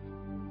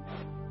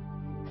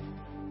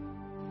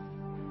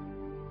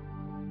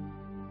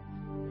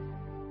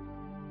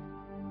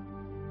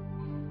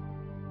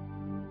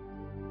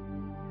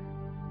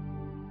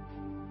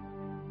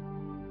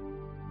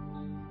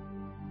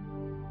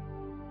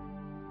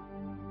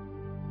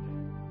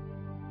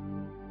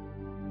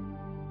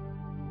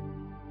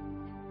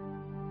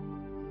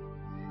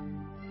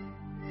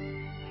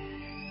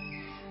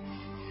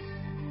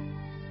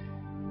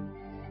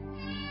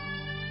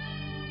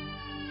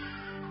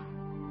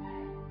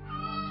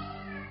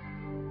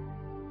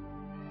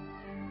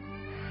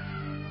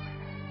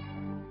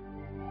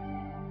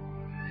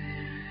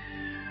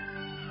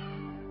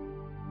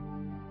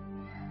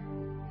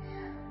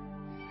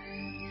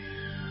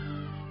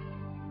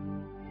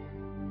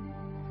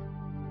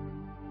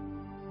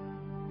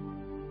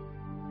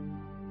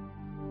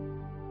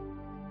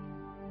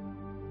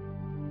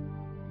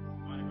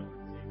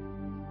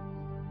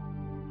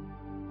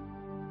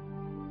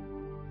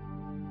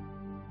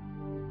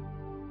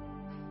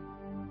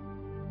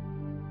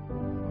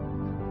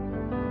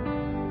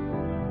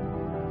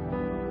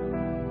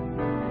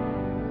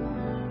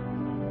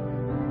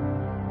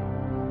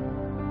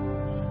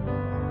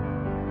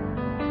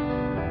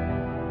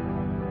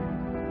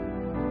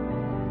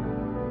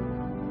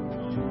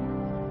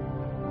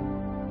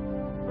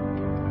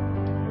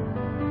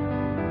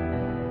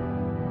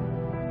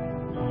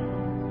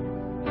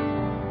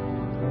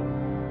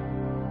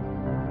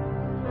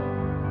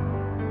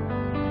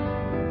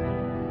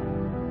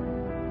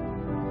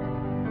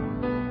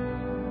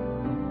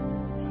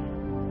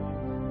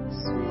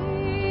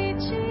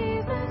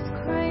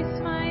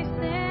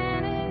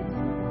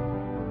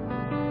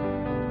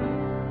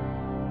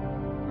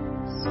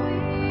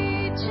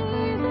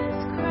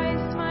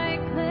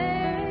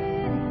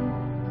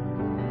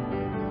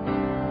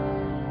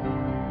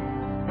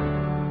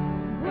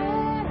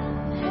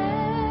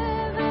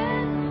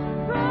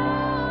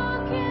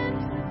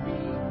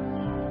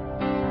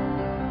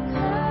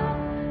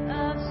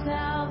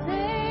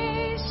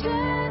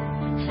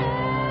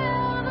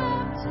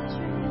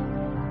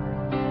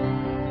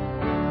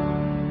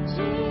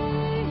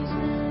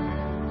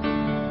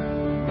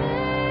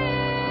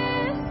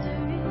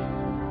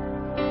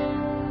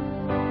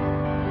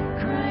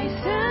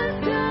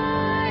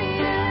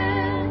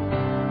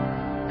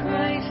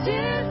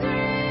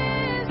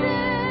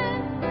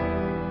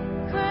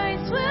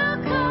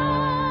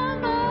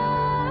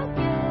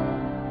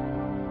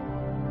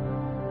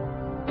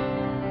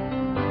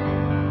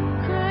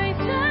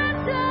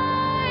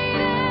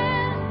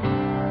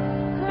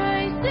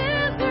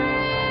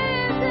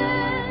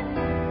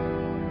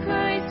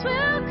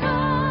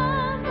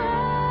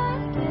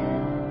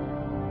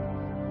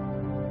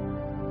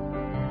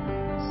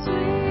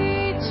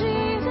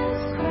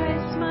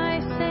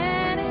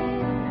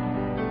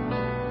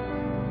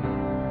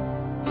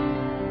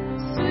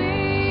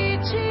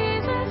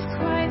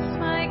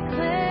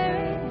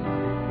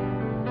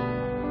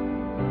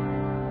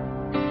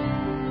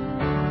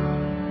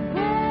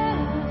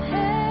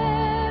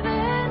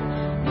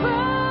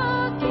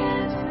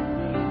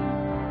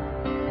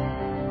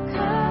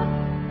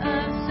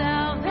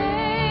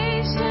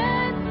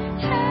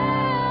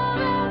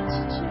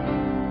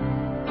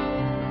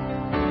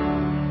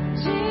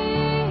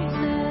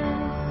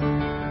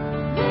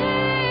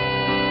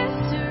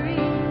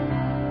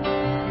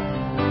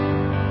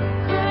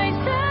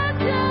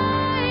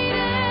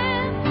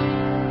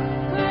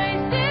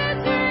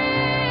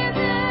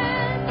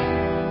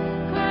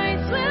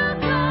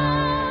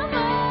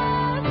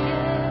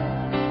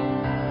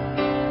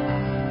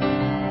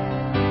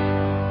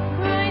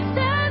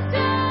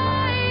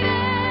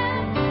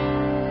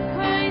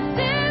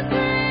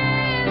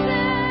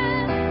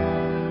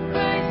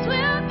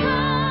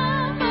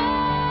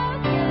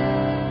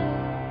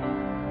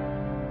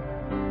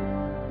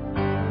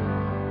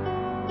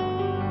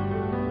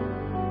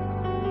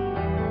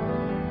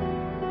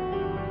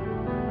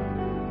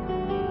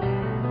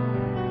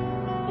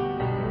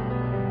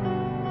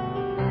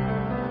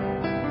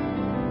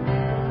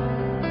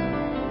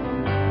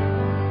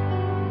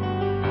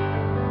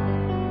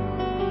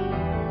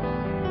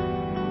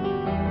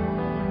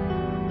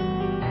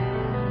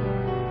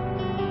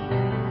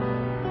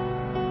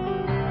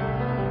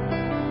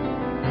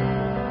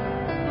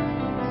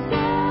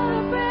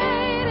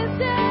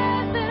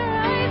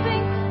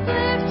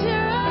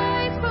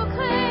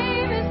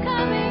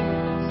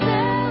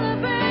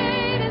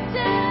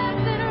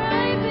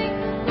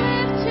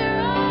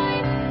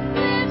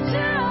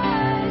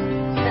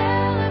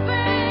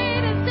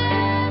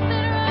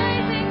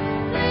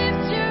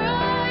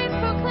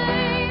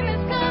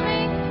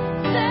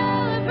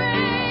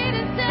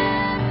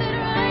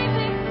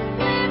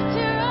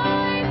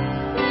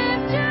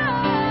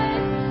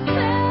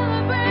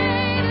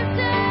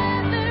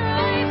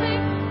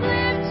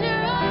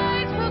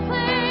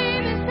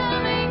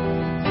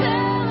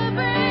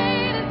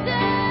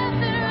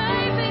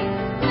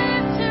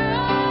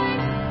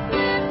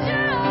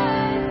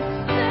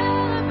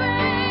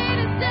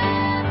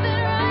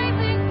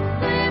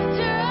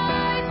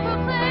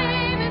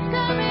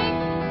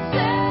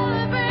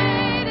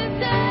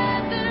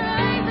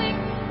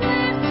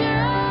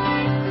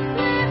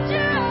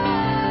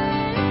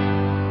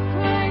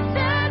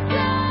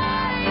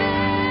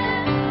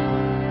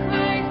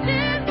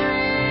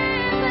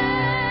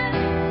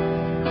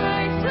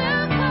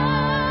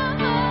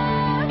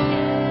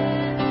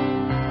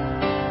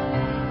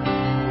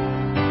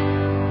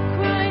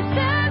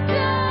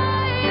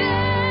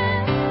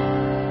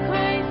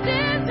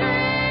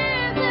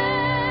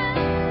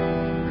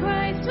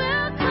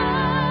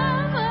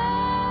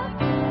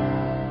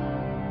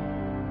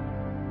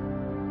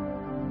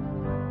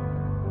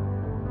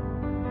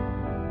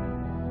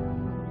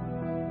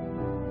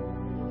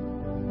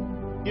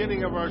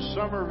 beginning of our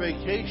summer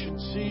vacation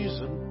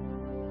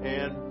season,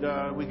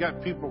 and we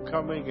got people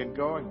coming and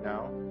going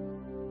now.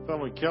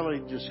 Phil and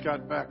Kelly just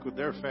got back with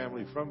their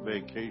family from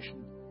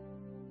vacation,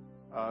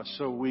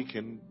 so we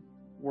can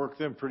work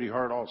them pretty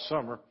hard all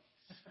summer.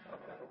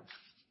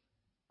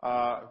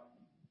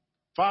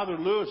 Father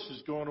Lewis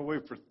is going away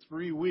for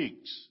 3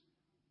 weeks,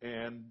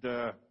 and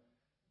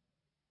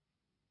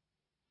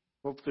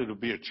hopefully it'll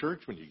be at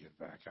church when you get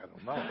back. I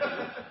don't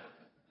know.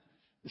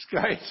 This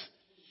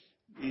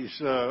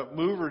he's a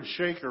mover and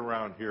shaker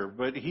around here,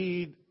 but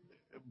he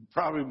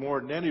probably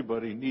more than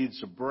anybody needs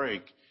a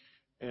break,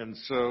 and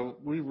so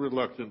we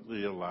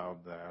reluctantly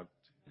allowed that.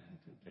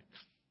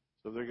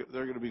 So they're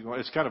going to be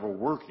going. It's kind of a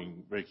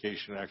working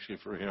vacation actually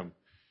for him.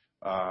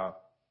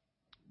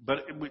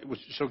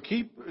 So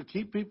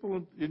keep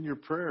people in your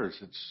prayers.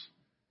 It's,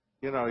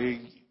 I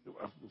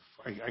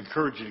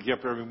encourage you to get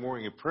up every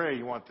morning and pray.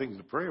 You want things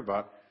to pray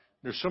about.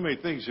 There's so many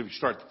things if you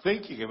start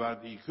thinking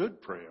about that you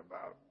could pray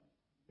about.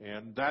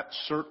 And that's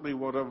certainly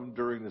one of them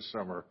during the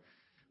summer.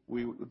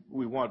 We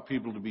want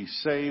people to be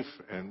safe,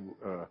 and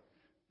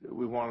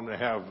we want them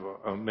to have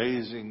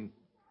amazing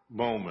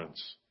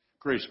moments.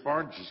 Grace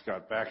Barnes just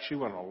got back. She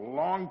went on a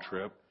long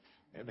trip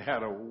and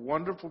had a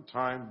wonderful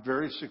time,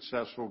 very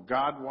successful.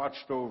 God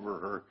watched over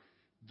her.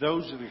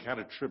 Those are the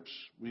kind of trips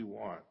we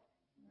want.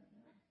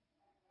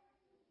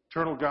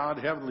 Eternal God,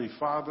 Heavenly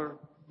Father,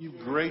 you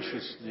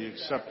graciously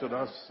accepted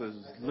us as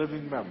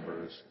living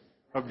members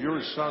of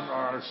your Son,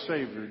 our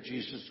Savior,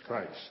 Jesus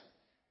Christ.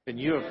 And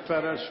you have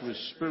fed us with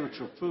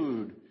spiritual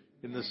food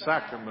in the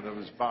sacrament of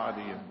his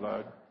body and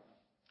blood.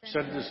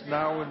 Send us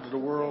now into the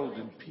world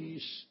in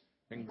peace,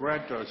 and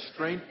grant us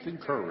strength and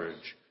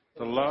courage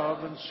to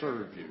love and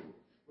serve you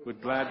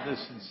with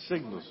gladness and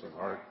singleness of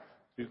heart,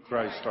 through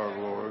Christ our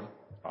Lord.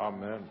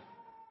 Amen.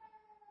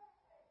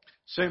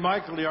 Saint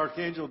Michael the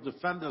Archangel,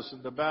 defend us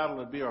in the battle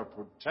and be our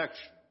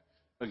protection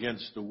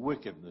against the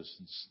wickedness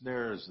and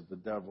snares of the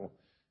devil.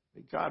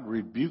 May God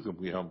rebuke him,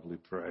 we humbly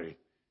pray.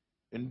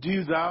 And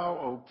do thou,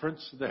 O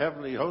Prince of the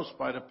heavenly host,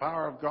 by the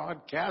power of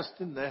God, cast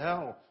into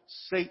hell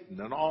Satan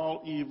and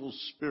all evil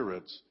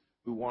spirits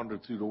who wander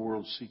through the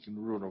world seeking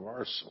the ruin of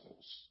our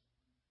souls.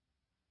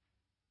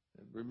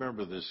 And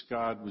remember this,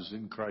 God was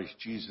in Christ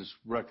Jesus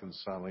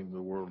reconciling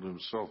the world to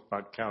himself,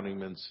 not counting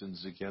men's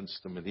sins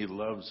against him, and he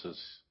loves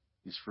us.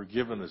 He's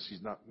forgiven us.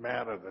 He's not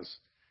mad at us,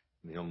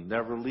 and he'll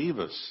never leave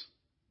us.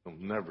 He'll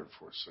never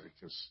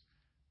forsake us.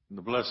 And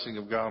the blessing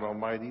of God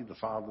Almighty, the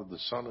Father, the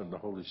Son, and the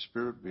Holy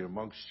Spirit be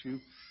amongst you,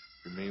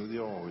 remain with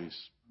you always.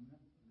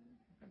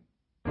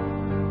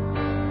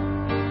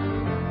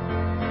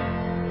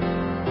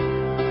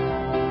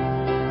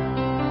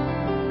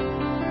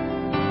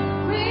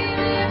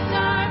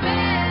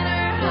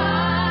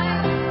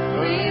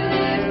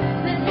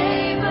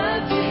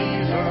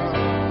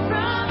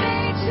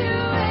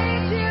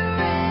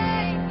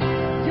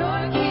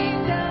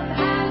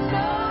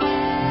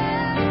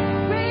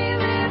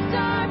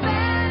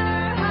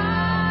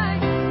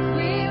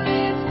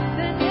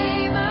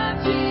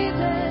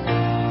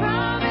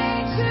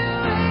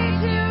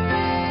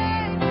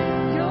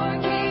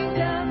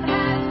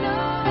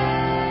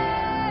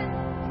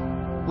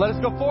 Let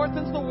us go forth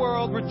into the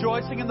world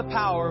rejoicing in the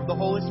power of the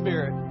Holy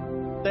Spirit.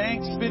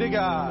 Thanks be to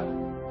God.